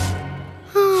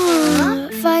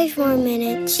 5 more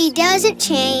minutes. She doesn't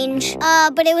change.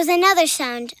 But it was another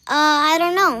sound. I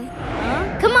don't know.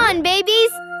 Come on,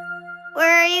 babies.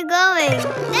 Where are you going?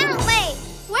 That way.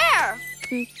 Where?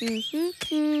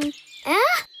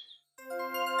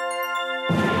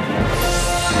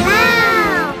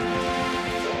 Wow!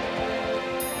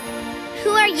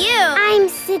 Who are you? I'm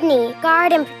Sydney,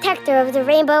 guard and protector of the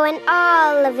rainbow and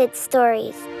all of its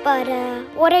stories. But,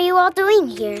 what are you all doing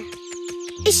here?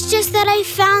 It's just that I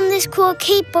found this cool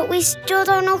cape, but we still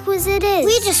don't know whose it is.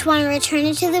 We just want to return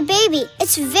it to the baby.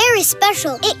 It's very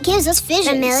special. It gives us visions.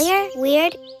 Familiar,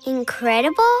 weird,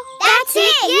 incredible? That's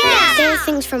it, yeah! They're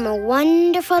things from a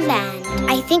wonderful land.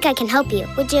 I think I can help you.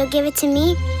 Would you give it to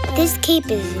me? This cape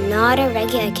is not a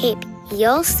regular cape.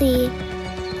 You'll see.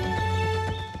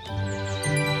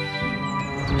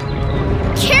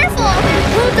 Careful!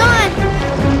 Hold on!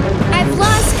 I've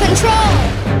lost control!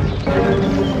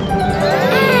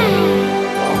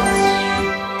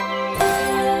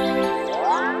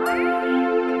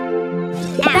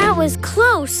 That was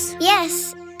close.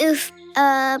 Yes. Oof.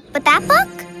 But that book?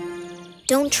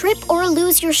 Don't trip or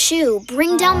lose your shoe.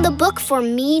 Bring down the book for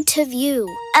me to view.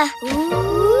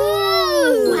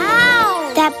 Ooh.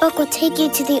 Wow! That book will take you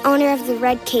to the owner of the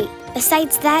red cape.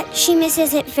 Besides that, she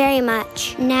misses it very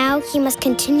much. Now you must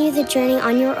continue the journey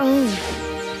on your own.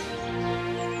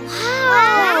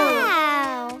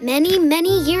 Wow! Many,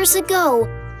 many years ago,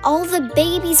 all the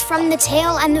babies from the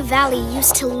tail and the valley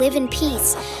used to live in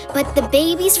peace. But the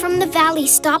babies from the valley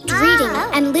stopped reading,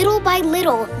 and little by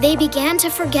little, they began to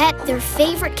forget their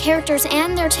favorite characters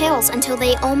and their tales until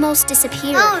they almost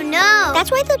disappeared. Oh, no!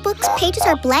 That's why the book's pages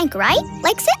are blank, right?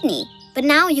 Like Sydney. But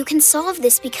now you can solve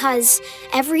this because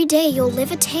every day you'll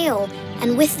live a tale,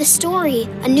 and with the story,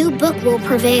 a new book will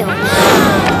prevail.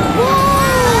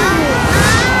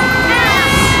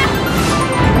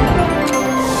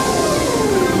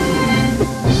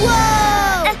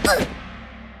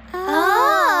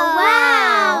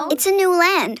 It's a new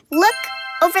land. Look,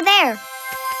 over there.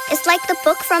 It's like the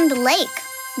book from the lake.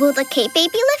 Will the Cape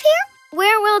Baby live here?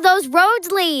 Where will those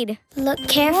roads lead? Look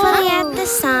carefully at the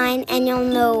sign and you'll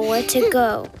know where to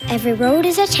go. Every road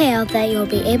is a tale that you'll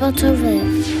be able to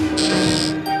live.